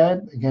raw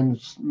diet, again,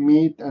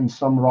 meat and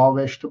some raw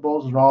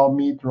vegetables, raw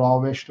meat, raw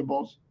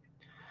vegetables.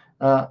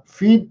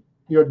 Feed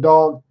your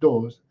dog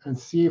those and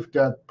see if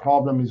that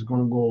problem is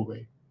going to go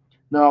away.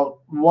 Now,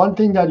 one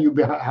thing that you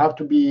have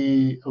to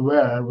be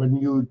aware when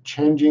you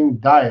changing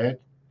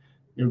diet,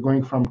 you're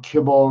going from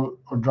kibble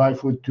or dry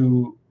food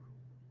to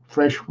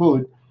fresh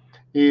food,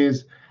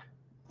 is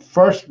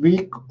first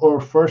week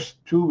or first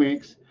 2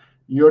 weeks,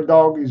 your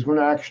dog is going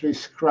to actually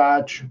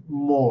scratch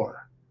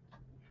more.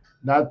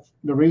 That's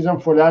the reason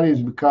for that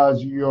is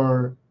because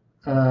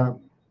uh,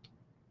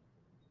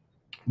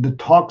 the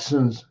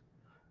toxins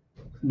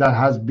that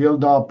has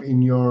built up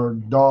in your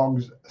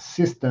dog's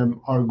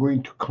system are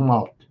going to come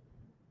out,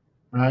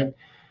 right?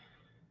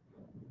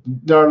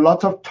 There are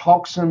lots of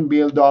toxin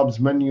buildups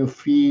when you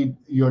feed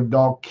your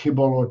dog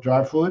kibble or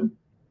dry food.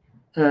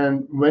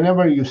 And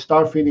whenever you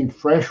start feeding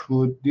fresh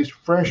food, this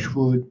fresh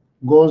food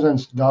goes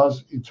and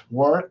does its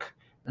work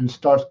and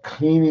starts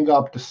cleaning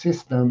up the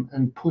system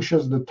and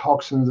pushes the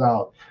toxins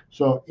out.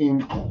 So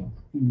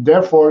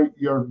therefore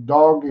your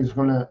dog is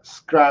going to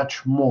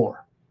scratch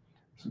more.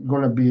 It's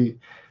going to be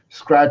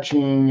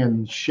scratching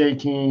and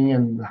shaking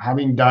and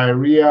having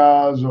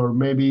diarrheas or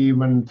maybe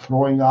even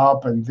throwing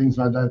up and things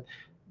like that.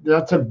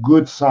 That's a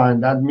good sign.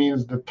 That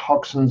means the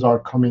toxins are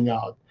coming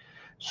out.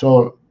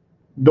 So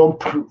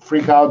don't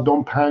freak out,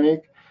 don't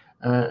panic,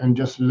 and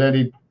just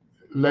let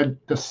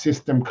the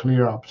system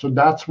clear up. So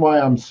that's why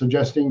I'm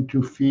suggesting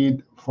to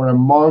feed for a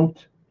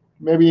month,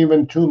 maybe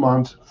even 2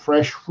 months,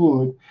 fresh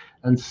food,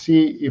 and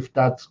see if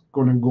that's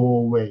going to go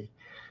away.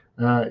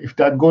 If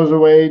that goes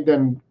away,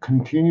 then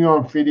continue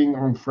on feeding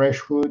on fresh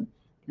food.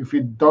 If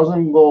it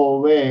doesn't go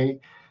away,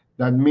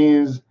 that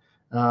means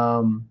there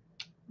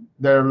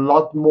are a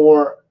lot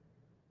more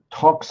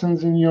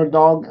toxins in your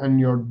dog and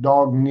your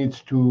dog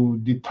needs to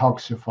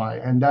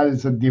detoxify, and that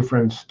is a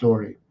different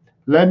story.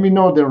 Let me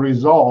know the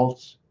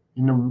results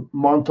in a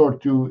month or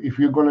two if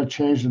you're going to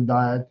change the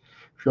diet.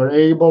 If you're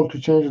able to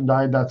change the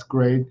diet, that's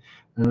great,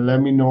 and let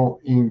me know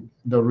in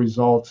the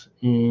results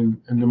in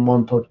a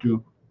month or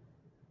two.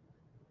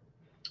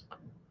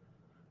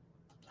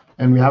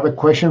 And we have a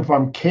question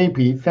from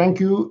KP. Thank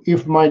you.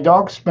 If my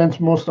dog spends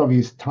most of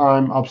his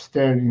time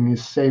upstairs in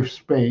his safe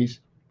space,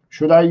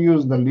 should I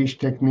use the leash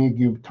technique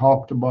you've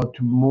talked about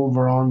to move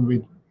around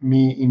with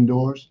me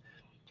indoors?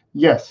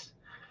 Yes.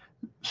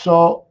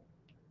 So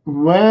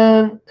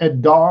when a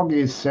dog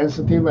is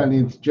sensitive and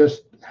it's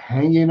just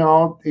hanging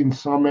out in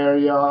some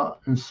area,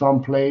 in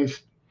some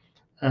place,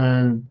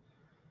 and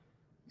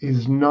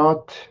is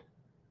not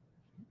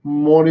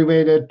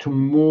motivated to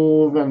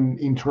move and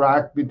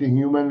interact with the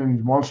human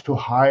and wants to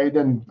hide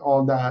and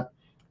all that.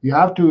 You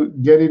have to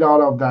get it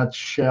out of that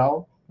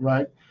shell,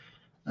 right?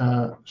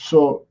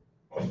 So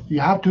you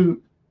have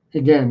to,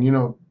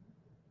 again,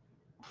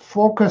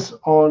 focus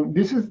on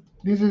this is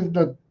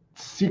the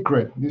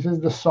secret. This is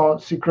the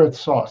secret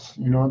sauce.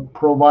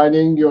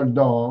 Providing your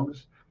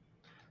dogs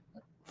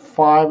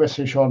 5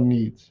 essential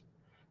needs: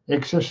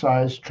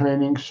 exercise,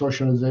 training,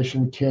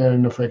 socialization, care,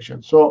 and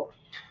affection. So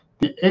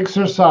the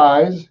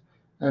exercise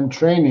and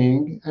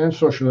training and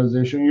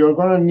socialization, you're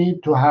going to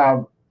need to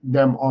have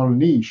them on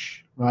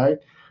leash, right?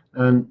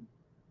 And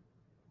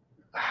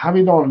have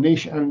it on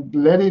leash and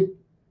let it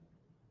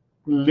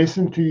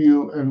listen to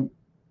you and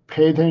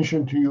pay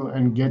attention to you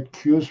and get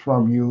cues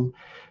from you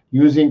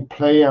using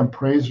play and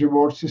praise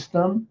reward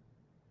system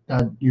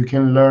that you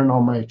can learn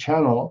on my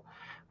channel,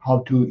 how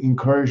to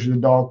encourage the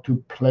dog to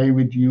play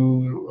with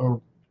you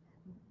or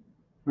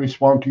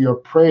respond to your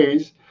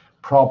praise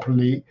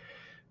properly.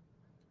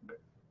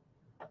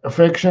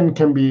 Affection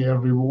can be a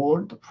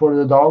reward for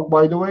the dog,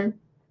 by the way.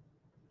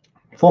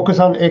 Focus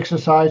on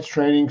exercise,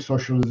 training,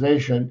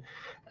 socialization,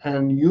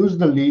 and use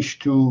the leash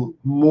to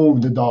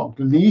move the dog.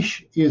 The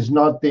leash is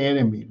not the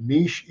enemy.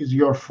 Leash is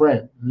your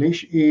friend.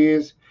 Leash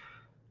is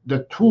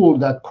the tool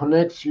that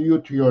connects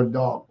you to your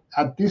dog.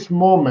 At this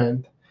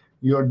moment,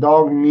 your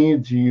dog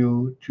needs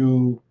you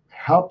to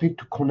help it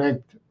to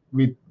connect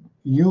with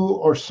you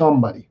or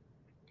somebody.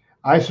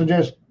 I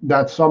suggest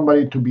that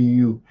somebody to be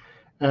you.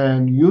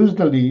 And use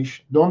the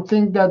leash. Don't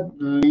think that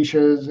leash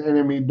is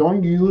enemy.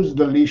 Don't use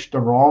the leash the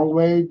wrong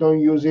way. Don't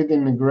use it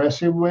in an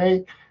aggressive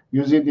way.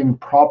 Use it in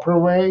proper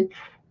way.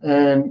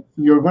 And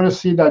you're going to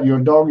see that your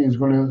dog is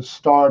going to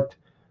start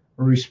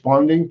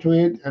responding to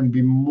it and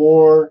be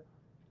more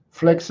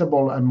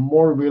flexible and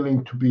more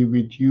willing to be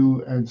with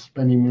you and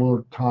spending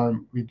more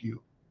time with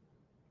you.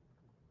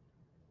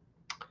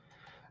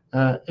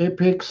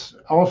 Apex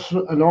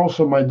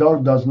also my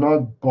dog does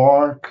not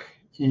bark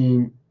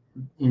in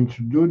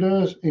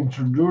intruders where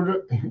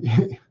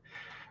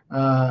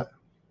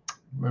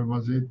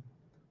was it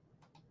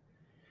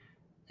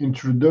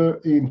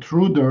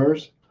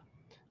intruders,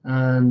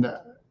 and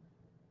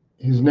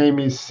his name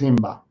is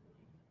Simba.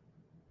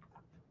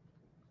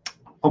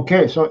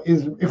 Okay, so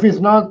if it's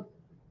not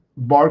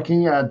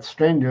barking at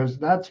strangers,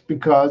 that's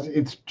because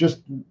it's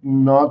just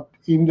not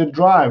in the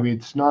drive. It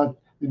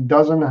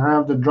doesn't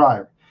have the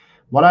drive.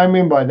 What I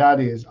mean by that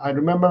is, I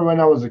remember when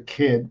I was a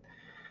kid,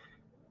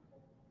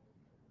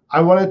 I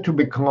wanted to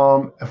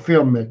become a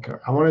filmmaker.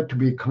 I wanted to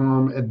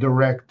become a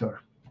director.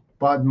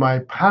 But my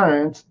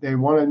parents, they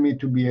wanted me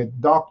to be a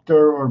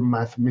doctor or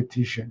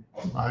mathematician,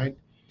 right?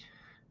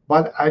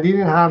 But I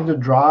didn't have the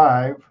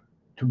drive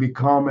to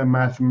become a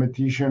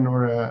mathematician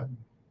or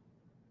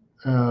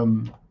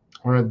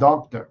a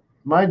doctor.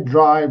 My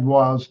drive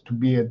was to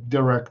be a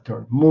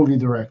director, movie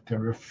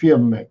director, a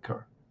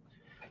filmmaker.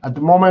 At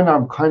the moment,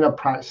 I'm kind of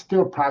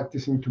still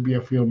practicing to be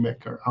a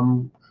filmmaker.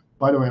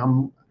 By the way,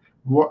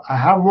 I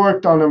have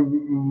worked on a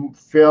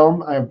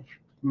film. I've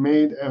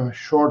made a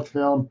short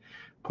film,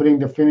 putting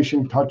the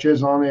finishing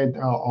touches on it.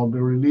 I'll be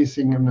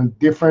releasing on a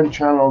different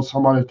channel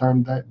some other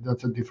time.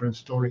 That's a different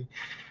story.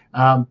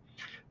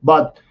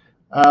 But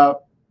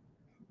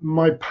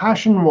my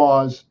passion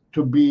was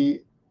to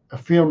be a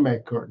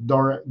filmmaker,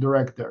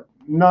 director,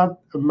 not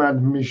a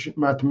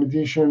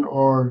mathematician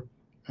or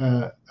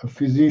a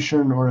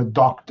physician or a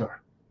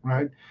doctor,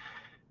 right?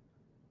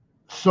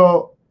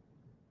 So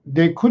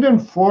they couldn't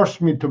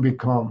force me to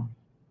become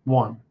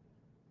one,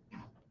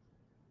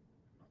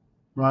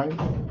 right?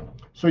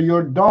 So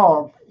your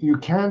dog, you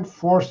can't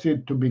force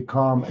it to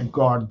become a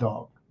guard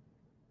dog,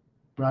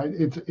 right?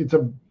 It's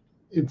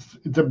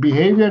a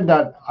behavior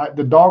that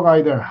the dog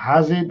either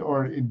has it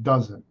or it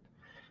doesn't.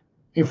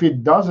 If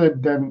it does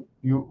it, then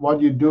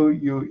what you do,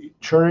 you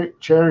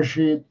cherish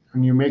it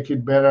and you make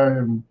it better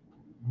and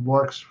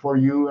works for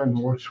you and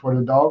works for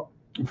the dog.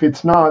 If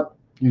it's not,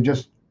 you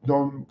just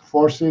don't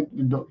force it.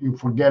 You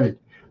forget it.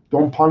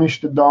 Don't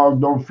punish the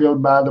dog. Don't feel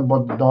bad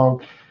about the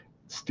dog.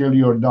 It's still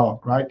your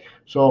dog, right?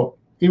 So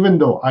even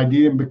though I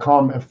didn't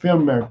become a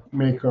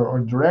filmmaker or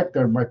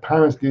director, my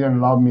parents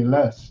didn't love me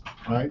less,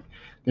 right?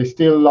 They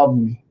still love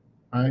me,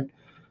 right?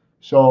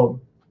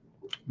 So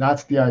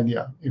that's the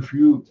idea. If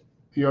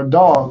your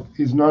dog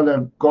is not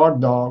a guard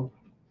dog,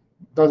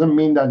 doesn't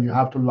mean that you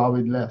have to love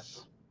it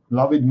less.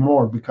 Love it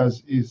more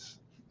because it's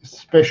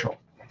special.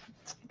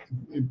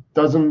 It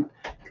doesn't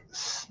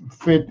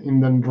fit in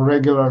the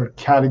regular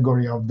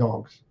category of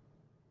dogs,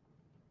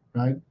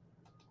 right?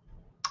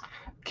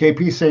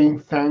 KP saying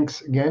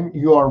thanks again.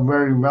 You are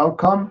very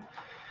welcome.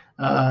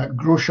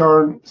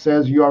 Grushar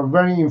says you are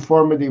very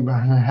informative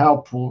and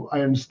helpful.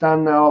 I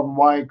understand now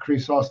why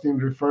Chris Austin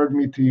referred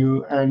me to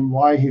you and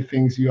why he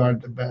thinks you are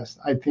the best.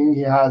 I think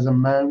he has a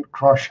man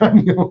crush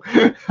on you.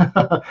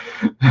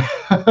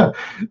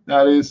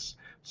 That is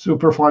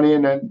super funny,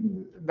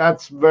 and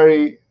that's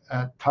very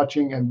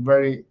touching and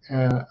very.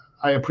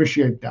 I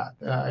appreciate that.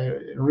 I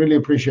really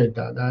appreciate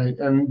that,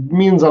 and it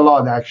means a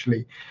lot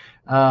actually.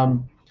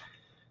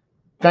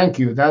 Thank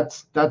you.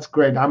 That's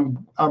great.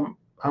 I'm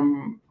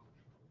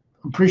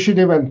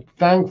appreciative and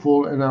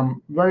thankful, and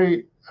I'm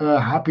very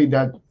happy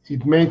that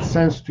it made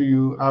sense to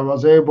you. I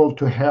was able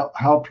to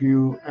help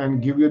you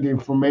and give you the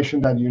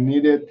information that you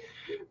needed.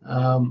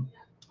 Um,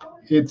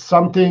 it's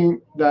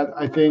something that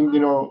I think,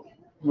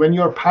 when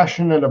you're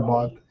passionate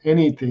about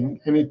anything,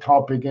 any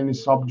topic, any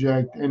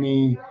subject,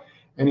 any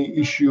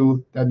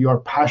issue that you're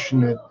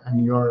passionate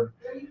and you're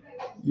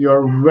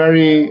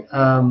very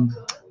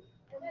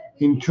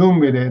in tune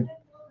with it,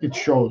 it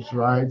shows,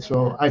 right?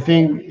 So I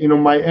think,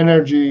 my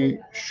energy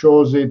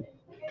shows it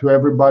to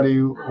everybody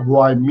who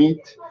I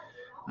meet,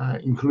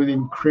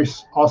 including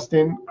Chris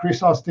Austin.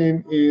 Chris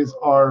Austin is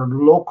our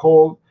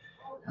local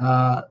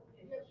uh,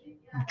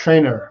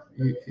 trainer.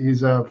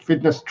 He's a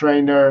fitness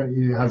trainer.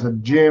 He has a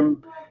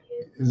gym.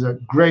 He's a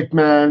great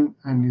man,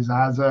 and he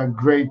has a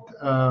great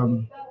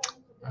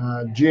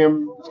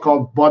gym. It's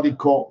called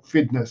Bodyco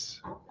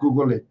Fitness.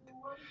 Google it.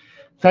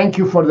 Thank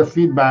you for the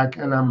feedback,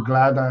 and I'm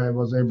glad I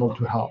was able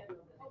to help.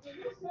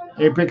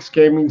 Apex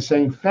Gaming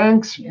saying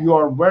thanks. You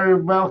are very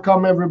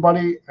welcome,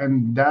 everybody.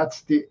 And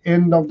that's the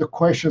end of the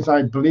questions.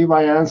 I believe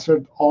I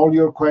answered all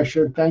your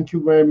questions. Thank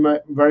you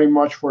very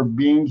much for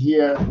being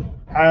here.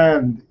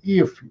 And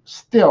if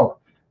still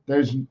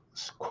there's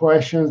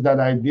questions that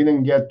I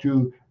didn't get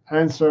to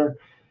answer,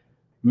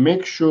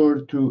 make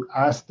sure to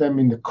ask them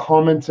in the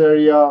comments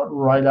area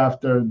right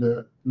after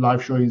the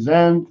live show is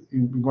end.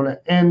 We're going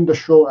to end the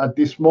show at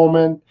this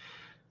moment.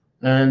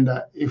 And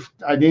if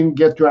I didn't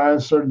get to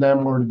answer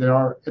them or there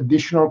are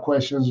additional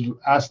questions,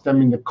 ask them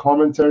in the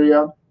comments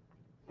area.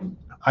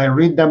 I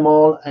read them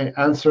all, I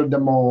answer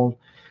them all.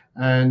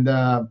 And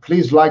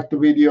please like the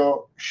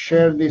video,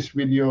 share this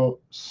video,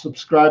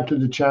 subscribe to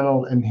the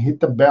channel, and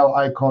hit the bell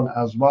icon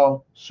as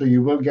well, so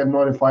you will get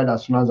notified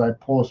as soon as I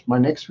post my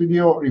next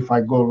video or if I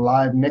go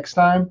live next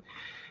time.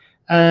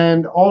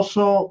 And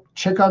also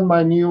check out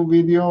my new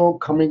video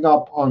coming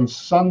up on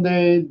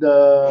Sunday,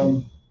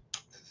 the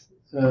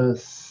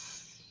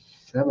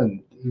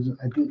 7th.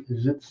 I think,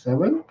 is it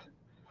 7th?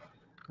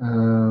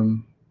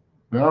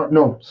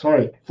 No,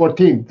 sorry,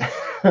 14th.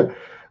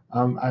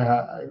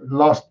 I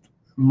lost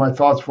my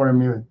thoughts for a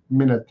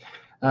minute.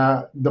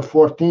 The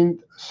 14th,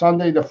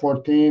 Sunday the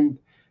 14th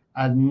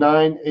at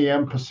 9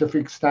 a.m.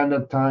 Pacific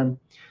Standard Time.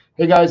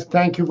 Hey guys,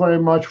 thank you very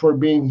much for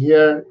being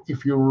here.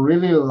 If you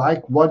really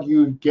like what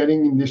you're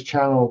getting in this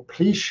channel,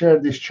 please share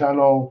this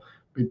channel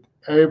with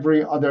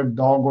every other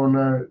dog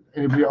owner,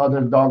 every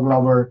other dog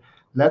lover.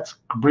 Let's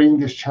bring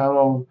this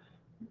channel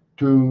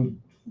to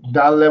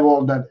that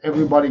level that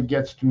everybody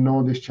gets to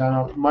know this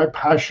channel. My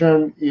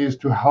passion is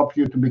to help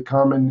you to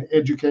become an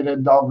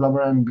educated dog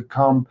lover and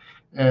become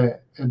a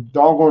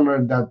dog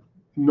owner that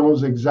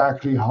knows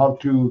exactly how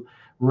to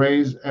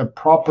raise a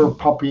proper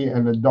puppy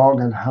and a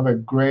dog and have a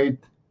great,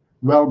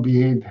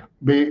 well-behaved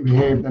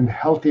and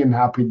healthy and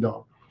happy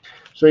dog.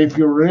 So if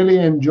you really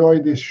enjoy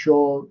this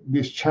show,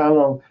 this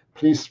channel,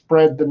 please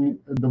spread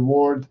the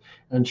word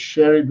and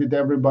share it with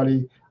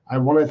everybody. I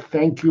want to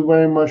thank you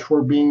very much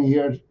for being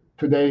here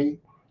today.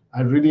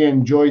 I really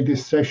enjoy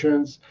these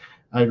sessions.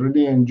 I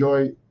really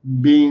enjoy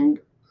being,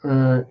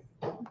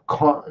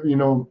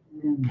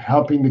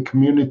 helping the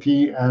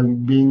community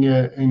and being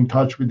in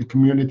touch with the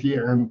community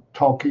and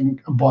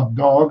talking about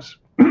dogs.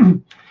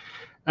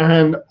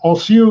 And I'll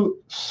see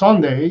you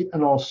Sunday,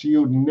 and I'll see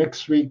you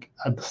next week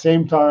at the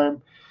same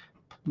time,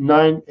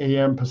 9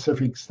 a.m.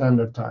 Pacific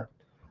Standard Time.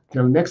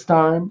 Till next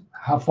time,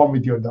 have fun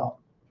with your dog.